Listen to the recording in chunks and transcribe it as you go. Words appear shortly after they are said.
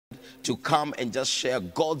to come and just share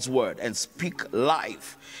God's word and speak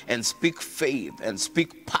life and speak faith and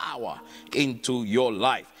speak power into your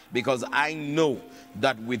life. Because I know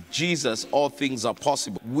that with Jesus, all things are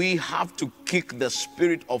possible. We have to kick the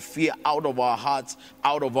spirit of fear out of our hearts,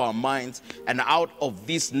 out of our minds, and out of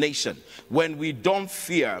this nation. When we don't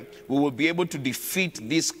fear, we will be able to defeat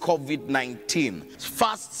this COVID-19.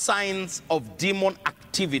 First signs of demon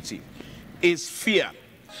activity is fear.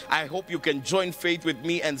 I hope you can join faith with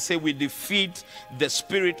me and say we defeat the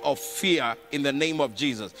spirit of fear in the name of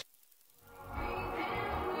Jesus.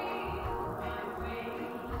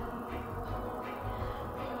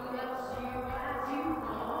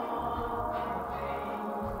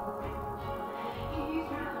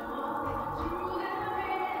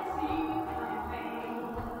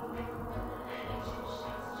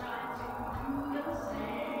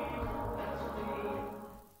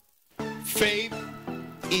 Faith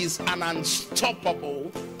is an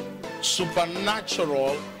unstoppable,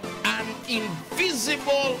 supernatural, and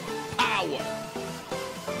invisible power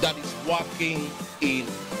that is working in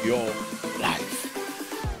your life.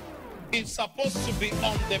 It's supposed to be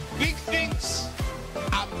on the big things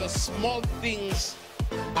and the small things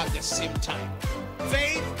at the same time.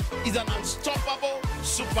 Faith is an unstoppable,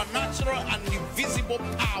 supernatural, and invisible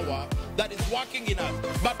power that is working in us.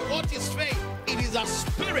 But what is faith? It is a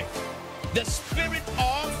spirit. The spirit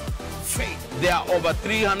of faith. There are over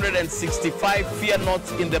 365 fear nots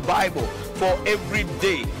in the Bible. For every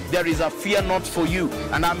day, there is a fear not for you.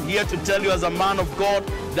 And I'm here to tell you as a man of God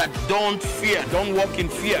that don't fear. Don't walk in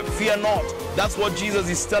fear. Fear not. That's what Jesus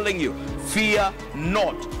is telling you. Fear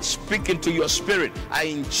not. Speak into your spirit. I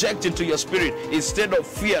inject into your spirit. Instead of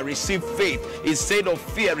fear, receive faith. Instead of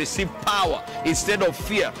fear, receive power. Instead of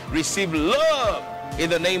fear, receive love in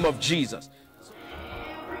the name of Jesus.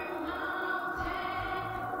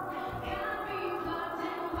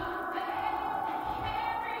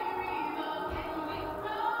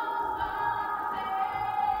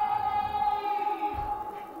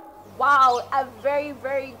 Wow, a very,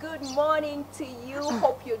 very good morning to you.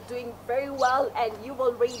 Hope you're doing very well and you've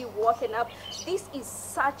already woken up. This is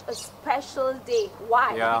such a special day.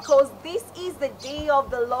 Why? Yeah. Because this is the day of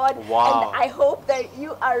the Lord. Wow. And I hope that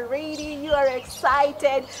you are ready, you are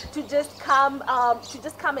excited to just come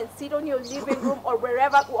and sit on your living room or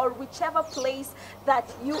wherever or whichever place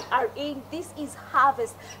that you are in. This is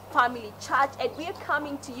Harvest Family Church and we are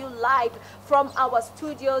coming to you live from our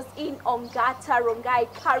studios in Ongata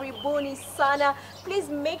Rongai. Karibuni sana. Please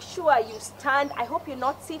make sure you stand. I hope you're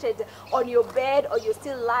not seated on your bed or you're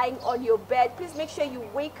still lying on your bed. Please make sure you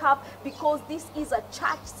wake up because this is a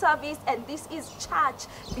church service and this is church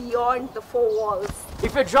beyond the four walls.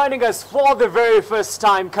 If you're joining us for the very first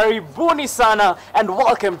time, Karibuni sana and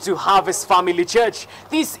welcome to Harvest Family Church.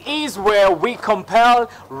 This is where we compel,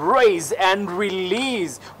 raise and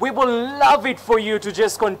release. We will love it for you to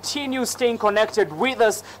just continue staying connected with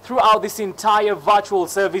us throughout this entire virtual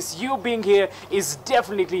service. You being here is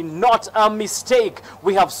definitely not a mistake.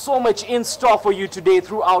 We have so much in store for you today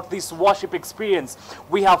throughout this worship experience.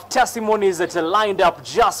 We have testimonies that are lined up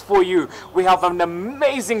just for you. We have an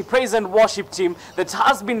amazing praise and worship team that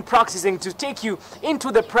has been practicing to take you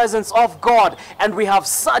into the presence of God. And we have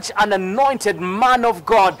such an anointed man of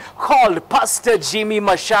God called Pastor Jimmy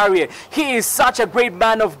Macharia. He is such a great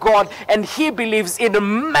man of God and he believes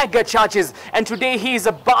in mega churches. And today he is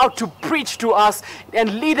about to preach to us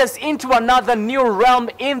and lead us into another new realm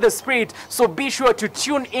in the spirit. So be sure to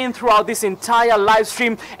tune in throughout this entire live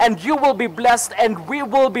stream and you will be blessed and we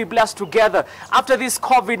will be blessed together. After this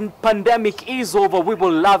COVID pandemic is over, we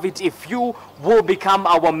will love it if you will become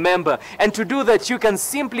our member. And to do that, you can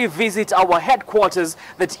simply visit our headquarters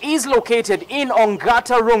that is located in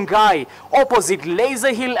Ongata Rongai, opposite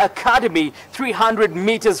Laser Hill Academy, 300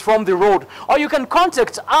 meters from the road. Or you can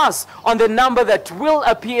contact us on the number that will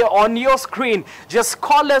appear on your screen. Just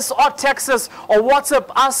call us or text us or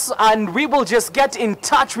WhatsApp us and we will just get in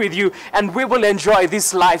touch with you and we will enjoy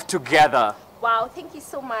this life together. Wow, thank you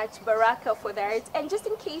so much, Baraka, for that. And just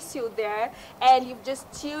in case you're there and you've just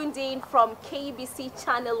tuned in from KBC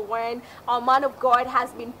Channel 1, our man of God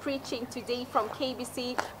has been preaching today from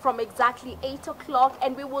KBC from exactly 8 o'clock.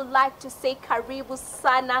 And we would like to say Karibu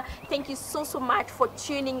Sana. Thank you so much for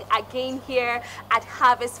tuning again here at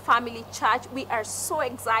Harvest Family Church. We are so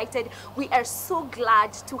excited. We are so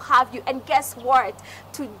glad to have you. And guess what?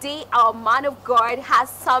 Today, our man of God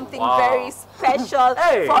has something very special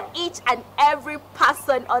for each and every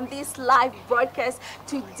person on this live broadcast.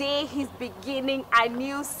 Today he's beginning a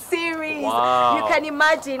new series. You can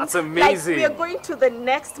imagine. That's amazing. Like we are going to the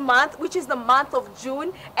next month, which is the month of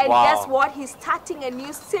June, and guess what? He's starting a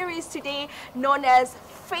new series today known as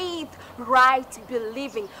faith, right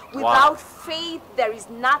believing. Without faith, there is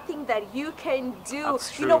nothing that you can do.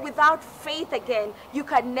 You know, without faith, again, you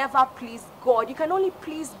can never please God. You can only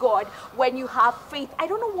please God when you have faith. I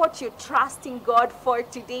don't know what you're trusting God for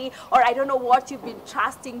today, or I don't know what you've been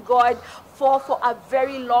trusting God for a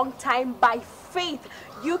very long time. By faith,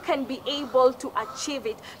 you can be able to achieve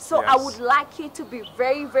it. So I would like you to be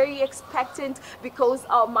very, very expectant, because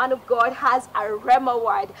our man of God has a Rhema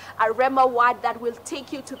word that will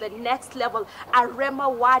take you to the next level, a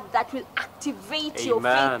Rhema word that will activate your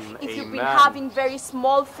faith. If you've been having very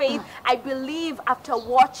small faith, I believe after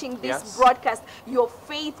watching this broadcast, your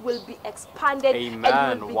faith will be expanded,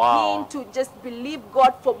 and you will begin to just believe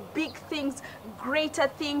God for big things, greater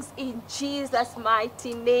things, in Jesus'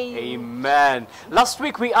 mighty name. Amen. Last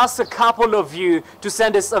week we asked a couple of you to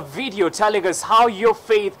send us a video telling us how your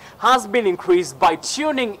faith has been increased by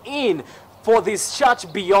tuning in for this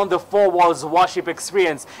Church Beyond the Four Walls worship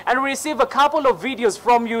experience, and we received a couple of videos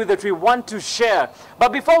from you that we want to share.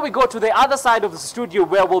 But before we go to the other side of the studio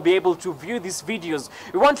where we'll be able to view these videos,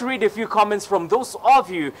 we want to read a few comments from those of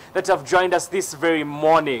you that have joined us this very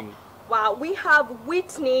morning. Wow, we have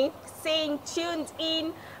Whitney saying tuned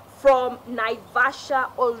in from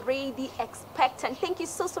Naivasha, already expectant. Thank you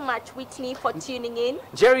so much, Whitney, for tuning in.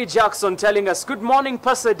 Jerry Jackson telling us, good morning,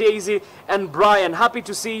 Pastor Daisy and Brian. Happy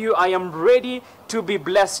to see you. I am ready to be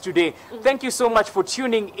blessed today. Thank you so much for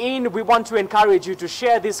tuning in. We want to encourage you to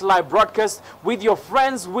share this live broadcast with your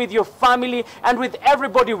friends, with your family, and with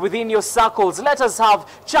everybody within your circles. Let us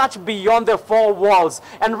have Church Beyond the Four Walls.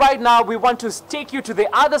 And right now, we want to take you to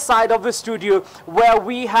the other side of the studio where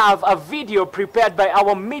we have a video prepared by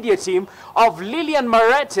our media team of Lillian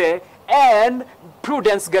Marete and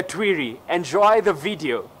Prudence Gatwiri. Enjoy the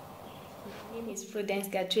video. Is Prudence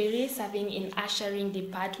Gatwiri, serving in ushering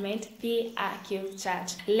department, PRQ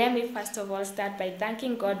Church. Let me first of all start by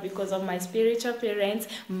thanking God because of my spiritual parents,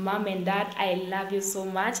 mom and dad. I love you so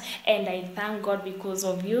much, and I thank God because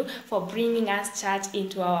of you for bringing us church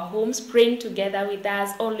into our homes, praying together with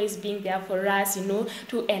us, always being there for us, you know,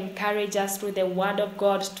 to encourage us through the word of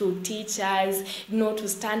God, to teach us, you know, to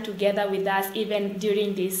stand together with us even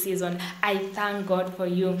during this season. I thank God for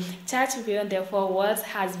you. Church Beyond the Four Walls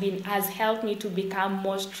has helped me to become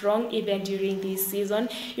more strong even during this season.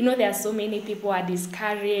 You know, there are so many people are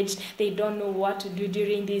discouraged. They don't know what to do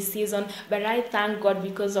during this season. But I thank God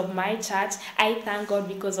because of my church. I thank God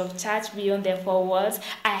because of Church Beyond the Four Walls.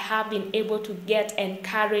 I have been able to get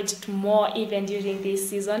encouraged more even during this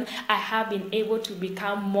season. I have been able to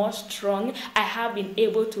become more strong. I have been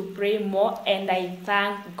able to pray more, and I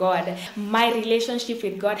thank God. My relationship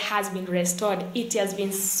with God has been restored. It has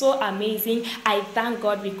been so amazing. I thank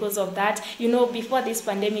God because of that. You know, before this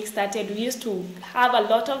pandemic started, we used to have a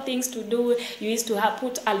lot of things to do. You used to have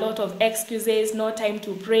put a lot of excuses, no time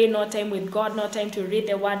to pray, no time with God, no time to read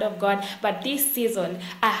the word of God. But this season,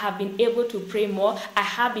 I have been able to pray more. I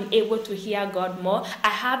have been able to hear God more. I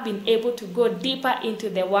have been able to go deeper into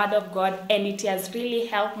the word of God, and it has really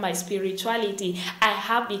helped my spirituality. I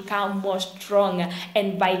have become more strong,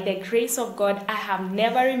 and by the grace of God, I have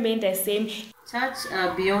never remained the same. Church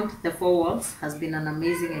Beyond the Four Walls has been an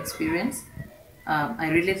amazing experience. I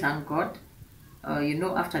really thank God. You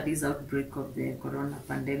know, after this outbreak of the corona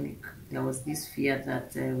pandemic, there was this fear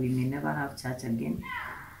that we may never have church again.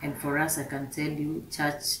 And for us, I can tell you,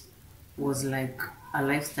 church was like a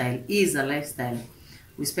lifestyle, is a lifestyle.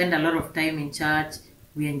 We spend a lot of time in church.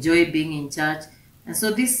 We enjoy being in church. And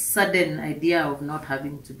so this sudden idea of not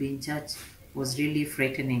having to be in church was really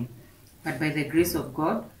frightening. But by the grace of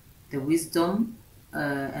God, the wisdom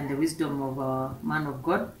and the wisdom of our man of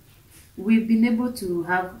God, we've been able to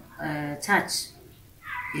have church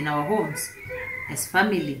in our homes as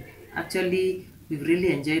family. Actually, we've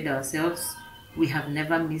really enjoyed ourselves. We have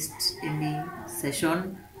never missed any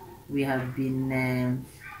session. We have been,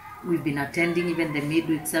 we've been attending even the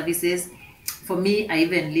midweek services. For me, I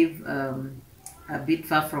even live a bit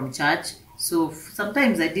far from church, so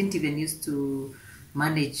sometimes I didn't even used to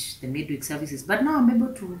manage the midweek services, but now I'm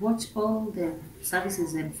able to watch all the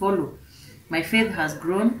services and follow. My faith has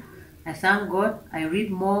grown. I thank God. I read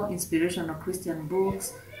more inspirational Christian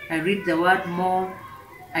books. I read the word more.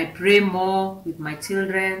 I pray more with my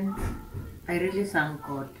children. I really thank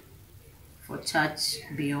God for Church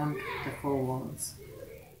Beyond the Four Walls.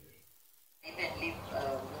 I even live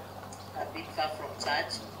a bit far from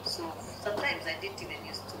church, so sometimes I didn't even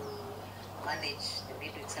used to manage the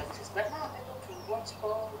midweek services, but now I'm able to watch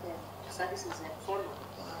all the services and follow.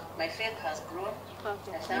 my faith has grown.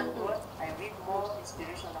 Okay. I thank God. I read more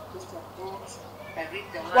inspirational Christian books. I read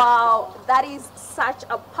the Word. Wow, that is such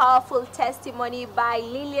a powerful testimony by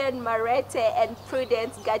Lillian Marete and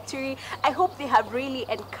Prudence Gaturi. I hope they have really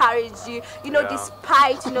encouraged you. You know,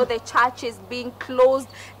 despite, you know, the churches being closed,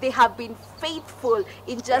 they have been faithful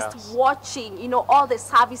in just watching, you know, all the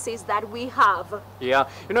services that we have. Yeah,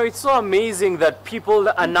 you know, it's so amazing that people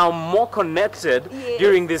are now more connected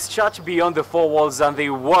during this Church Beyond the Four Walls than they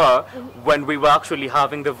were when we were actually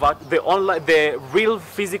having the real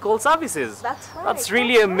physical services. That's right. That's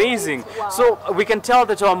really amazing. Wow. So we can tell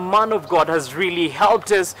that our man of God has really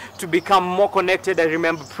helped us to become more connected. I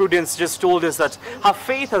remember Prudence just told us that her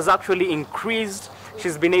faith has actually increased.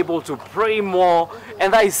 She's been able to pray more,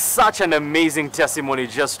 and that is such an amazing testimony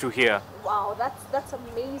just to hear. Wow, that's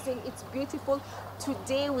amazing. It's beautiful.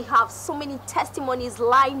 Today we have so many testimonies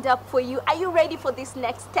lined up for you. Are you ready for this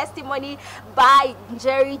next testimony by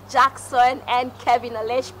Jerry Jackson and Kevin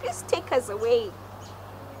Alesh? Please take us away.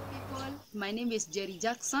 My name is Jerry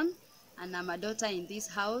Jackson, and I'm a daughter in this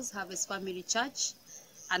house, Harvest Family Church.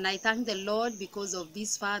 And I thank the Lord because of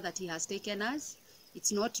this far that He has taken us.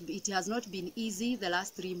 It has not been easy the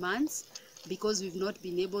last 3 months because we've not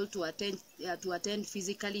been able to attend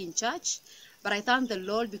physically in church. But I thank the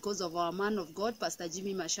Lord because of our man of God, Pastor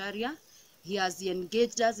Jimmy Masharia. He has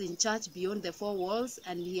engaged us in church beyond the four walls,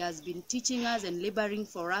 and he has been teaching us and laboring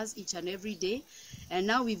for us each and every day. And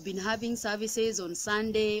now we've been having services on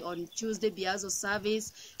Sunday, on Tuesday, Biazo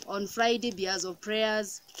service, on Friday, Biazo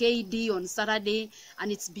prayers, KD on Saturday,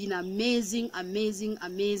 and it's been amazing, amazing,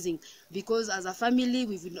 amazing. Because as a family,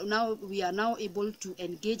 we are now able to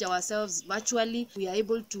engage ourselves virtually. We are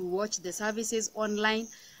able to watch the services online.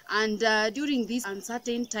 And during these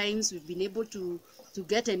uncertain times, we've been able to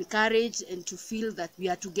get encouraged and to feel that we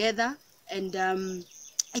are together. And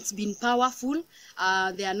it's been powerful.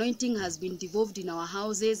 The anointing has been devolved in our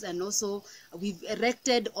houses, and also we've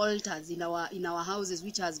erected altars in our houses,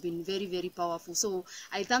 which has been very, very powerful. So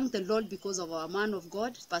I thank the Lord because of our man of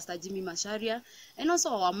God, Pastor Jimmy Masharia, and also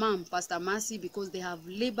our mom, Pastor Mercy, because they have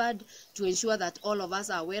labored to ensure that all of us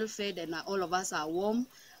are well fed and all of us are warm.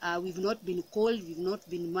 We've not been cold, we've not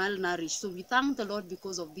been malnourished. So we thank the Lord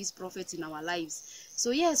because of these prophets in our lives. So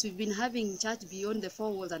yes, we've been having church beyond the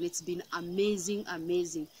four walls, and it's been amazing,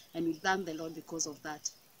 amazing. And we thank the Lord because of that.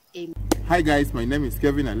 Amen. Hi guys, my name is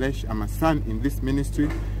Kevin Alesh. I'm a son in this ministry.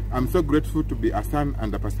 I'm so grateful to be a son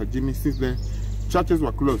under Pastor Jimmy. Since the churches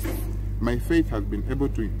were closed, my faith has been able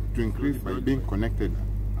to increase by being connected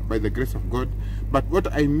by the grace of God. But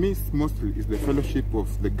what I miss mostly is the fellowship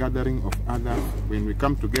of the gathering of others. When we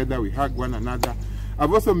come together, we hug one another.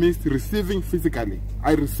 I've also missed receiving physically.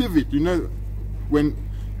 I receive it, when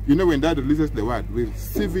Dad releases the word, we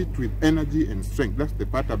receive it with energy and strength. That's the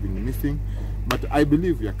part I've been missing. But I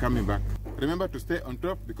believe we are coming back. Remember to stay on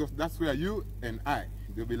top, because that's where you and I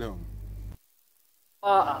do belong.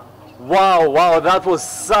 Wow, that was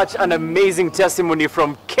such an amazing testimony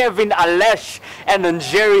from Kevin Alesh and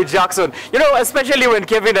Jerry Jackson. Especially when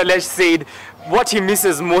Kevin Alesh said what he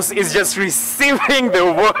misses most is just receiving the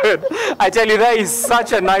word. I tell you, that is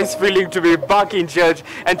such a nice feeling to be back in church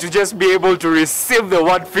and to just be able to receive the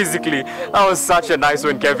word physically. That was such a nice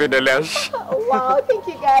one, Kevin Alesh. Wow, thank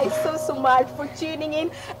you guys so much for tuning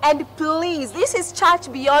in. And please, this is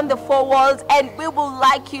Church Beyond the Four Walls, and we would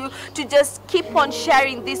like you to just keep on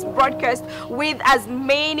sharing this broadcast with as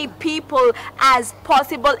many people as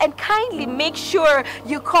possible, and kindly make sure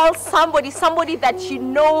you call somebody that you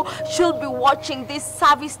know should be watching this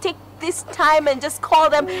service. Take this time and just call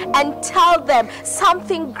them and tell them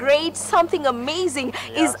something great, something amazing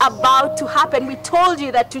is about to happen. We told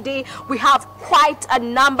you that today we have quite a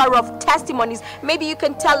number of testimonies. Maybe you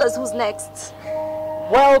can tell us who's next.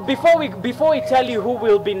 Well, before we tell you who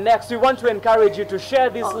will be next, we want to encourage you to share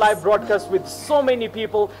this live broadcast with so many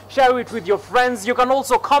people. Share it with your friends. You can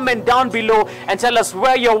also comment down below and tell us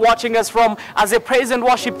where you're watching us from. As the praise and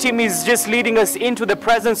worship team is just leading us into the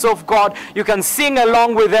presence of God, you can sing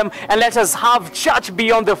along with them and let us have church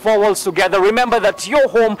beyond the four walls together. Remember that your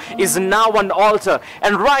home is now an altar.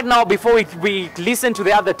 And right now, before we listen to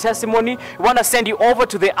the other testimony, we want to send you over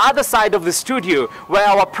to the other side of the studio where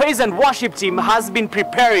our praise and worship team has been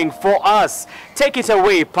preparing for us. Take it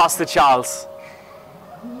away, Pastor Charles.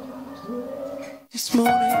 This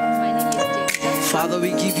morning, Father, we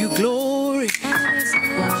give you glory.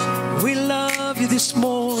 We love you this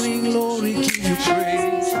morning, Lord, we give you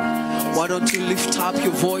praise. Why don't you lift up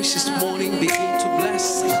your voice this morning, begin to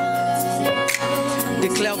bless Him.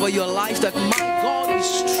 Declare over your life that my God is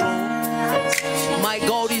strong, my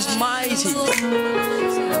God is mighty.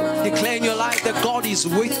 Declare in your life that God is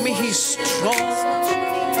with me, He's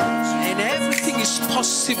strong. And everything is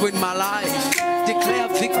possible in my life. Declare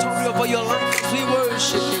victory over your life as we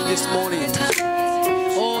worship Him this morning.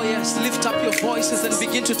 Oh yes, lift up your voices and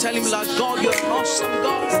begin to tell Him, like, God, you're an awesome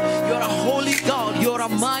God. You're a holy God. You're a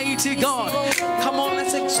mighty God. Come on,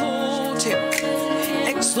 let's exalt Him.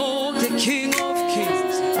 Exalt the King of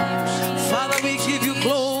Kings. Father, we give you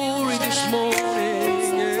glory this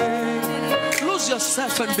morning. Lose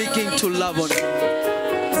yourself and begin to love on Him.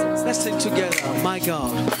 Let's sing together. My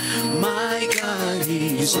God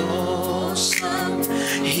is awesome.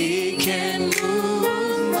 He can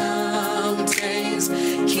move mountains.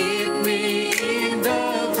 Keep me in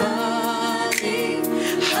the valley.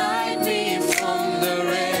 Hide me from the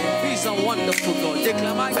rain. He's a wonderful God.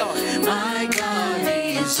 Declare, my God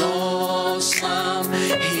is awesome.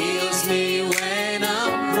 Heals me when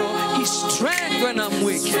I'm broken. His strength when I'm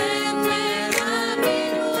weak.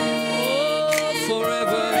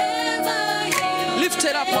 Lift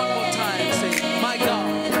it up one more time. Say, my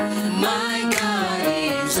God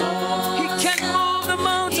is all. He can move the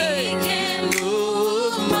mountain. He can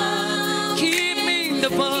move mountains. Keep me in the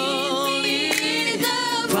valley.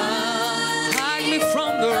 Hide me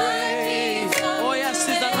from the rain. Oh yes,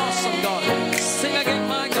 He's an awesome God. Sing again,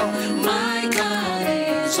 my God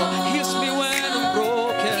is all. Heals me when I'm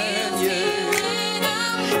broken.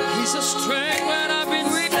 Yeah. He's a strength when I've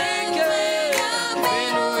been weak.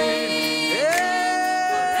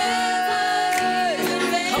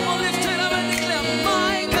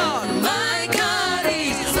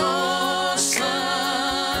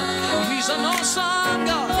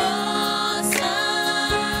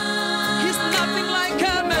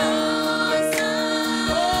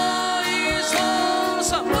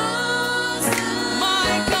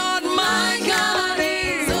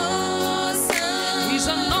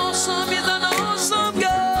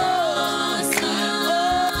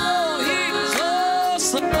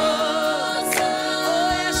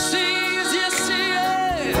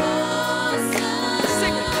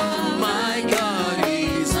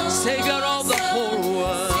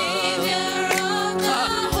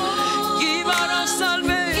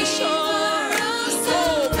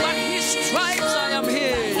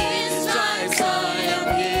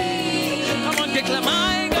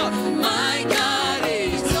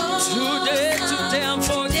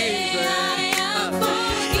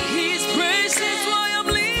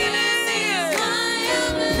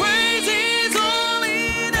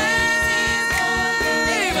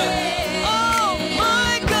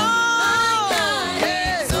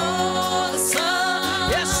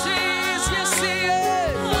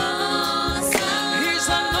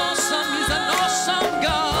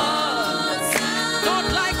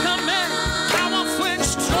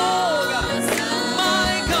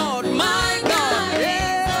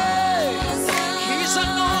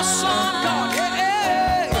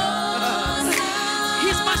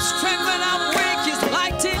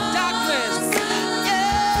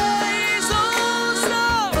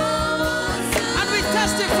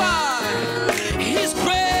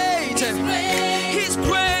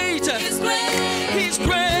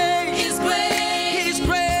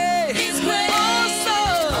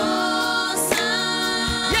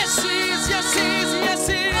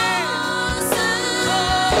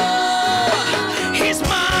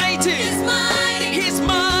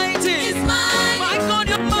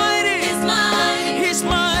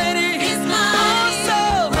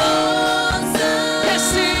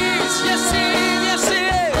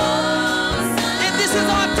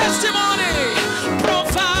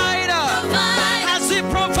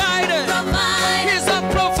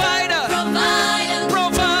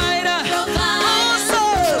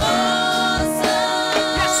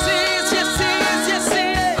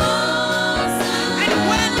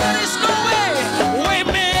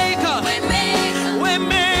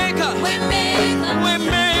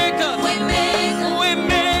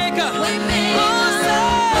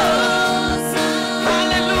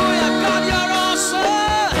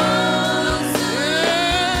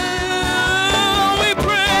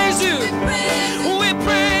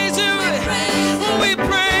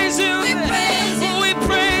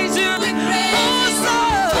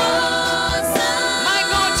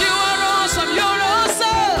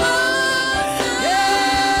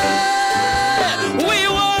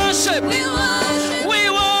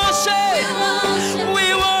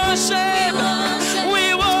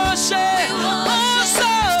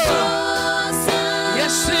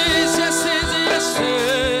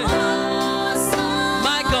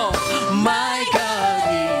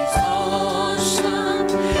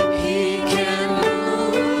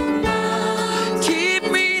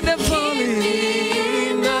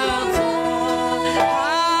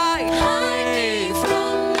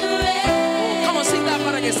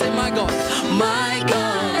 God. My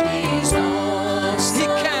God is awesome.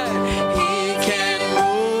 He can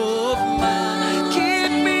move my,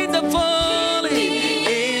 keep me the valley,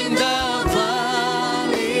 in the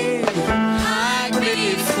valley, hide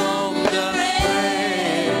me from the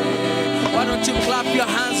rain. Why don't you clap your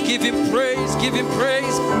hands, give him praise, give him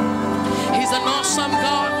praise. He's an awesome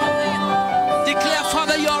God. Declare,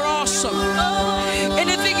 Father, you're awesome.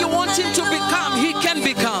 Anything you want him to become, he can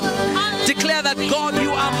become. Declare that, God,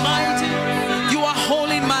 you are mighty. You are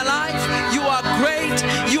holy in my life. You are great.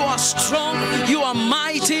 You are strong. You are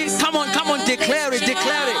mighty. Come on, declare it,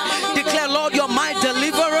 declare it. Declare, Lord, you're my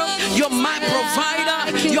deliverer. You're my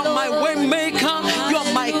provider. You're my way maker. You're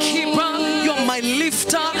my keeper. You're my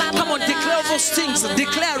lifter. Come on, declare those things.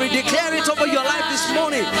 Declare it over your life this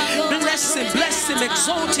morning. Bless him,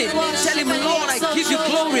 exalt him. Tell him, Lord, I give you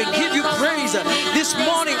glory, give you praise. This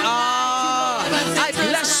morning, I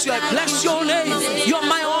bless you, I bless your name. You're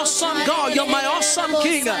my awesome God, you're my awesome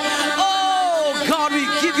King. Oh God, we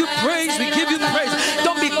give you praise, we give you praise.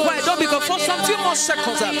 Don't be quiet, don't be quiet. For some few more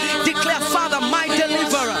seconds, declare, Father, my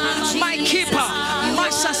deliverer, my keeper, my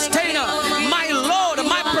sustainer, my Lord,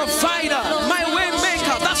 my provider, my way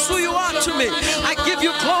maker. That's who you are to me. I give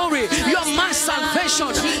you glory. You're my salvation,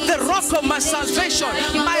 the rock of my salvation,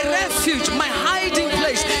 my refuge, my hiding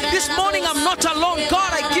place. This morning I'm not alone.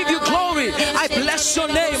 God, I give you glory. I bless your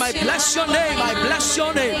name. I bless your name. I bless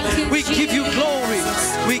your name. We give you glory.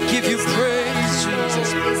 We give you praise,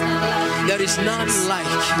 Jesus. There is none like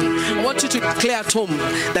you. I want you to declare at home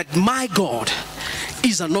that my God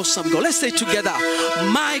is an awesome God. Let's say together,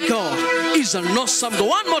 my God is an awesome God.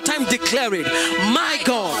 One more time, declare it. My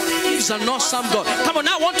God is an awesome God. Come on,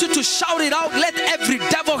 now I want you to shout it out. Let every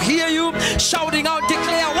devil hear you shouting out.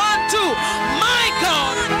 Declare, 1, 2. My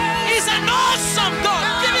God is an awesome God.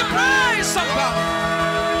 Give me praise, somebody.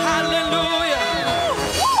 Hallelujah.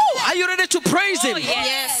 Are you ready to praise him?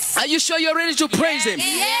 Yes. Are you sure you're ready to praise him?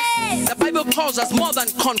 Yes. The Bible calls us more than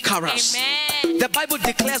conquerors. Amen. The Bible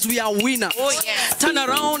declares we are winners. Oh, yes. Turn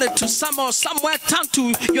around to somewhere, turn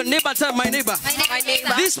to your neighbor, tell my neighbor. My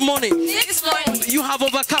neighbor. This morning, you have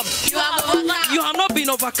overcome. You have overcome. You have not been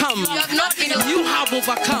overcome. You have not been overcome. You have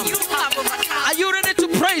overcome. You have overcome. Are you ready to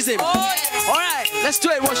praise him? Oh, yes. All right, let's do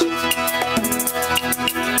it. Worship.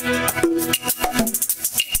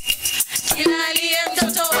 Kila aliye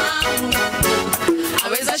mtoto wangu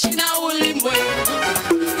aweza shinda ulimwengu.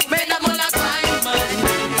 Mpenda Mola kwa imani,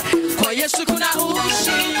 kwa Yesu kuna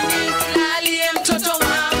ushindi. Kila aliye mtoto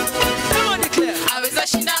wangu aweza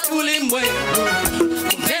shinda ulimwengu.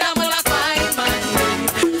 Mpenda Mola kwa imani,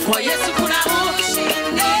 kwa Yesu kuna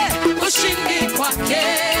ushindi. Ushindi kwake,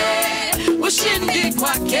 ushindi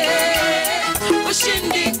kwake,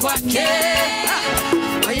 ushindi kwake.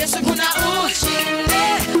 Kwa Yesu kuna ushindi.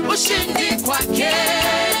 Ushindi kwake,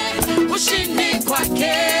 ushindi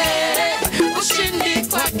kwake, ushindi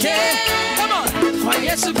kwake. Come on. Kwa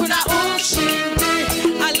Yesu kuna ushindi.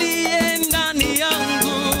 Aliye ndani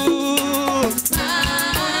yangu,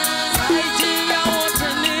 zaidi ya wote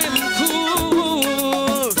ni mkuu.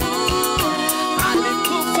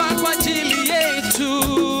 Alikufa kwa ajili yetu,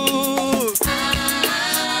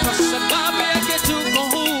 kwa sababu yake tuko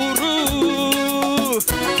huru.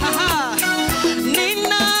 Aha.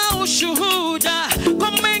 Ushuhuda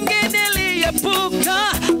kwa mengi niliepuka,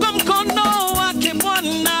 kwa mkono wake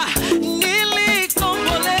Bwana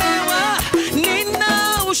nilikombolewa.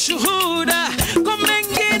 Nina ushuhuda kwa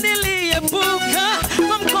mengi niliepuka,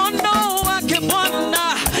 kwa mkono wake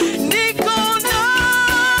Bwana nikona.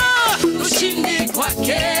 Ushindi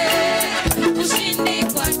kwake, ushindi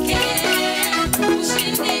kwake,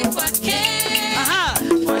 ushindi kwake. Aha,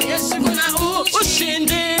 kwa Yesu kuna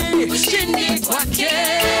ushindi. Ushindi kwake,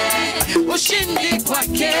 ushindi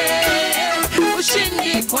kwake,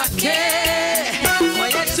 ushindi kwake. Kwa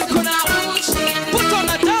Yesu kuna ushindi. Put on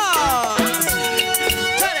a dance.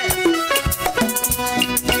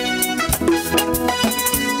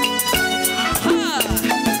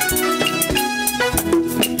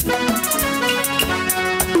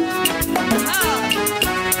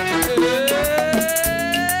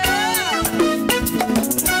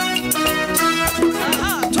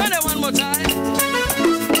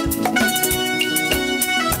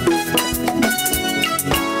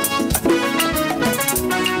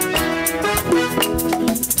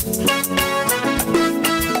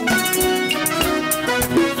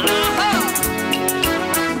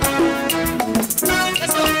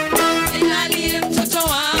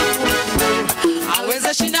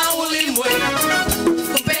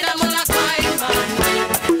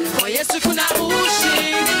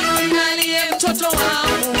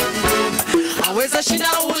 Aweza shinda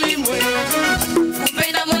ulimwengu.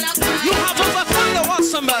 Kupenda Mola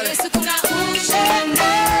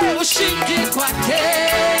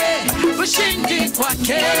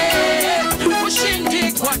kwake,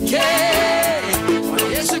 ushindi kwake. Kwa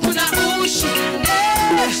Yesu kuna ushindi,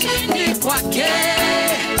 ushindi kwake,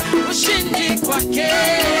 ushindi kwake,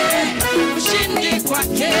 ushindi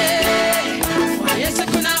kwake. Kwa Yesu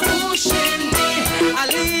kuna ushindi,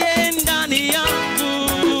 aliye ndani yangu.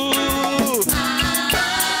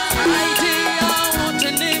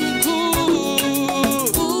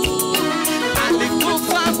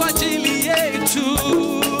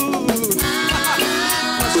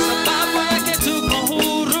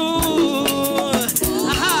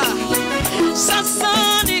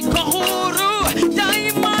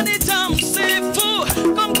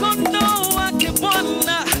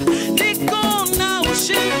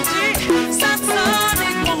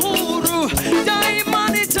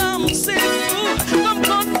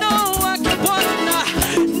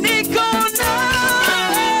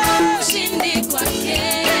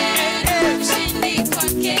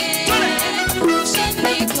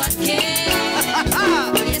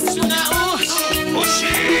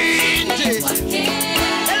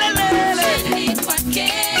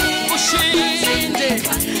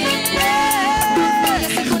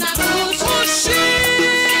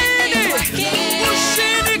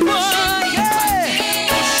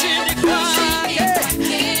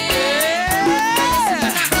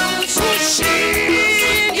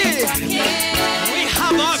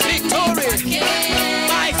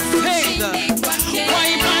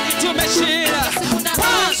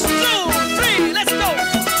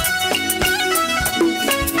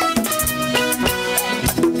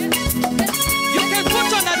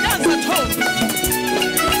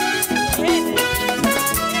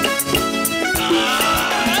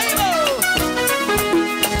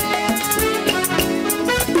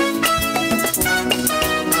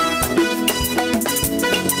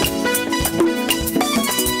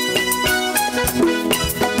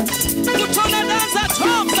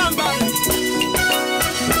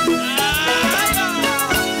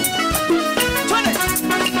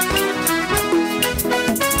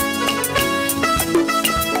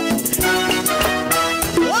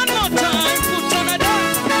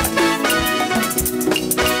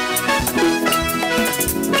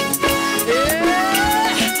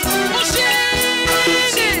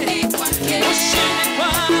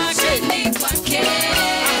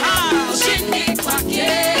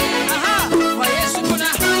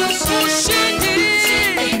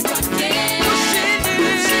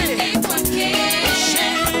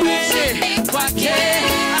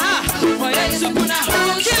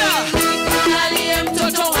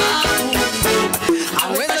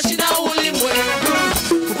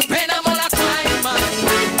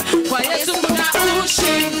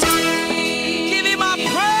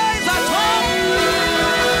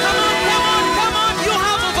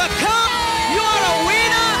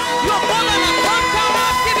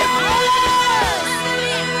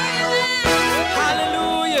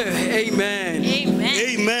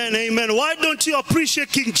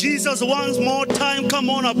 Appreciate King Jesus once more time. Come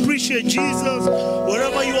on, appreciate Jesus.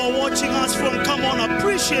 Wherever you are watching us from, come on,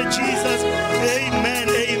 appreciate Jesus. Amen,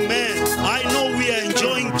 amen. I know we are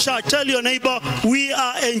enjoying church. Tell your neighbor, we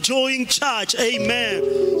are enjoying church.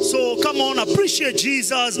 Amen. So come on, appreciate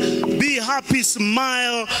Jesus. Be happy,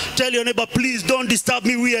 smile. Tell your neighbor, please don't disturb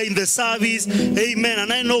me. We are in the service. Amen.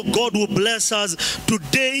 And I know God will bless us.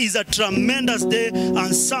 Today is a tremendous day,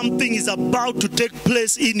 and something is about to take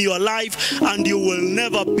place in your life, and you will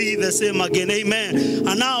never be the same again. Amen.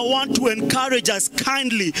 And now I want to encourage us,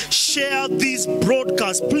 kindly share this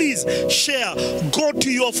broadcast. Please share. Go to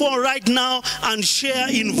your phone right now and share.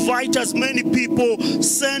 Invite as many people.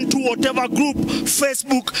 Send to whatever group.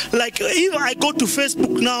 Facebook. Like if I go to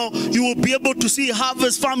Facebook now, you will be able to see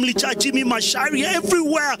Harvest Family Church, Jimmy Mashari,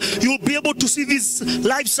 everywhere. You will be able to see this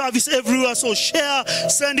live service everywhere. So share.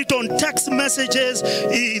 Send it on text messages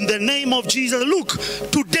in the name of Jesus. Look,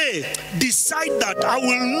 today decide that I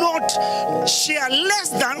will not share less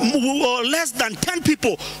than 10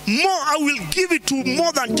 people. More, I will give it to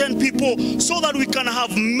more than 10 people, so that we can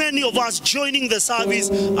have many of us joining the service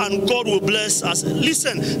and God will bless us.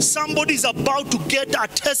 Listen, somebody is about to get a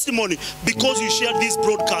testimony because you shared this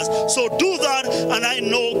broadcast. So do that, and I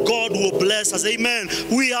know God will bless us. Amen.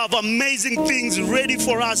 We have amazing things ready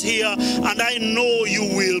for us here, and I know you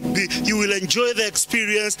will enjoy the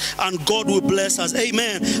experience, and God will bless us.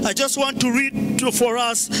 Amen. I just want to read for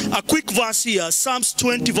us a quick verse here. Psalms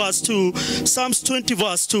 20 verse 2. Psalms 20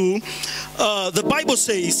 verse 2. The Bible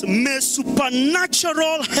says, may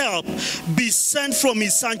supernatural help be sent from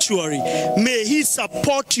his sanctuary. May he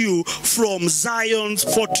support you from Zion's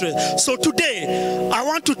fortress. So today, I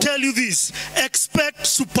want to tell you this. Expect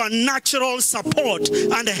supernatural support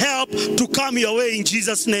and help to come your way in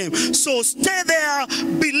Jesus' name. So stay there,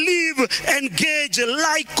 believe, engage,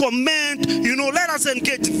 like, comment. You know, let us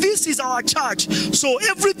engage. This is our church. So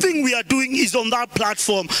everything we are doing is on that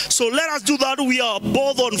platform. So let us do that. We are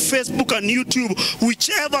both on Facebook and YouTube.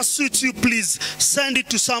 Whichever suits you, please send it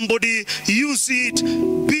to somebody. Use it.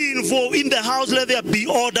 Be involved in the house. Let there be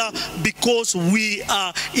order because we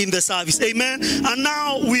are in the service. Amen. And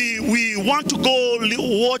now we want to go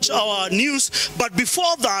watch our news. But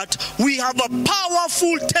before that, we have a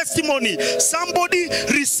powerful testimony. Somebody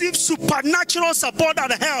received supernatural support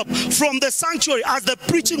and help from the sanctuary as the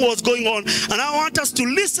preaching was going on. And I want us to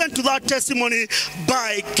listen to that testimony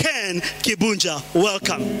by Ken Kibunja.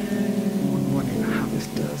 Welcome. Good morning,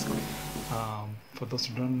 Harvesters. For those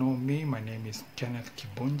who don't know me, my name is Kenneth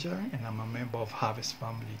Kibunja, and I'm a member of Harvest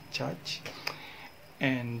Family Church.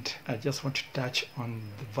 And I just want to touch on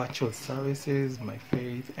the virtual services, my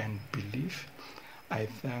faith and belief. I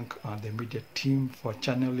thank the media team for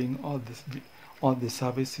channeling all the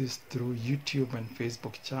services through YouTube and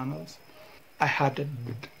Facebook channels. I had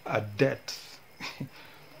a debt,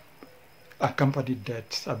 a company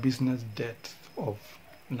debt, a business debt of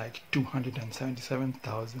like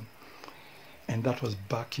 277,000, and that was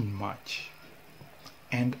back in March.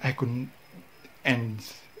 And I couldn't, and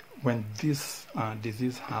when this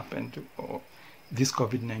disease happened, or this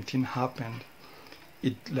COVID-19 happened,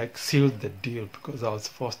 it like sealed the deal because I was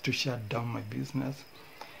forced to shut down my business,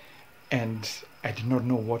 and I did not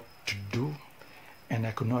know what to do, and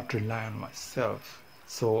I could not rely on myself.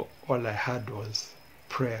 So all I had was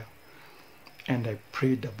prayer, and I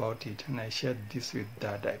prayed about it, and I shared this with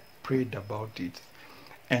Dad. I prayed about it,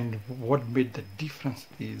 and what made the difference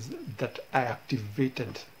is that I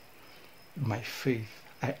activated my faith.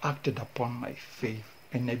 I acted upon my faith,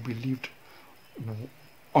 and I believed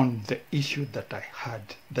on the issue that I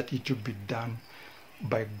had, that it would be done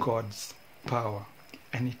by God's power,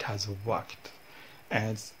 and it has worked.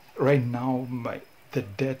 And right now, the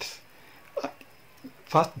debt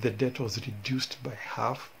was reduced by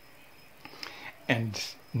half, and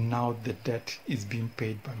now the debt is being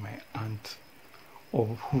paid by my aunt,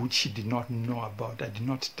 of who she did not know about. I did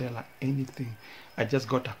not tell her anything. I just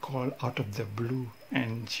got a call out of the blue,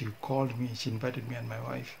 and she called me. She invited me and my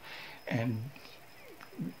wife, and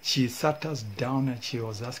she sat us down, and she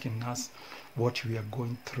was asking us what we are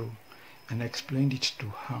going through, and I explained it to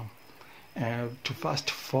her. To fast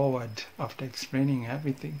forward, after explaining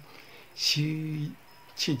everything, she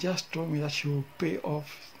just told me that she will pay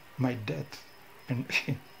off my debt, and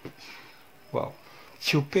wow,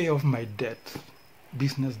 she'll pay off my debt,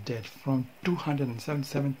 business debt, from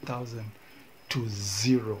 277,000 to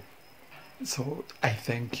 0. So I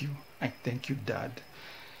thank you, Dad,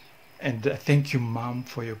 and I thank you, Mom,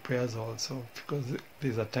 for your prayers also, because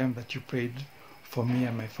there's a time that you prayed for me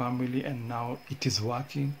and my family, and now it is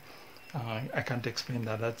working. I can't explain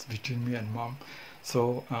that. That's between me and Mom.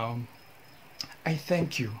 So I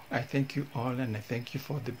thank you all, and I thank you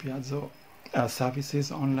for the Piazza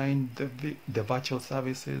services online, the virtual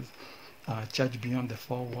services, Church Beyond the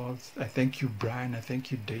Four Walls. I thank you, Brian. I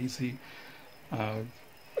thank you, Daisy. I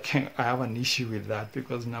have an issue with that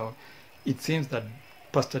because now it seems that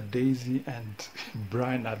Pastor Daisy and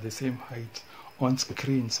Brian are the same height on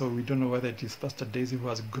screen, so we don't know whether it is Pastor Daisy who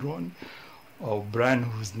has grown or Brian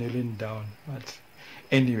who's kneeling down. But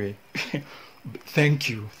anyway, thank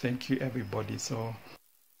you everybody. So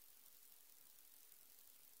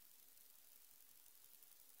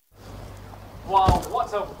wow,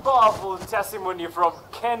 what a powerful testimony from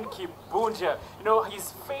Ken Kibunja. You know,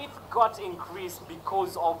 his faith got increased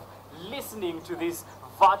because of listening to this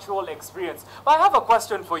virtual experience. But I have a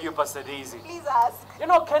question for you, Pastor Daisy. Please ask. You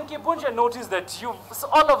know, Ken Kibunja noticed that you've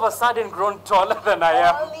all of a sudden grown taller than I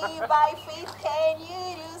am. Only by faith can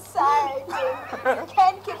you do something.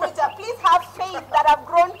 Ken Kibunja, please have faith that I've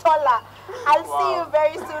grown taller. I'll see you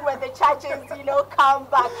very soon when the churches, come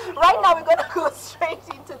back. Right now, we're going to go straight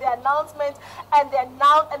into the announcement. And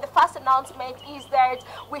the first announcement is that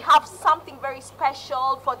we have something very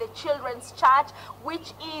special for the Children's Church,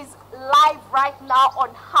 which is live right now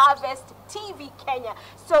on Harvest TV Kenya.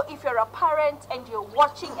 So if you're a parent and you're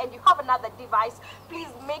watching and you have another device, please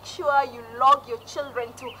make sure you log your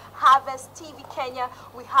children to Harvest TV Kenya.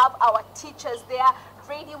 We have our teachers there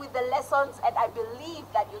ready with the lessons, and I believe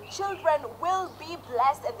that your children will be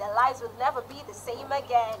blessed and their lives will never be the same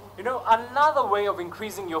again. You know, another way of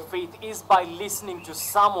increasing your faith is by listening to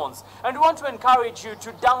sermons. And we want to encourage you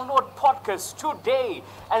to download podcasts today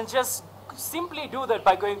and just simply do that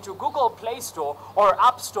by going to Google Play Store or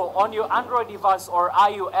App Store on your Android device or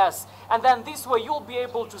iOS. And then this way you'll be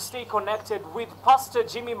able to stay connected with Pastor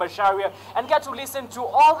Jimmy Macharia and get to listen to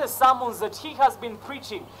all the sermons that he has been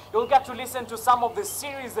preaching. You'll get to listen to some of the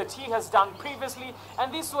series that he has done previously,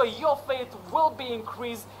 and this way your faith will be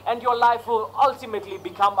increased and your life will ultimately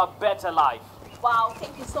become a better life. Wow,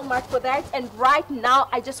 thank you so much for that. And right now,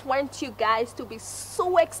 I just want you guys to be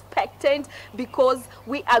so expectant because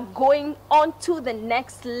we are going on to the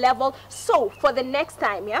next level. So for the next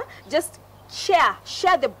time, yeah, just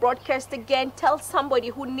share the broadcast again. Tell somebody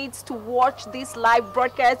who needs to watch this live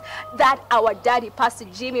broadcast that our daddy, Pastor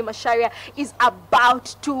Jimmy Macharia, is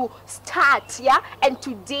about to start, yeah? And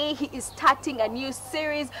today he is starting a new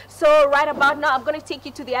series. So right about now, I'm going to take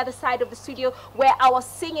you to the other side of the studio where our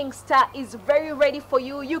singing star is very ready for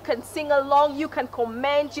you. You can sing along, you can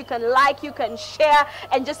comment, you can like, you can share,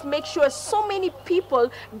 and just make sure so many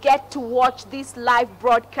people get to watch this live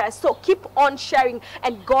broadcast. So keep on sharing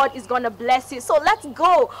and God is going to bless you. So let's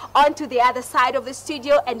go on to the other side of the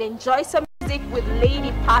studio and enjoy some music with Lady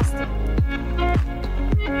Pastor.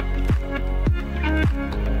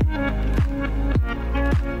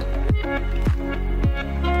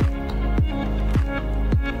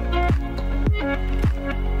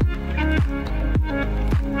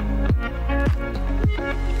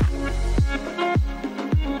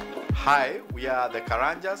 Hi, we are the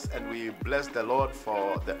Karanjas and we bless the Lord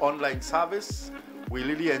for the online service. We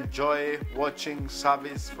really enjoy watching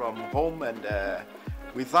service from home, and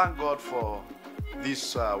we thank God for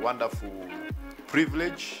this wonderful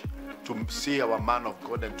privilege to see our man of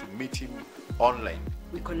God and to meet him online.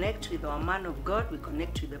 We connect with our man of God, we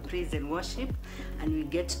connect with the praise and worship, and we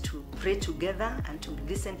get to pray together and to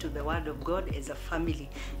listen to the word of God as a family.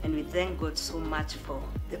 And we thank God so much for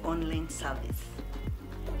the online service.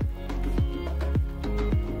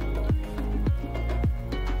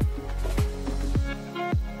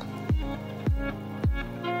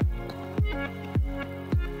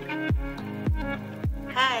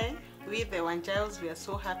 Hi, we the Wanjals, we are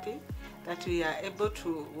so happy that we are able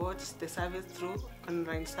to watch the service through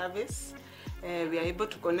online service. We are able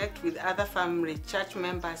to connect with other family church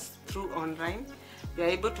members through online. We are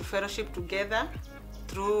able to fellowship together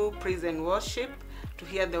through praise and worship, to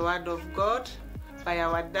hear the word of God by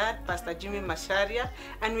our dad, Pastor Jimmy Macharia,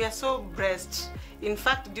 and we are so blessed. In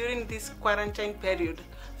fact, during this quarantine period,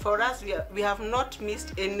 for us, we have not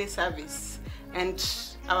missed any service, and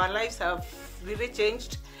our lives have really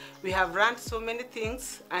changed. We have learned so many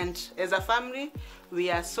things, and as a family,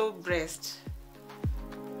 we are so blessed.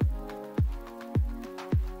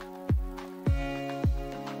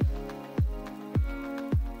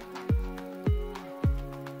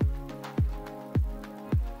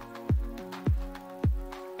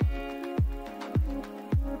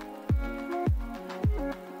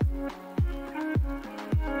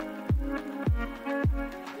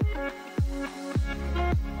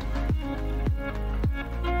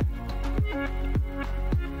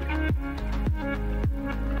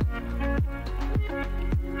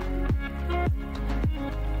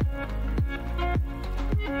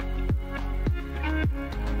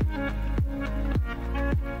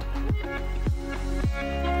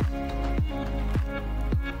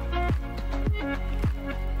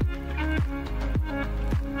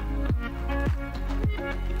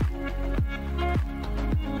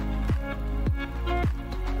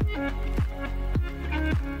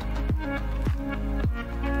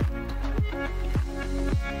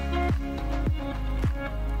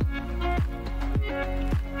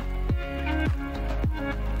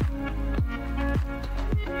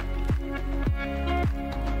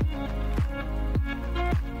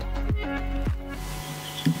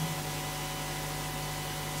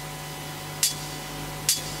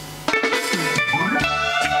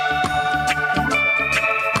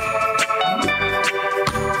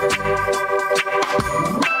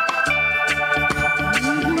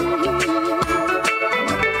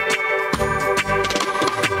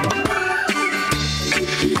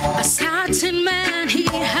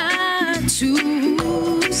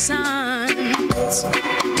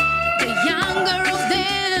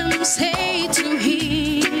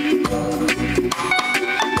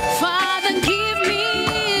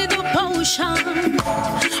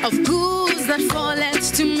 Of goods that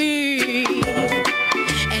falleth to me,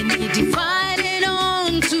 and he divided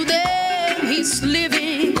unto them his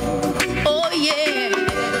living. Oh yeah.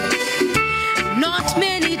 Not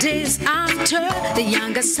many days after, the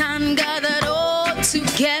younger son gathered all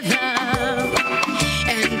together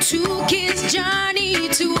and took his journey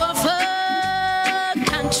to a far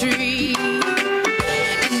country,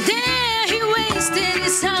 and there he wasted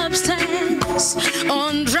his substance years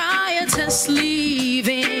on riotous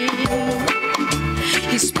living.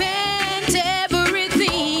 He spent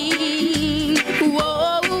everything.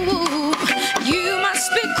 Whoa, you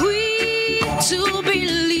must be quick to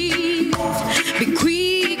believe, be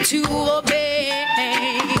quick to obey.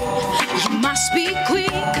 You must be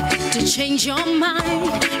quick to change your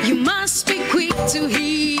mind. You must be quick to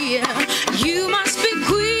hear. You must be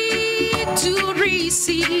quick to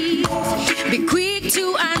receive, be quick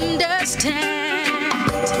to understand.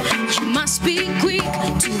 You must be quick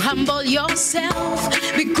to humble yourself,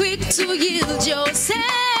 be quick to yield yourself.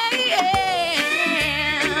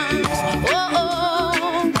 Oh, oh.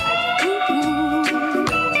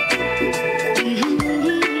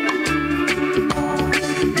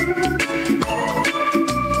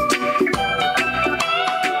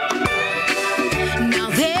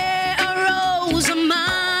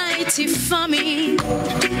 Famine,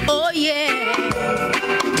 oh yeah,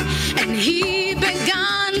 and he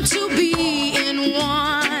began to be in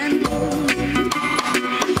one,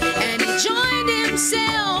 and he joined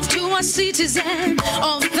himself to a citizen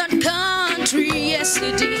of that country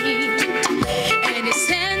yesterday, and he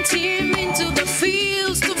sent him into the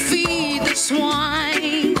fields to feed the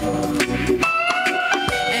swine,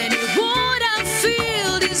 and he would have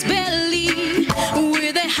filled his belly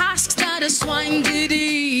with the husks that the swine did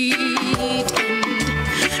eat.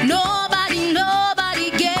 Nobody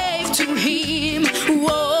gave to him.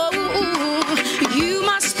 Whoa, you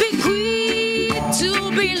must be quick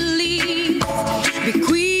to believe, be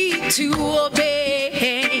quick to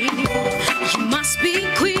obey. You must be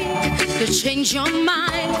quick to change your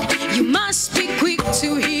mind. You must be quick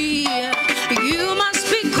to hear. You must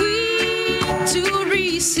be quick to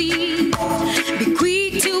receive, be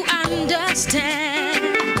quick to understand.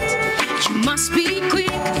 You must be quick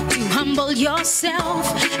to humble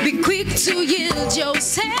yourself, be quick to yield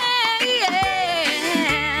yourself.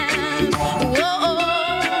 Oh, oh,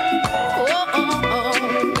 oh, oh, oh.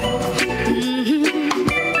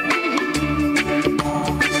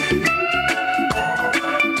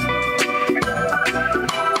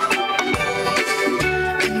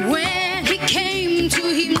 And when he came to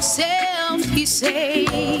himself, he said,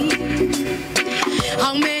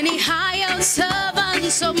 how many hired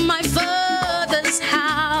servants of my Father's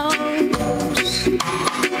house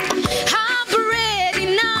have bread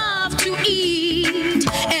enough to eat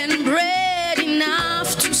and bread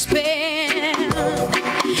enough to spare,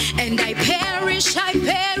 and I perish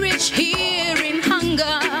here in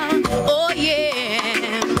hunger. Oh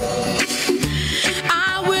yeah,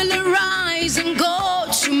 I will arise and go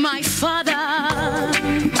to my Father,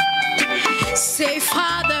 say,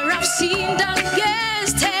 Father, I've seen the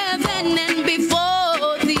against heaven and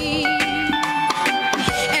before thee,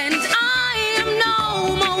 and I am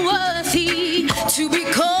no more worthy to be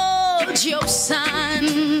called your son.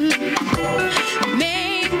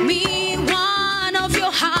 Make me one of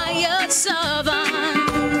your hired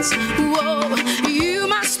servants. Whoa, you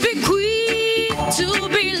must be quick to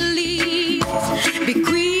believe, be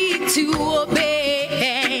quick to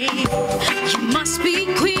obey. You must be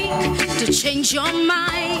quick to change your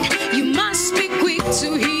mind. You must be quick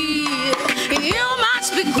to hear. You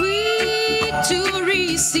must be quick to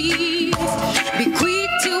receive, be quick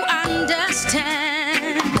to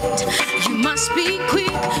understand. You must be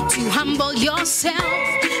quick to humble yourself,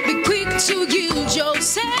 be quick to yield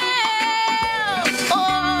yourself. Oh,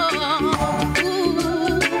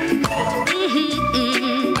 ooh.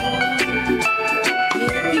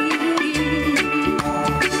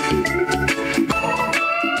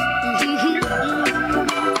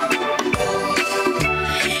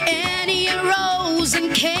 And he arose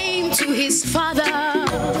and came to his father,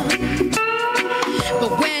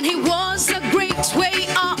 but when he was a great way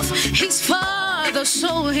off, his father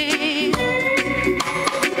saw him,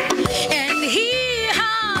 and he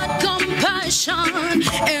had compassion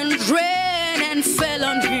and ran and fell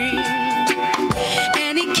on him,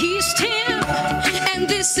 and he kissed him, and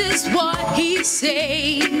this is what he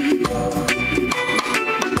said,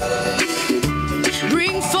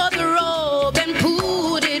 bring forth the robe and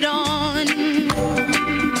put it on,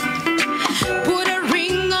 put a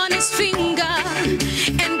ring on his finger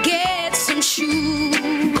and get some shoes,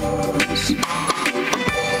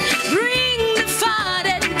 bring the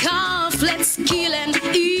fatted calf, let's kill and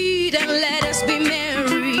eat and let us be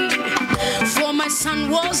merry, for my son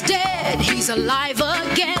was dead, he's alive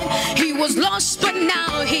again, he was lost but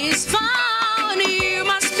now he's found. You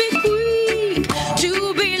must be quick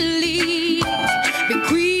to believe, be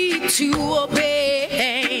quick to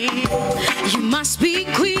obey. You must be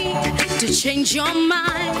quick to change your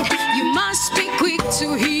mind. You must be quick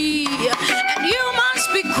to hear, and you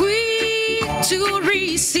must be quick to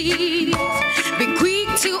receive, be quick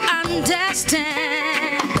to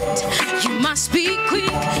understand. You must be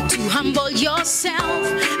quick to humble yourself,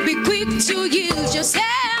 be quick to yield yourself.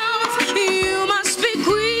 You must be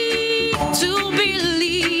quick to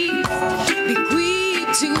believe, be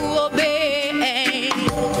quick to obey.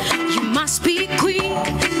 You must be quick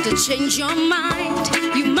to change your mind,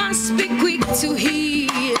 you must be quick to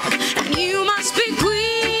heal, and you must be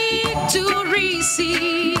quick to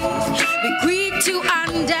receive, be quick to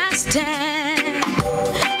understand.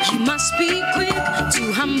 You must be quick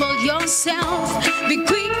to humble yourself, be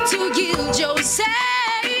quick to yield yourself.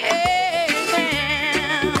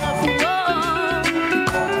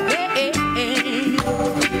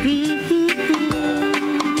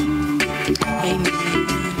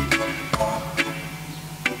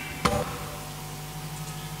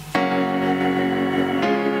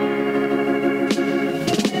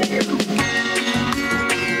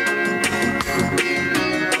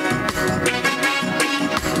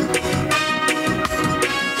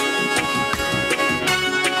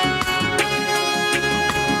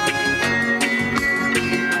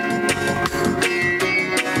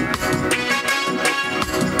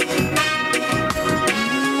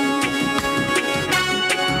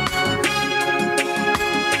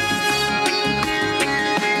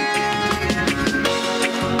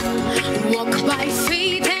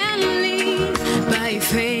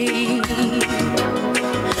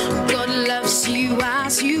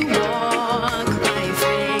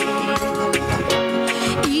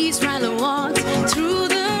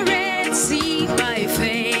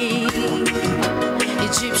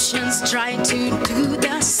 Try to do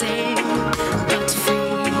the same, but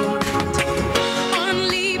failed.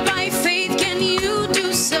 Only by faith can you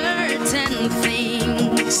do certain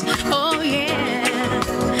things. Oh yeah,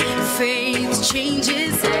 faith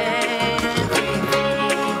changes everything.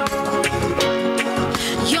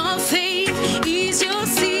 Your faith is your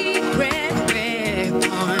secret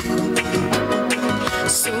weapon.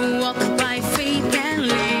 So walk by faith and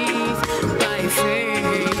live by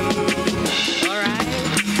faith.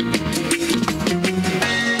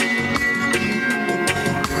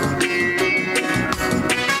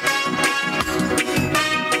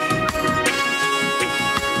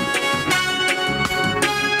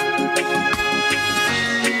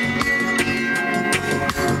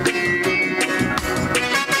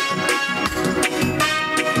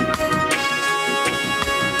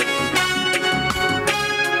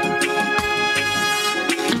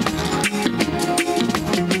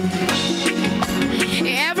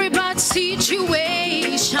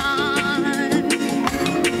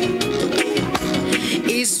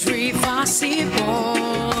 Is reversible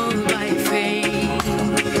by faith.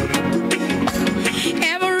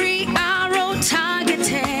 Every arrow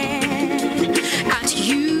targeted at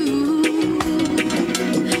you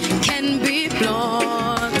can be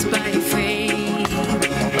blocked by faith.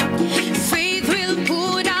 Faith will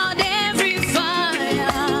put out every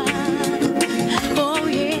fire. Oh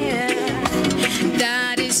yeah,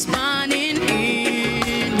 that is burning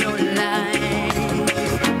in your life.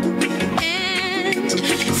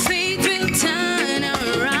 Faith will turn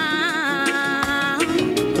around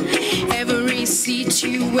every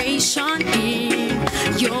situation in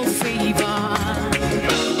your favor.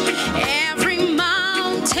 Every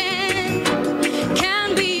mountain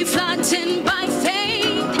can be flattened by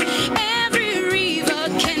faith. Every river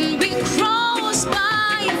can be crossed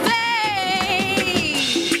by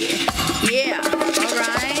faith. Yeah, all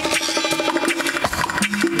right.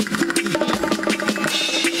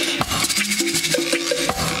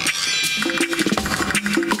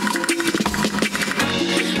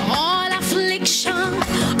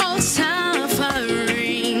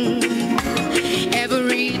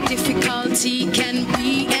 Can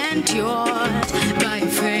be endured by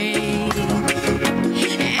faith,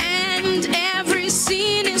 and every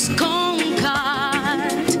sin is conquered,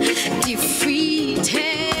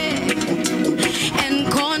 defeated,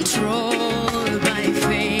 and controlled by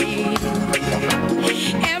faith.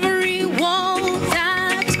 Every wall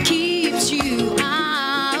that keeps you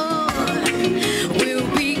out will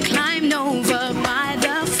be climbed over by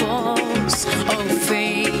the force of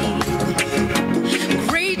faith.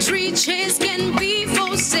 Great riches can be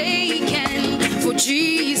forsaken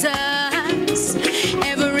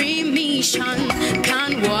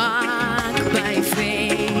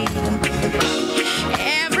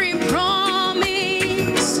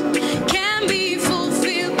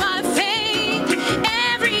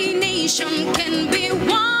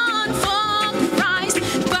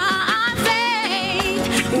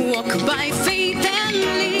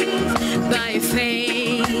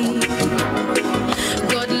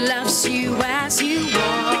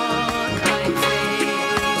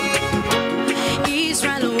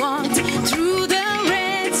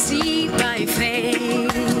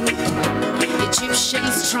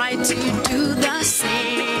try to do the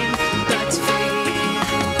same, but faith,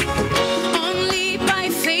 only by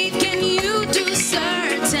faith can you do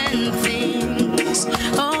certain things.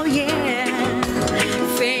 Oh yeah,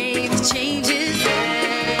 faith changes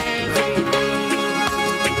everything.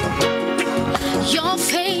 Your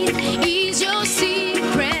faith is your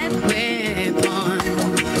secret weapon.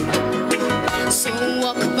 So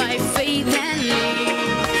walk by faith and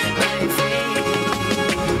live by faith.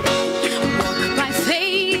 Walk by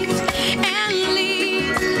faith and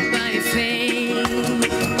live by faith.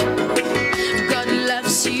 God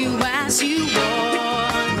loves you as you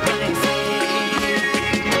walk by faith.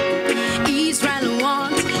 Israel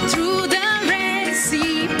walked through the Red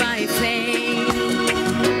Sea by faith.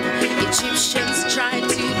 Egyptians tried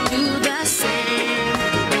to do the same,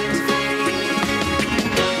 but faith,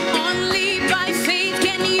 only by faith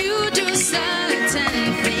can you do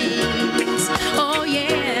certain things. Oh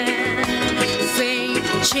yeah, faith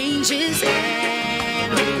changes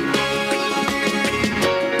everything.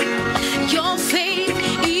 Your faith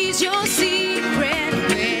is your secret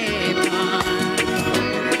weapon.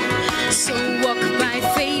 So walk by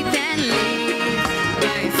faith and live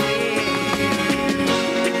by faith.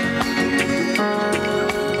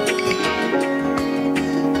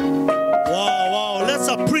 Wow. Let's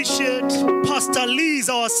appreciate Pastor Liz,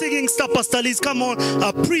 our singing star. Pastor Liz, come on.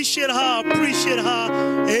 Appreciate her.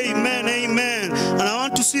 Amen. And I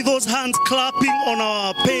want to see those hands clapping on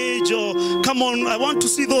our page. Or come on, I want to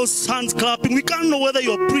see those hands clapping. We can't know whether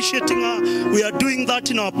you're appreciating her. We are doing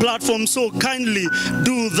that in our platform. So kindly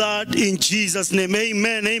do that in Jesus' name.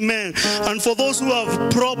 Amen. And for those who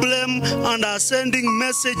have problem and are sending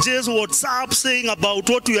messages, WhatsApp saying about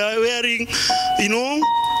what we are wearing, you know,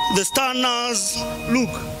 the stanners, look,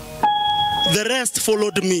 the rest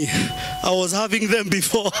followed me. I was having them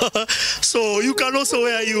before. So you can also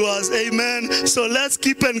wear yours. Amen. So let's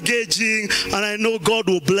keep engaging, and I know God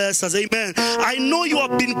will bless us. Amen. I know you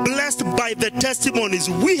have been blessed by the testimonies.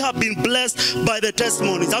 We have been blessed by the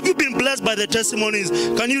testimonies. Have you been blessed by the testimonies?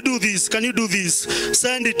 Can you do this?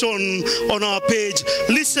 Send it on our page.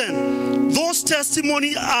 Listen, those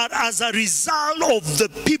testimonies are as a result of the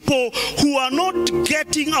people who are not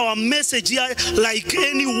getting our message here like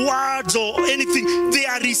any words or anything. They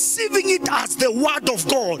are receiving it as the word of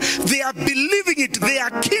God. They are believing it. They are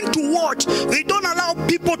keen to watch. They don't allow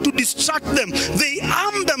people to distract them. They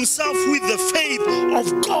arm themselves with the faith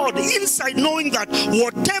of God inside, knowing that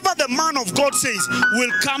whatever the man of God says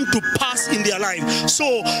will come to pass in their life.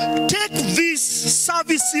 So take this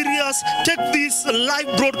service serious. Take this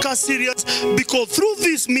live broadcast serious, because through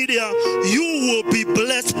this media you will be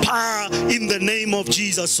blessed power in the name of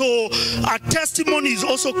Jesus. So a testimony is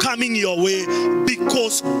also coming your way,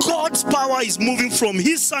 because God's power is moving from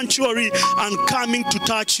his sanctuary and coming to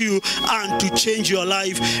touch you and to change your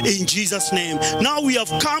life in Jesus' name. Now we have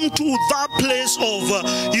come to that place of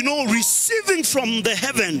receiving from the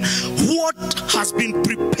heaven what has been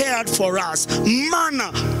prepared for us.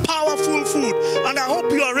 Manna, powerful food. And I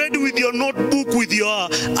hope you are ready with your notebook, with your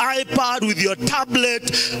iPad, with your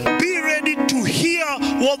tablet. Be ready to hear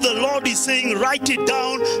what the Lord is saying. Write it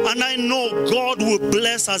down, and I know God will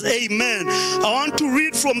bless us. Amen. I want to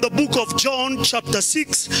read from the book of John chapter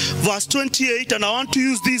 6 verse 28, and I want to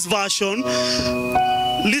use this version.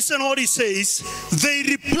 Listen what he says. They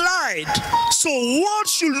replied, so what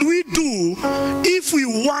should we do if we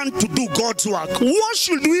want to do God's work? What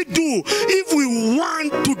should we do if we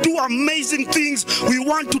want to do amazing things? We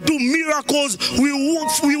want to do miracles. We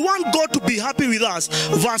want God to be happy with us.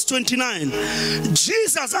 Verse 29.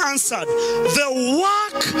 Jesus answered, the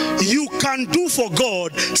work you can do for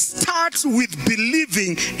God starts with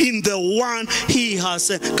believing in the one he has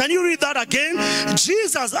sent. Can you read that again?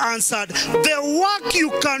 Jesus answered, the work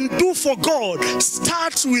you can do for God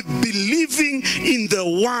starts with believing in the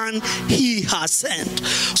one he has sent.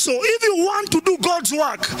 So if you want to do God's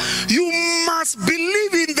work, you must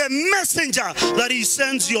believe in the messenger that he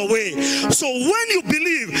sends your way. So when you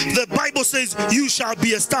believe, the Bible says you shall be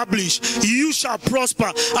established, you shall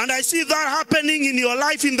prosper. And I see that happening in your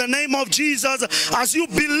life in the name of Jesus. As you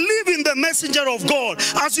believe in the messenger of God,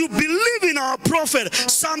 as you believe in our prophet,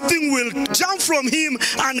 something will jump from him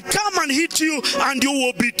and come and hit you, and you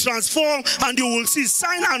will be transformed, and you will see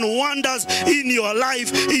signs and wonders in your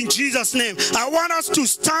life in Jesus' name. I want us to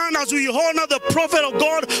stand as we honor the prophet of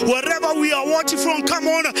God wherever we are watching from. Come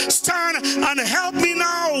on, stand and help me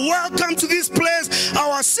now. Welcome to this place,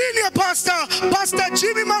 our senior pastor, Pastor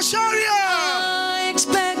Jimmy Macharia. I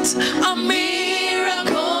expect a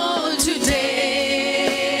miracle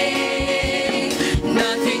today.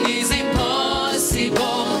 Nothing is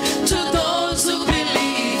impossible to those who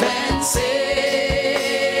believe and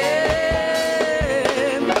say.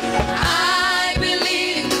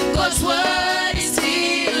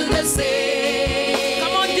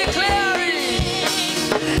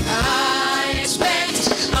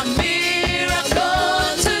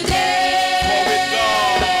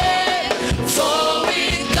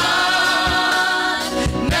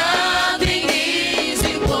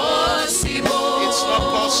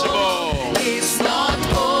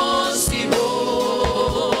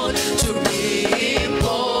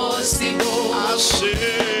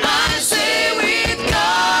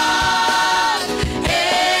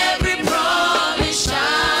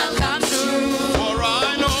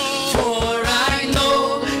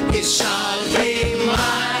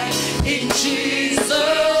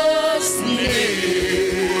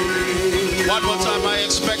 One more time, I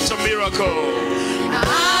expect a miracle.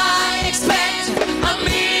 I expect a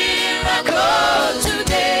miracle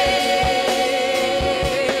today.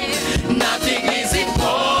 Nothing is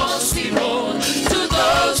impossible to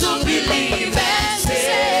those who believe and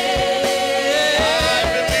say,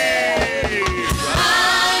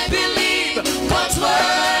 I believe God's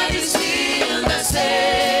word is still the same.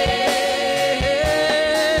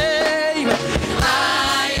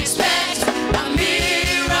 I expect a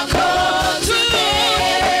miracle today.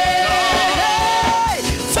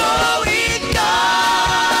 For with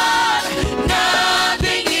God,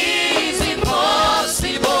 nothing is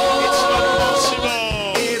impossible.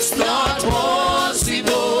 It's not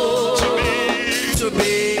possible to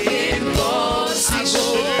be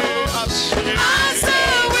impossible. I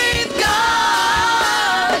say with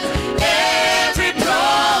God, every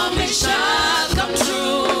promise shall come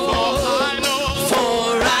true.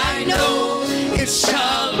 For I know it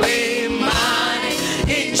shall be mine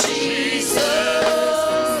in Jesus'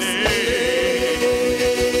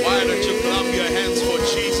 name. Why don't you clap your hands for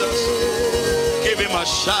Jesus? Give him a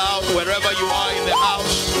shout wherever you are in the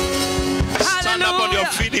house. Stand up on your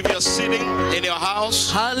feet if you're sitting in your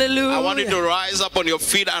house. Hallelujah. I want you to rise up on your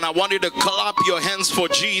feet and I want you to clap your hands for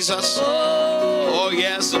Jesus. Oh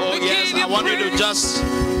yes, oh yes. I want you to just,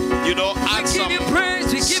 you know, add some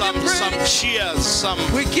cheers, some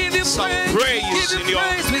praise in your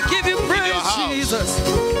house. Jesus.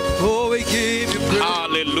 Oh, we give you praise.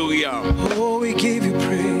 Hallelujah. Oh, we give you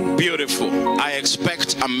praise. Beautiful. I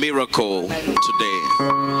expect a miracle today.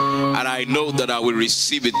 And I know that I will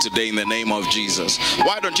receive it today in the name of Jesus.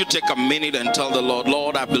 Why don't you take a minute and tell the Lord,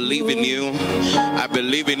 Lord, I believe in you. I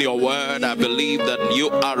believe in your word. I believe that you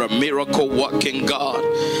are a miracle working God.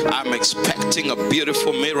 I'm expecting a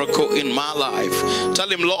beautiful miracle in my life. Tell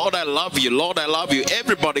him, Lord, I love you. Lord, I love you.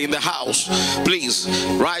 Everybody in the house, please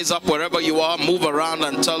rise up wherever you are. Move around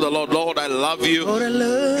and tell the Lord, Lord, I love you. Lord, I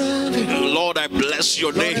love you. Lord, I bless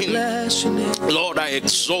your name. Lord, I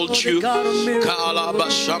exalt you.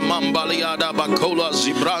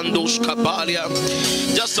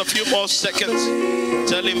 Just a few more seconds.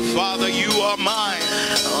 Tell him, Father, you are mine.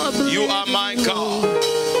 You are my God.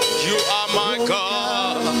 You are my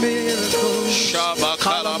God. Shaba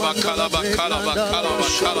kalaba kalaba kalaba kalaba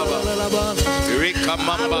kalaba. Rika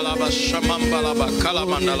mambalaba shamambalaba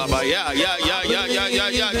kalamandalaba. Yeah.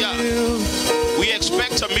 We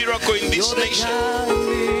expect a miracle in this nation.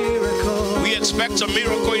 We expect a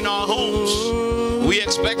miracle in our homes. We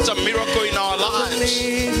expect a miracle in our lives.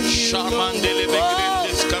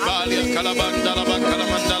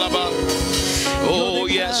 Oh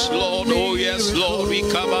yes, Lord. Oh yes, Lord.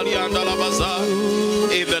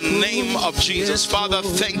 In the name of Jesus, Father,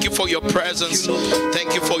 thank you for your presence.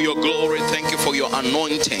 Thank you for your glory. Thank you for your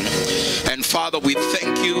anointing. And Father, we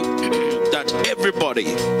thank you that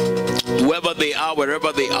everybody, whoever they are,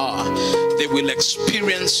 wherever they are, they will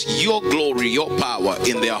experience your glory, your power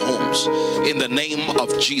in their homes, in the name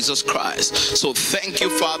of Jesus Christ. So thank you,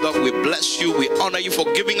 Father. We bless you. We honor you for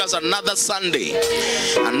giving us another Sunday.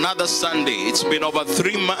 Another Sunday. It's been over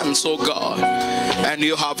 3 months, oh God, and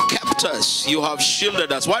you have kept us. You have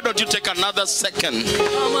shielded us. Why don't you take another second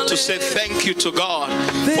to say thank you to God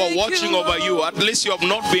for watching over you? At least you have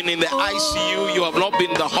not been in the ICU. You have not been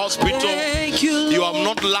in the hospital. You have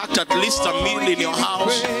not lacked at least a meal in your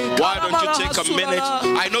house. Why don't you take a minute?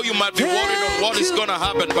 I know you might be worried on what is going to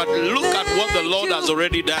happen, but look at what the Lord has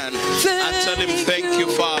already done and tell him thank you,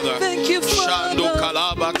 Father.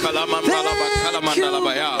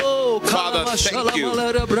 Father, thank you.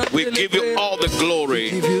 We give you all the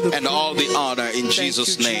glory and all the honor in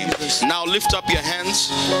Jesus' name. Now lift up your hands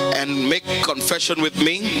and make confession with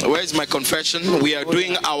me. Where is my confession? We are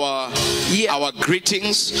doing our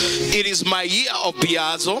greetings. It is my year of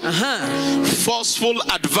Biazo. Forceful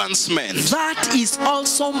advancement. That is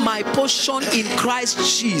also my portion in Christ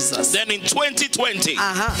Jesus. Then in 2020,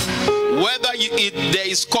 whether there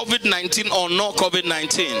is COVID-19 or no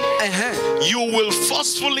COVID-19, you will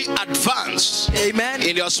forcefully advance. Amen.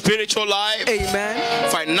 In your spiritual life, amen,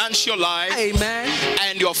 financial life, amen,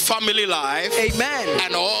 and your family life, amen,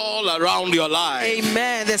 and all around your life.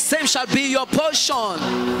 Amen. The same shall be your portion.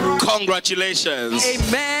 Congratulations.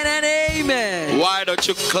 Amen and amen. Why don't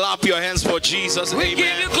you clap your hands for Jesus? We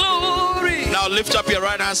give you glory. Now lift up your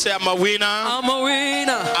right hand and say, I'm a winner. I'm a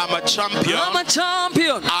winner. I'm a champion. I'm a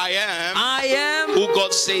champion. I am who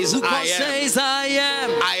God says I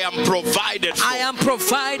am. I am provided for. I am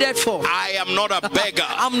provided for. I am not a beggar.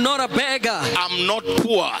 I'm not a beggar. I'm not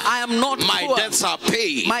poor. I am not poor. My debts are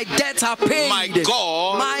paid. My debts are paid. My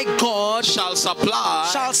God shall supply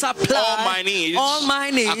all my needs. All my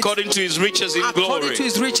needs according to his riches in glory. According to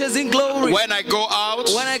his riches in glory. When I go out,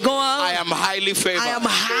 I am highly favored. I am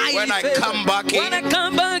highly favored. I come back in,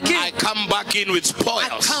 I come back in with spoils.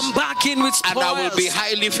 I come back in with spoils. And I will be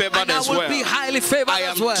highly favored as well. I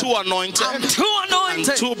am too anointed. I'm too anointed.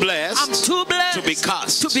 I'm too blessed. I'm too blessed to be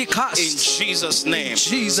cast. To be cast. In Jesus' name.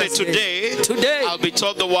 Jesus' Say name. Today I'll be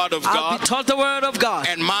taught the word of God. I'll be taught the word of God.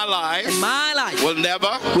 And my life will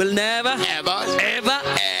never ever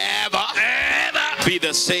be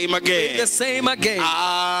the same again. The same again.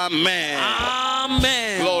 Amen.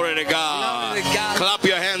 Amen. Glory to God. Glory to God. Clap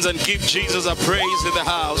your hands and give Jesus a praise in the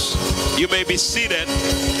house. You may be seated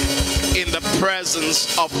in the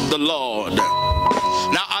presence of the Lord.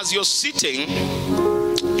 Now, as you're sitting,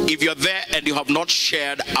 if you're there and you have not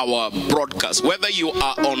shared our broadcast, whether you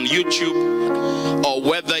are on YouTube or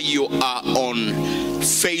whether you are on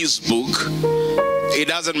Facebook, it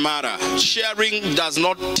doesn't matter. Sharing does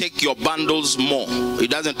not take your bundles more. It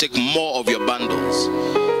doesn't take more of your bundles.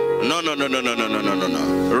 No.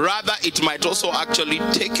 Rather, it might also actually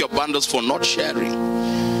take your bundles for not sharing.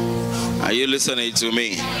 Are you listening to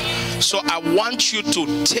me? So I want you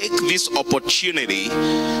to take this opportunity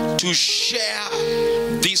to share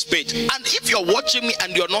this page. And if you're watching me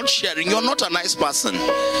and you're not sharing, you're not a nice person.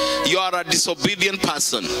 You are a disobedient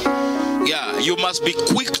person. Yeah, you must be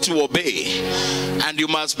quick to obey, and you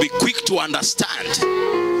must be quick to understand,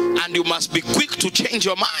 and you must be quick to change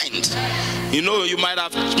your mind. You know, you might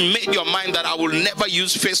have made your mind that I will never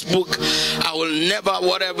use Facebook, I will never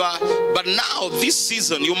whatever, but now this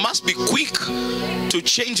season you must be quick to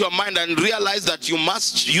change your mind and realize that you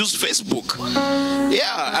must use Facebook.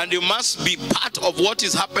 Yeah, and you must be part of what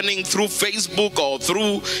is happening through Facebook or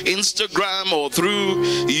through Instagram or through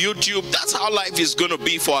YouTube. That's how life is going to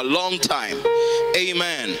be for a long time.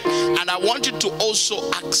 Amen. And I want you to also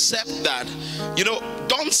accept that, you know,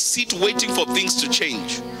 don't sit waiting for things to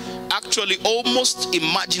change. Actually, almost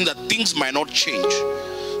imagine that things might not change,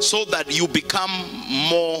 so that you become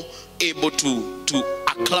more able to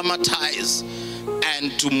acclimatize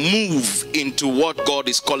and to move into what God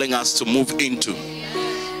is calling us to move into.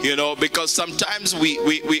 You know, because sometimes we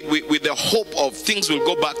with the hope of things will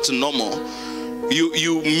go back to normal,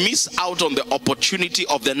 you miss out on the opportunity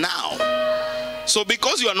of the now. So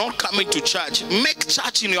because you are not coming to church, make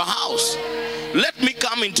church in your house. Let me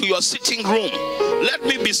come into your sitting room. Let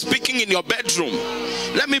me be speaking in your bedroom.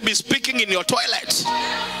 Let me be speaking in your toilet.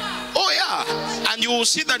 Oh yeah. And you will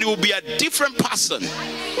see that you will be a different person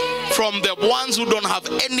from the ones who don't have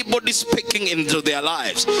anybody speaking into their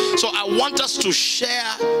lives. So I want us to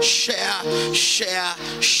share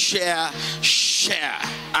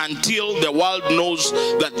until the world knows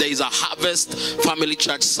that there is a Harvest Family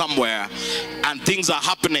Church somewhere and things are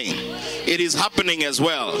happening. It is happening as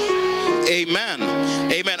well. Amen.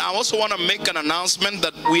 Amen. I also want to make an announcement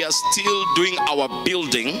that we are still doing our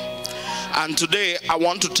building, and today I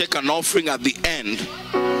want to take an offering at the end,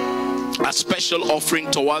 a special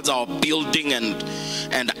offering towards our building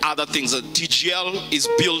and other things that TGL is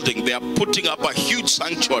building. They are putting up a huge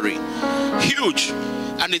sanctuary, huge,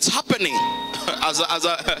 and it's happening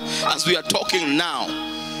as we are talking now.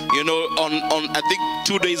 You know, on I think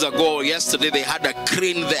 2 days ago, yesterday, they had a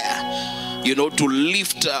crane there, you know, to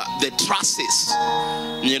lift the trusses,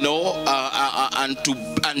 you know, and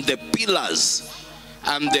the pillars.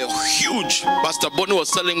 And they're huge. Pastor Bonnie was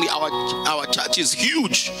telling me our church is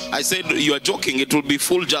huge. I said, you are joking, it will be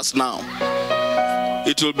full just now.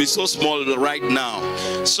 It will be so small right now.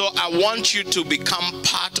 So I want you to become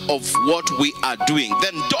part of what we are doing.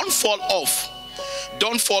 Then don't fall off.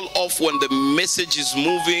 Don't fall off when the message is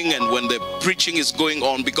moving and when the preaching is going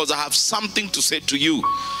on, because I have something to say to you.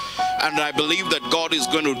 And I believe that God is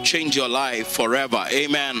going to change your life forever.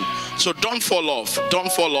 Amen. So don't fall off.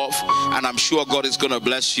 Don't fall off. And I'm sure God is going to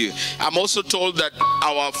bless you. I'm also told that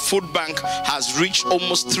our food bank has reached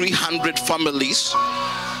almost 300 families.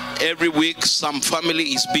 Every week, some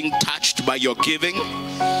family is being touched by your giving.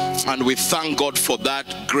 And we thank God for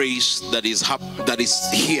that grace that is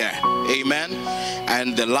here. Amen.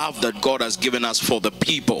 And the love that God has given us for the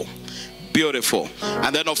people. Beautiful.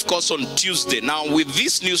 And then of course on Tuesday, now with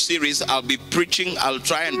this new series I'll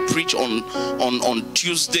try and preach on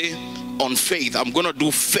Tuesday on faith. I'm going to do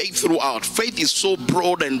faith throughout. Faith is so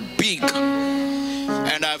broad and big.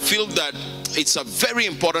 And I feel that it's a very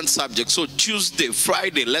important subject. So Tuesday,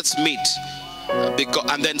 Friday, let's meet.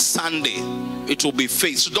 And then Sunday, it will be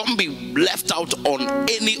faith. So don't be left out on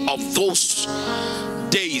any of those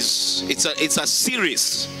days. It's a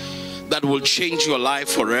series that will change your life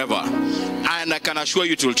forever. And I can assure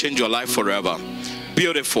you it will change your life forever.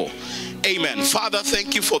 Beautiful. Amen. Father,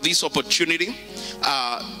 thank you for this opportunity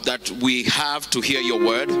that we have to hear your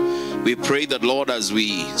word. We pray that, Lord, as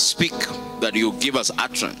we speak, that you give us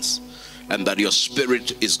utterance and that your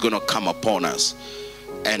spirit is going to come upon us.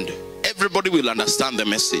 And everybody will understand the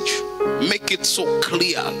message. Make it so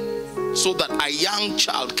clear so that a young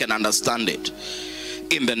child can understand it.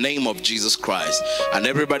 In the name of Jesus Christ. And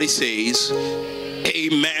everybody says,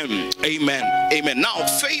 amen, amen, amen. Now,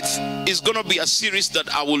 faith is going to be a series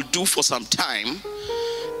that I will do for some time.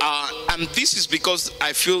 And this is because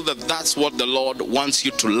I feel that that's what the Lord wants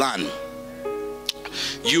you to learn.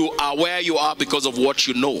 You are where you are because of what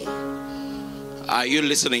you know. Are you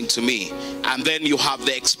listening to me? And then you have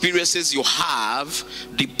the experiences you have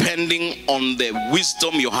depending on the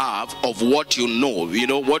wisdom you have of what you know. You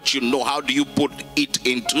know, what you know, how do you put it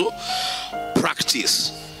into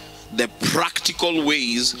practice? The practical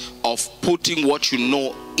ways of putting what you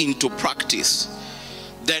know into practice.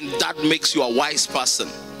 Then that makes you a wise person.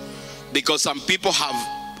 Because some people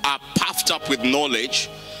are puffed up with knowledge,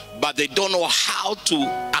 but they don't know how to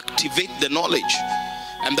activate the knowledge.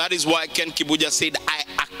 And that is why Ken Kibuja said, I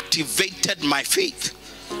activated my faith.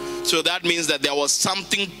 So that means that there was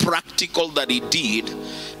something practical that he did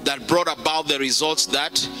that brought about the results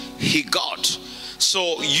that he got.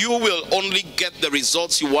 So you will only get the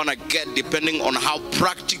results you want to get depending on how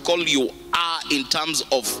practical you are in terms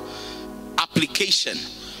of application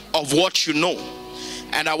of what you know.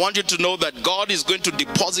 And I want you to know that God is going to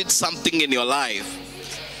deposit something in your life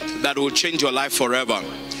that will change your life forever.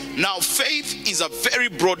 Now, faith is a very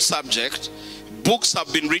broad subject. Books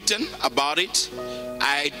have been written about it.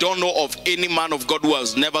 I don't know of any man of God who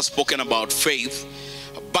has never spoken about faith.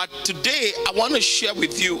 But today, I want to share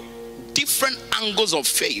with you different angles of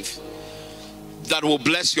faith that will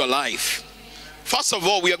bless your life. First of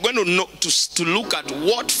all, we are going to look at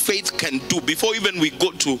what faith can do before even we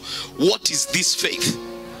go to what is this faith.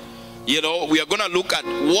 You know, we are going to look at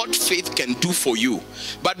what faith can do for you.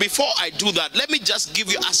 But before I do that, let me just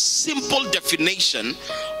give you a simple definition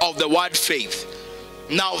of the word faith.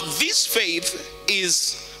 Now, this faith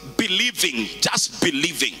is believing, just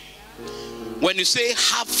believing. When you say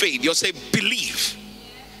have faith, you say believe.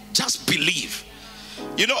 Just believe.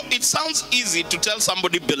 You know, it sounds easy to tell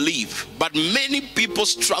somebody believe, but many people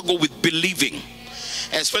struggle with believing,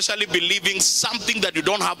 especially believing something that you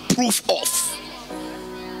don't have proof of.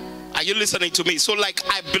 Are you listening to me? So like,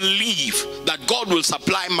 I believe that God will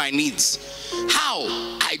supply my needs. How?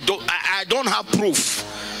 I don't have proof,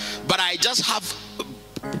 but I just have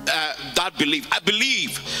that belief. I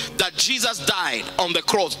believe that Jesus died on the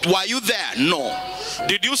cross. Were you there? No.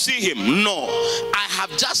 Did you see him? No. I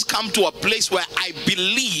have just come to a place where I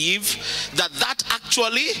believe that that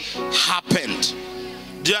actually happened.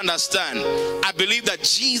 Do you understand? I believe that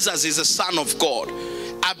Jesus is the Son of God.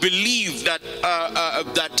 I believe that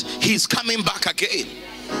that he's coming back again.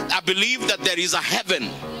 I believe that there is a heaven,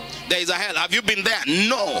 there is a hell. Have you been there?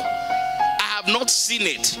 No, I have not seen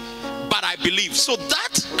it, but I believe. So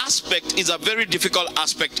that aspect is a very difficult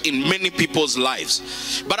aspect in many people's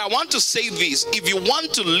lives. But I want to say this: if you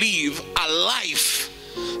want to live a life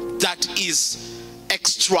that is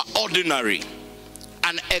extraordinary,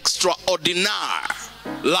 an extraordinary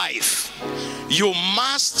life, you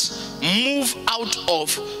must move out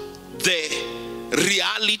of the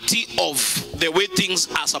reality of the way things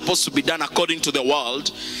are supposed to be done according to the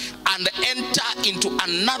world and enter into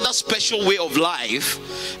another special way of life,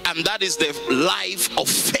 and that is the life of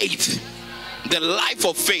faith. The life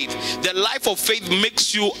of faith. The life of faith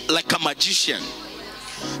makes you like a magician.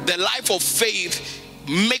 The life of faith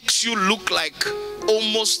makes you look like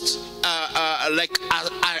almost like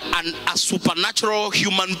a supernatural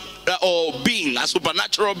human or being, a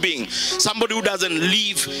supernatural being, somebody who doesn't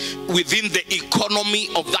live within the economy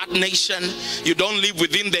of that nation. You don't live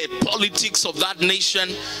within the politics of that nation.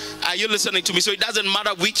 Are you listening to me? So it doesn't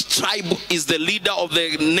matter which tribe is the leader of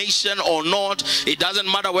the nation or not. It doesn't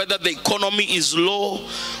matter whether the economy is low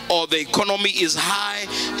or the economy is high.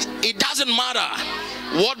 It doesn't matter.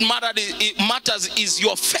 What matters is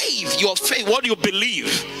your faith. Your faith, what you believe.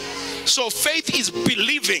 So faith is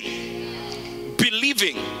believing.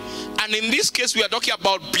 Believing. And in this case, we are talking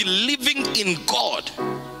about believing in God.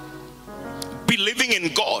 Believing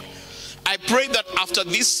in God. I pray that after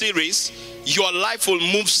this series, your life will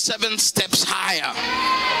move 7 steps higher.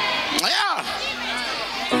 Yeah.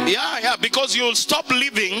 Yeah, because you'll stop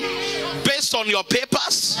living based on your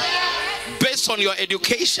papers, based on your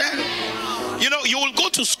education. You know, you will go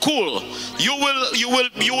to school, you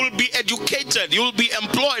will be educated, you will be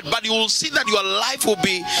employed, but you will see that your life will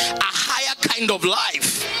be a higher kind of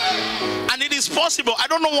life. And it is possible. I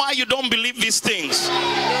don't know why you don't believe these things.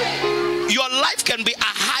 Your life can be a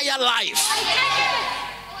higher life.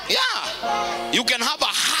 Yeah, you can have a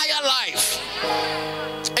higher life.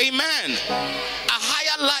 Amen. A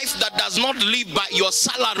higher life that does not live by your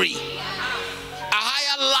salary. A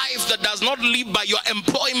higher life that does not live by your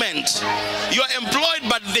employment. You're employed,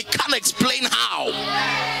 but they can't explain how.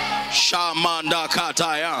 Shamanda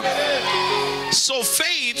Kataya. So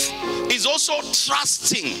faith is also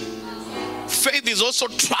trusting. Faith is also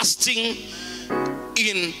trusting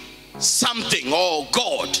in something or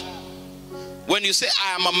God. When you say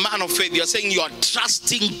I am a man of faith, you're saying you are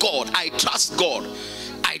trusting God. I trust God.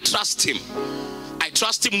 I trust him. I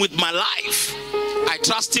trust him with my life. I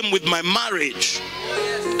trust him with my marriage.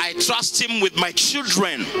 I trust him with my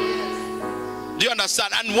children. Do you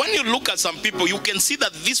understand? And when you look at some people, you can see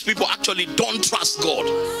that these people actually don't trust God.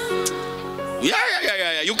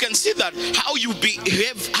 Yeah. You can see that how you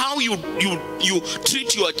behave, how you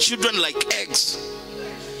treat your children like eggs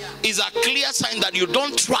is a clear sign that you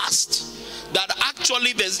don't trust. That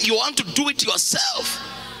actually you want to do it yourself.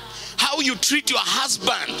 How you treat your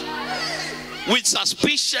husband with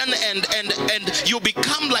suspicion and you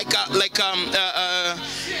become like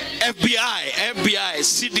FBI,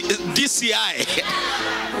 DCI,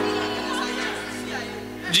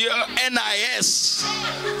 NIS,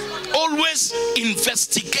 always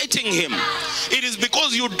investigating him. It is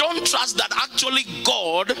because you don't trust that actually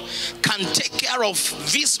God can take care of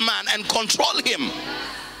this man and control him.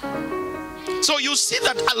 So you see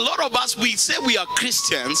that a lot of us, we say we are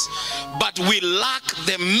Christians, but we lack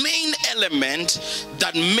the main element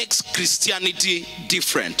that makes Christianity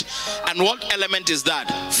different. And what element is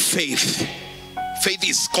that? Faith. Faith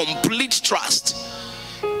is complete trust.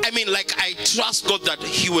 I mean, like, I trust God that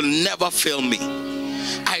he will never fail me.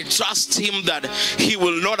 I trust him that he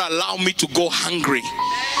will not allow me to go hungry.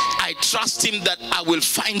 I trust him that I will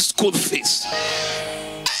find school fees.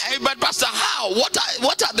 But Pastor, how? What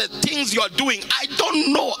are the things you're doing? I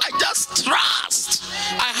don't know. I just trust.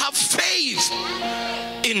 I have faith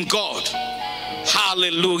in God.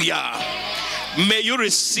 Hallelujah. May you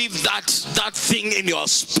receive that thing in your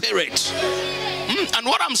spirit. And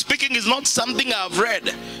what I'm speaking is not something I've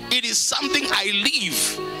read. It is something I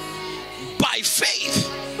live by faith.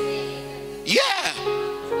 Yeah.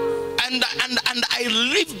 And I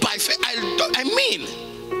live by faith. I mean,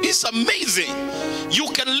 it's amazing. You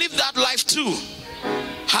can live that life too.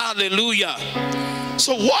 Hallelujah.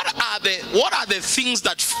 So what are the things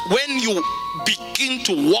that when you begin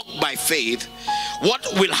to walk by faith, what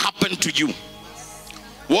will happen to you?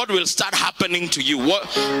 What will start happening to you?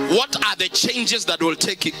 What are the changes that will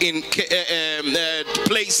take in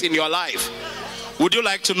place in your life? Would you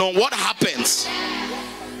like to know what happens?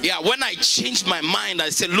 Yeah, when I changed my mind, I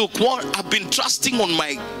said, look, I've been trusting on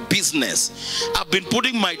my business. I've been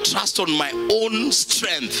putting my trust on my own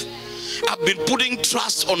strength. I've been putting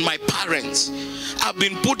trust on my parents. I've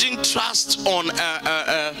been putting trust on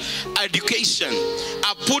education.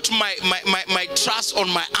 I put my trust on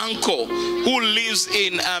my uncle who lives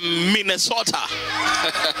in Minnesota.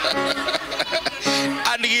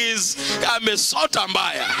 And he's a Minnesota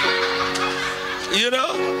buyer. You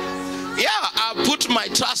know? Yeah, I put my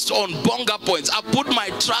trust on Bonga Points. I put my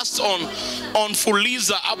trust on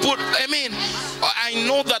Fuliza. I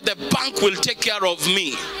know that the bank will take care of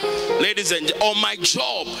me, ladies and gentlemen, on my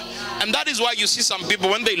job. And that is why you see some people,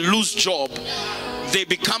 when they lose job, they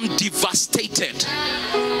become devastated.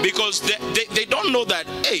 Because they don't know that,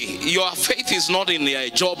 hey, your faith is not in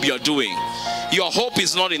the job you're doing. Your hope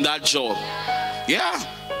is not in that job. Yeah.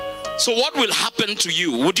 So what will happen to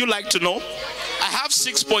you? Would you like to know? I have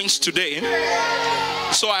 6 points today,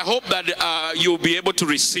 so I hope that you'll be able to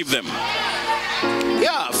receive them.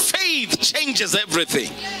 Yeah, faith changes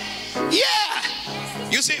everything. Yeah.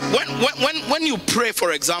 You see, when you pray,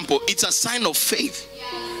 for example, it's a sign of faith.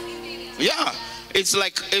 Yeah.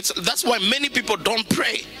 That's why many people don't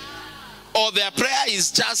pray. Or their prayer is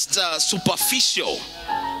just superficial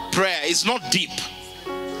prayer. It's not deep.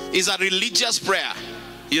 It's a religious prayer.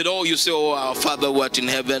 You know, you say, oh, our Father who art in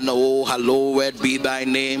heaven, oh, hallowed be thy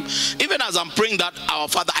name. Even as I'm praying that, our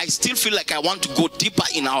Father, I still feel like I want to go deeper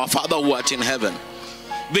in our Father who art in heaven.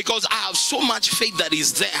 Because I have so much faith that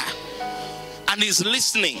he's there. And he's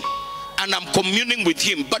listening. And I'm communing with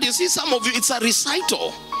him. But you see, some of you, it's a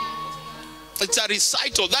recital. It's a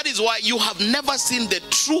recital. That is why you have never seen the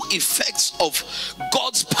true effects of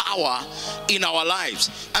God's power in our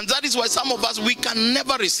lives. And that is why some of us, we can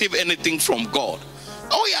never receive anything from God.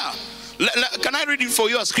 Oh yeah. Can I read it for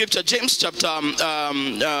you, a scripture? James chapter,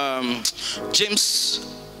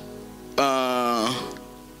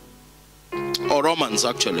 or Romans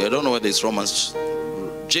actually. I don't know whether it's Romans.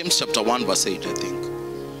 James chapter 1 verse 8, I think.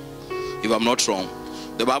 If I'm not wrong.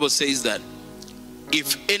 The Bible says that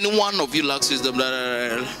if any one of you lacks wisdom,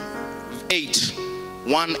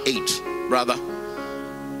 1:8, brother.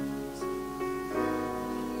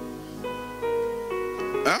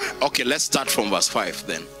 Okay, let's start from verse 5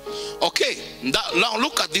 then. Okay, now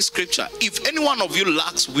look at this scripture. If any one of you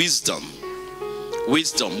lacks wisdom,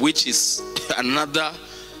 which is another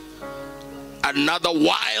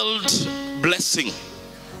wild blessing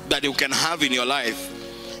that you can have in your life,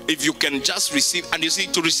 if you can just receive. And you see,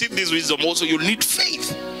 to receive this wisdom also, you need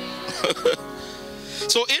faith.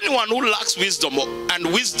 So anyone who lacks wisdom, and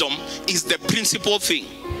wisdom is the principal thing,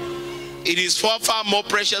 it is far more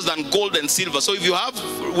precious than gold and silver. So if you have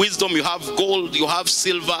wisdom, you have gold, you have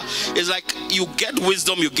silver. It's like you get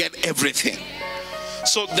wisdom, you get everything.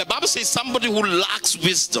 So the Bible says somebody who lacks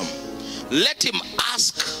wisdom, let him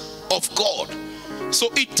ask of God.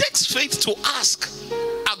 So it takes faith to ask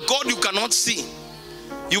a God you cannot see.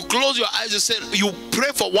 You close your eyes, you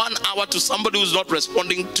pray for 1 hour to somebody who's not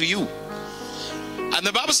responding to you. And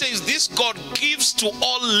the Bible says this God gives to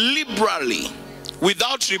all liberally,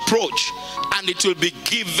 without reproach, and it will be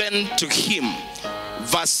given to him.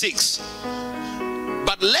 Verse 6.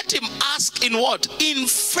 But let him ask in what? In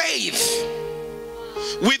faith,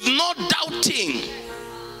 with no doubting.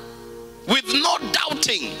 With no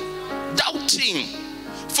doubting.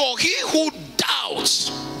 For he who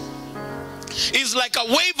doubts is like a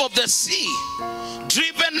wave of the sea,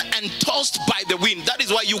 driven and tossed by the wind. That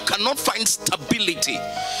is why you cannot find stability,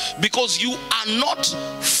 because you are not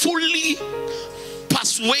fully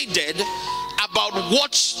persuaded about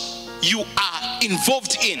what you are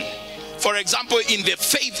involved in. For example, in the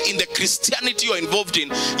faith, in the Christianity you're involved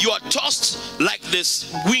in, you are tossed like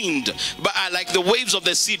this wind, like the waves of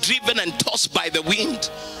the sea, driven and tossed by the wind.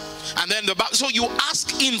 And then so you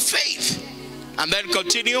ask in faith, and then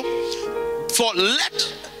continue. For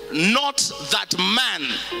let not that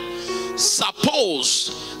man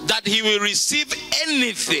suppose that he will receive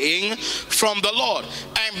anything from the Lord.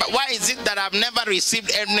 But why is it that I've never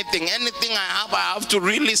received anything? Anything I have to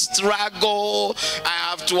really struggle. I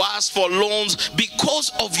have to ask for loans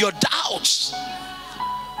because of your doubts.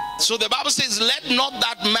 So the Bible says, let not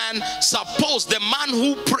that man suppose, the man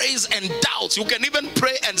who prays and doubts. You can even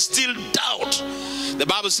pray and still doubt. The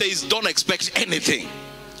Bible says, don't expect anything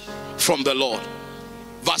from the Lord.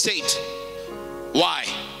 Verse 8. Why?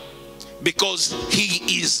 Because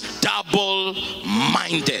he is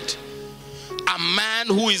double-minded, a man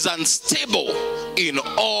who is unstable in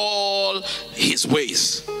all his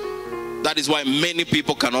ways. That is why many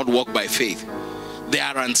people cannot walk by faith. They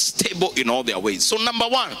are unstable in all their ways. So number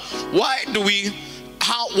one, what do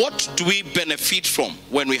we benefit from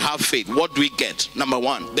when we have faith? What do we get? Number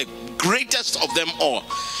one, the greatest of them all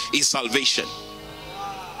is salvation.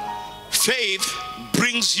 Faith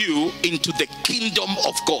brings you into the kingdom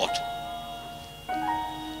of God.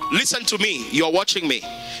 Listen to me, you're watching me.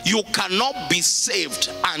 You cannot be saved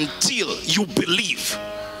until you believe.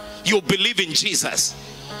 You believe in Jesus.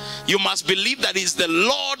 You must believe that he's the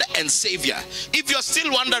Lord and Savior. If you're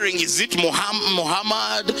still wondering, is it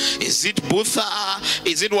Muhammad? Is it Buddha?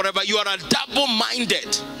 Is it whatever? You are a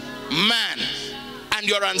double-minded man. And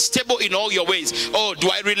you're unstable in all your ways. Oh, do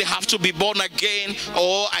I really have to be born again?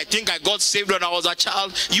 Oh, I think I got saved when I was a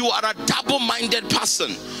child. You are a double-minded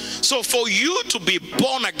person. So for you to be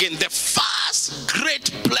born again, the first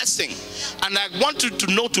great blessing, and I want you to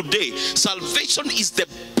know today, salvation is the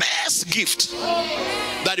best gift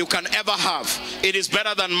that you can ever have. It is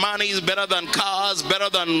better than money, it's better than cars, better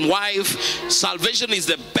than wife. Salvation is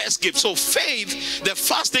the best gift. So faith, the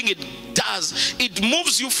first thing it does, it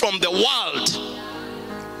moves you from the world.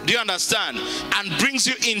 Do you understand? And brings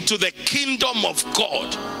you into the kingdom of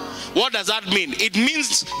God. What does that mean? It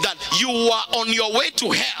means that you are on your way to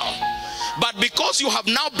hell, but because you have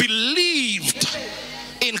now believed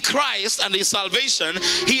in Christ and his salvation,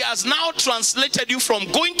 he has now translated you from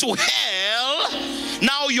going to hell.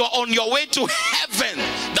 Now you're on your way to heaven.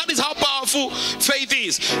 That is how powerful faith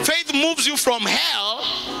is. Faith moves you from hell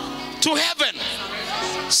to heaven.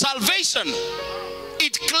 Salvation,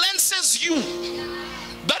 it cleanses you.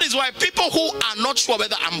 That is why people who are not sure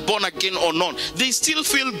whether I'm born again or not, they still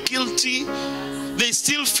feel guilty, they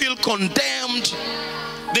still feel condemned,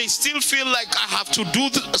 They still feel like I have to do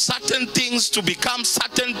certain things to become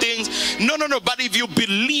certain things. No. But if you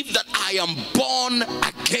believe that I am born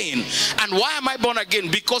again. And why am I born again?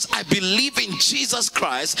 Because I believe in Jesus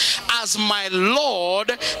Christ as my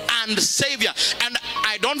Lord and Savior. And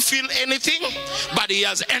I don't feel anything, but he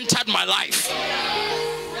has entered my life.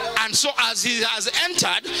 And so as he has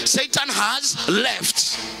entered, Satan has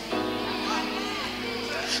left.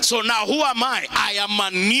 So now who am I? I am a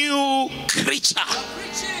new creature.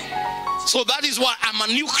 So that is why I'm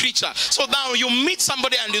a new creature. So now you meet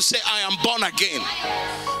somebody and you say, I am born again.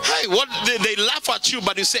 Hey, what they laugh at you,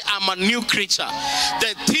 but you say, I'm a new creature.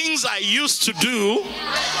 The things I used to do,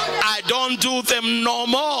 I don't do them no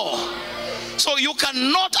more. So you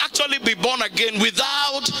cannot actually be born again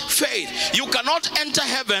without faith. You cannot enter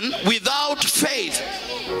heaven without faith.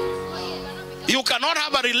 You cannot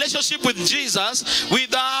have a relationship with Jesus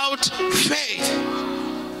without faith.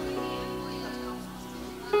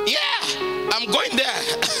 Yeah, I'm going there.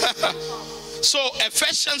 So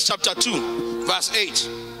Ephesians chapter 2 verse 8.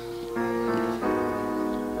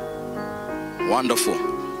 Wonderful.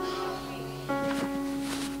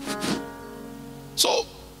 So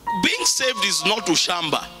being saved is not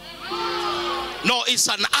ushamba. No, it's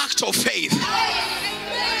an act of faith.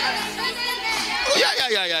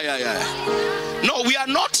 Yeah. No, we are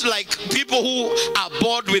not like people who are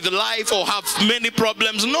bored with life or have many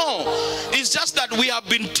problems. No, it's just that we have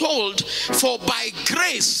been told, for by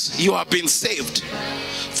grace you have been saved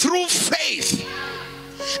through faith,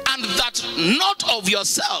 and that not of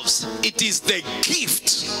yourselves, it is the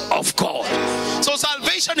gift of God. So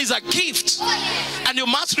salvation is a gift, and you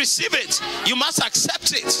must receive it. You must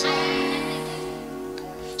accept it.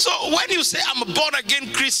 So when you say, I'm a born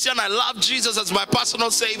again Christian, I love Jesus as my personal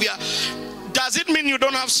Savior, does it mean you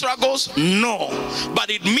don't have struggles? No. But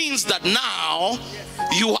it means that now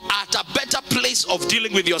you are at a better place of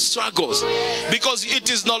dealing with your struggles. Because it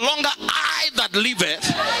is no longer I that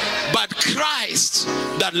liveth, but Christ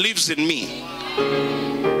that lives in me.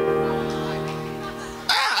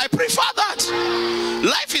 I prefer that.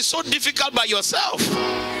 Life is so difficult by yourself.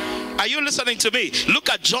 Are you listening to me? Look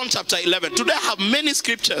at John chapter 11. Today I have many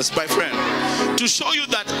scriptures, my friend, to show you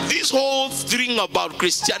that this whole thing about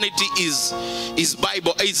Christianity is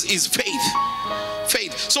Bible, is faith.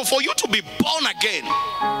 Faith. So for you to be born again,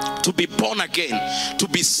 to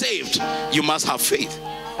be saved, you must have faith.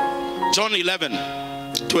 John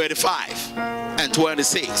 11:25 and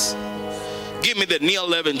 26. Give me the New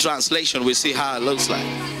Living Translation. We'll see how it looks like.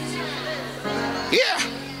 Yeah.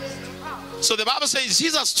 So the Bible says,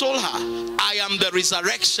 Jesus told her, I am the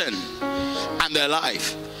resurrection and the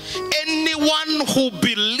life. Anyone who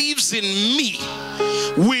believes in me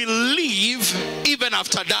will live even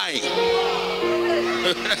after dying.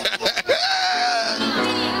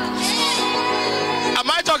 Am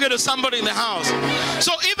I talking to somebody in the house?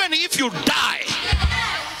 So even if you die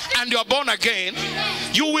and you're born again,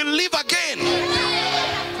 you will live again.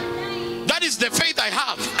 That is the faith I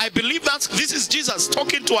have. I believe that this is Jesus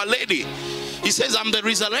talking to a lady. He says, I'm the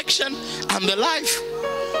resurrection and the life.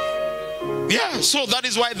 Yeah, so that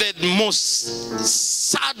is why the most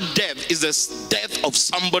sad death is the death of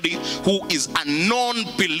somebody who is a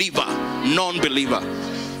non-believer. Non-believer.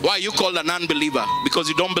 Why are you called a non-believer? Because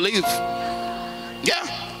you don't believe. Yeah.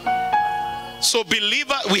 So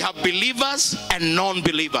believer, we have believers and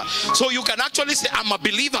non-believer. So you can actually say, I'm a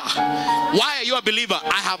believer. Why are you a believer?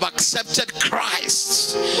 I have accepted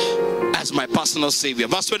Christ as my personal Savior.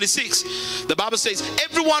 Verse 26, the Bible says,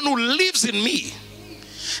 everyone who lives in me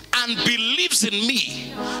and believes in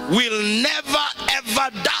me will never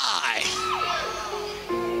ever die.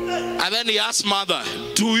 And then he asked Martha,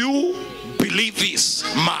 do you believe this,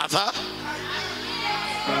 Martha?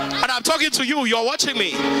 And I'm talking to you, you're watching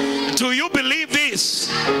me. Do you believe this?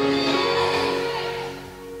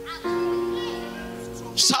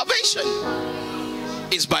 Salvation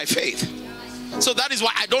is by faith. So that is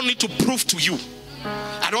why I don't need to prove to you.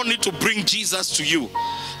 I don't need to bring Jesus to you.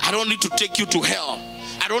 I don't need to take you to hell.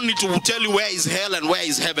 I don't need to tell you where is hell and where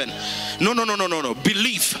is heaven. No.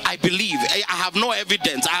 Belief. I believe. I have no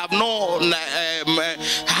evidence. I have no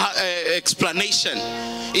explanation.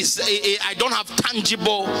 I don't have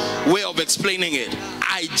tangible way of explaining it.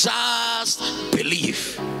 I just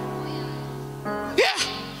believe. Yeah.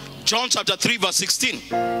 John chapter 3 verse 16.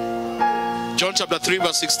 John chapter 3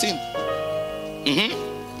 verse 16.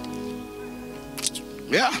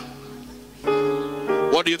 Yeah.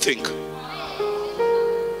 What do you think?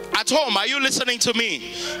 At home, are you listening to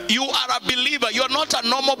me? You are a believer. You are not a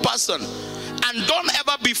normal person. And don't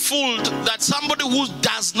ever be fooled that somebody who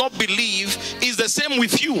does not believe is the same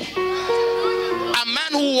with you. A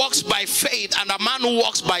man who walks by faith and a man who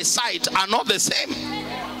walks by sight are not the same.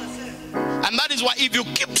 And that is why if you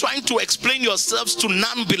keep trying to explain yourselves to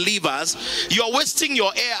non-believers, you're wasting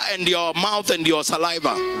your air and your mouth and your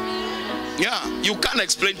saliva. Yeah, you can't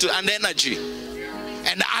explain to an energy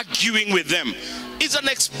and arguing with them. It's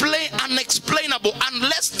unexplainable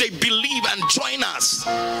unless they believe and join us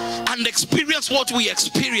and experience what we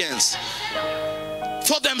experience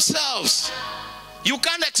for themselves. You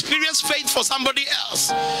can't experience faith for somebody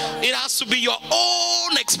else. It has to be your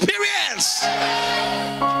own experience.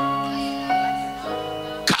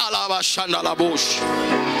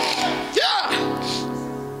 Yeah.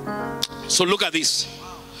 So look at this.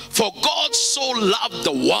 For God so loved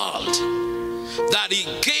the world that he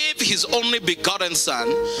gave his only begotten Son,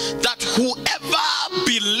 that whoever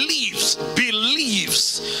believes,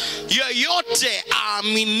 yeyote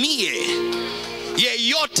aminie,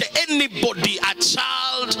 yeyote, anybody, a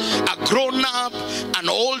child, a grown-up, an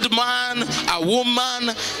old man, a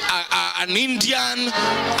woman, an Indian,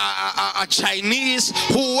 a Chinese,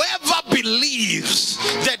 whoever believes,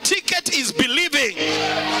 the ticket is believing.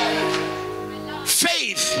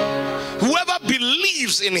 Faith. Whoever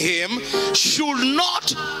believes in him should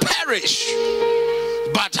not perish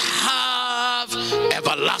but have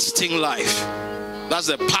everlasting life. That's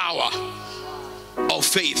the power of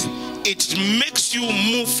faith. It makes you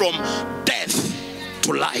move from death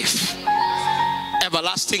to life.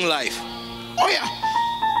 Everlasting life. Oh yeah.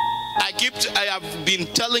 I have been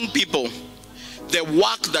telling people the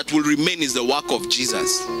work that will remain is the work of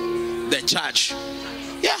Jesus, the church.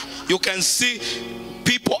 Yeah, you can see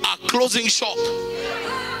people are closing shop.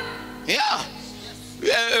 Yeah,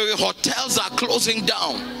 hotels are closing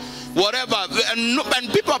down. Whatever,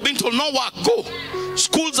 and people have been told no work, go.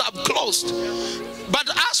 Schools have closed. But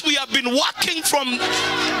as we have been working from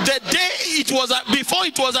the day it was, before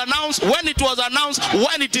it was announced, when it was announced,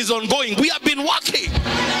 when it is ongoing, we have been working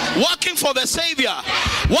for the Savior,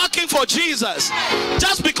 working for Jesus,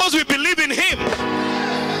 just because we believe in him.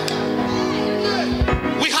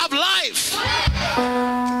 We have life.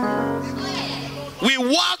 We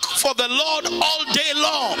work for the Lord all day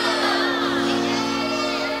long.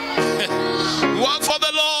 Work for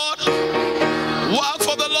the Lord. Work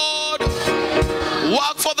for the Lord.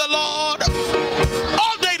 Work for the Lord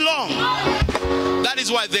all day long. That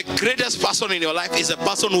is why the greatest person in your life is a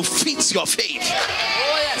person who fits your faith.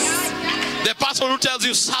 Oh yes. The person who tells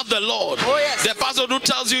you serve the Lord. Oh, yes. The person who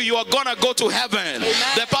tells you you are gonna go to heaven. Amen.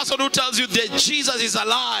 The person who tells you that Jesus is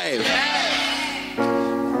alive.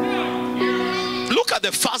 Amen. Look at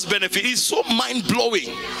the first benefit. It's so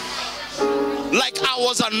mind-blowing. Like I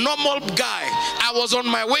was a normal guy. I was on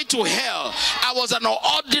my way to hell. I was an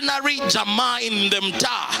ordinary Jama in the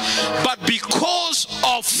mtaa. But because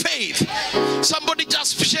of faith, somebody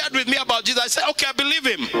just shared with me about Jesus. I said, okay, I believe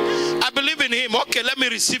him. I believe in him. Okay, let me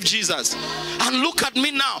receive Jesus. And look at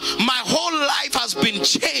me now. My whole life has been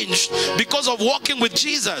changed because of walking with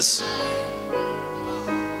Jesus.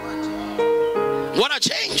 What a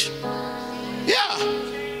change. Yeah.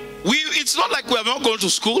 It's not like we have not gone to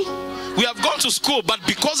school. We have gone to school, but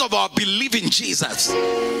because of our belief in Jesus,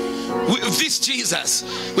 this Jesus,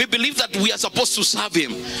 we believe that we are supposed to serve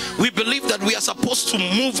him. We believe that we are supposed to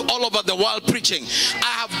move all over the world preaching.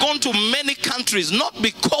 I have gone to many countries, not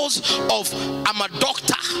because of I'm a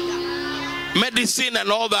doctor, medicine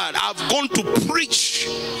and all that. I've gone to preach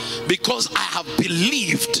because I have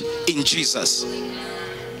believed in Jesus.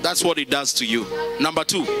 That's what it does to you. Number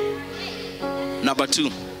two,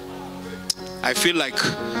 I feel like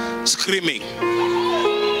screaming. Hey!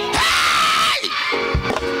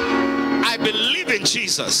 I believe in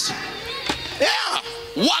Jesus. Yeah.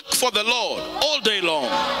 Work for the Lord all day long.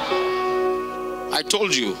 I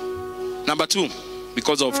told you. Number two,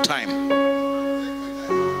 because of time.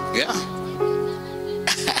 Yeah.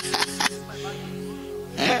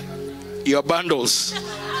 Your bundles.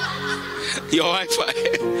 Your Wi-Fi.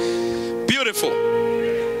 Beautiful.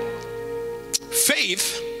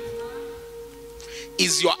 Faith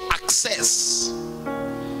is your access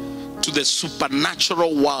to the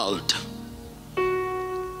supernatural world.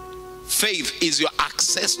 Faith is your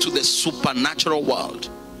access to the supernatural world.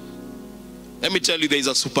 Let me tell you, there is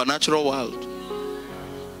a supernatural world.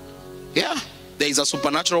 Yeah, there is a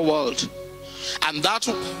supernatural world. And that,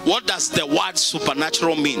 what does the word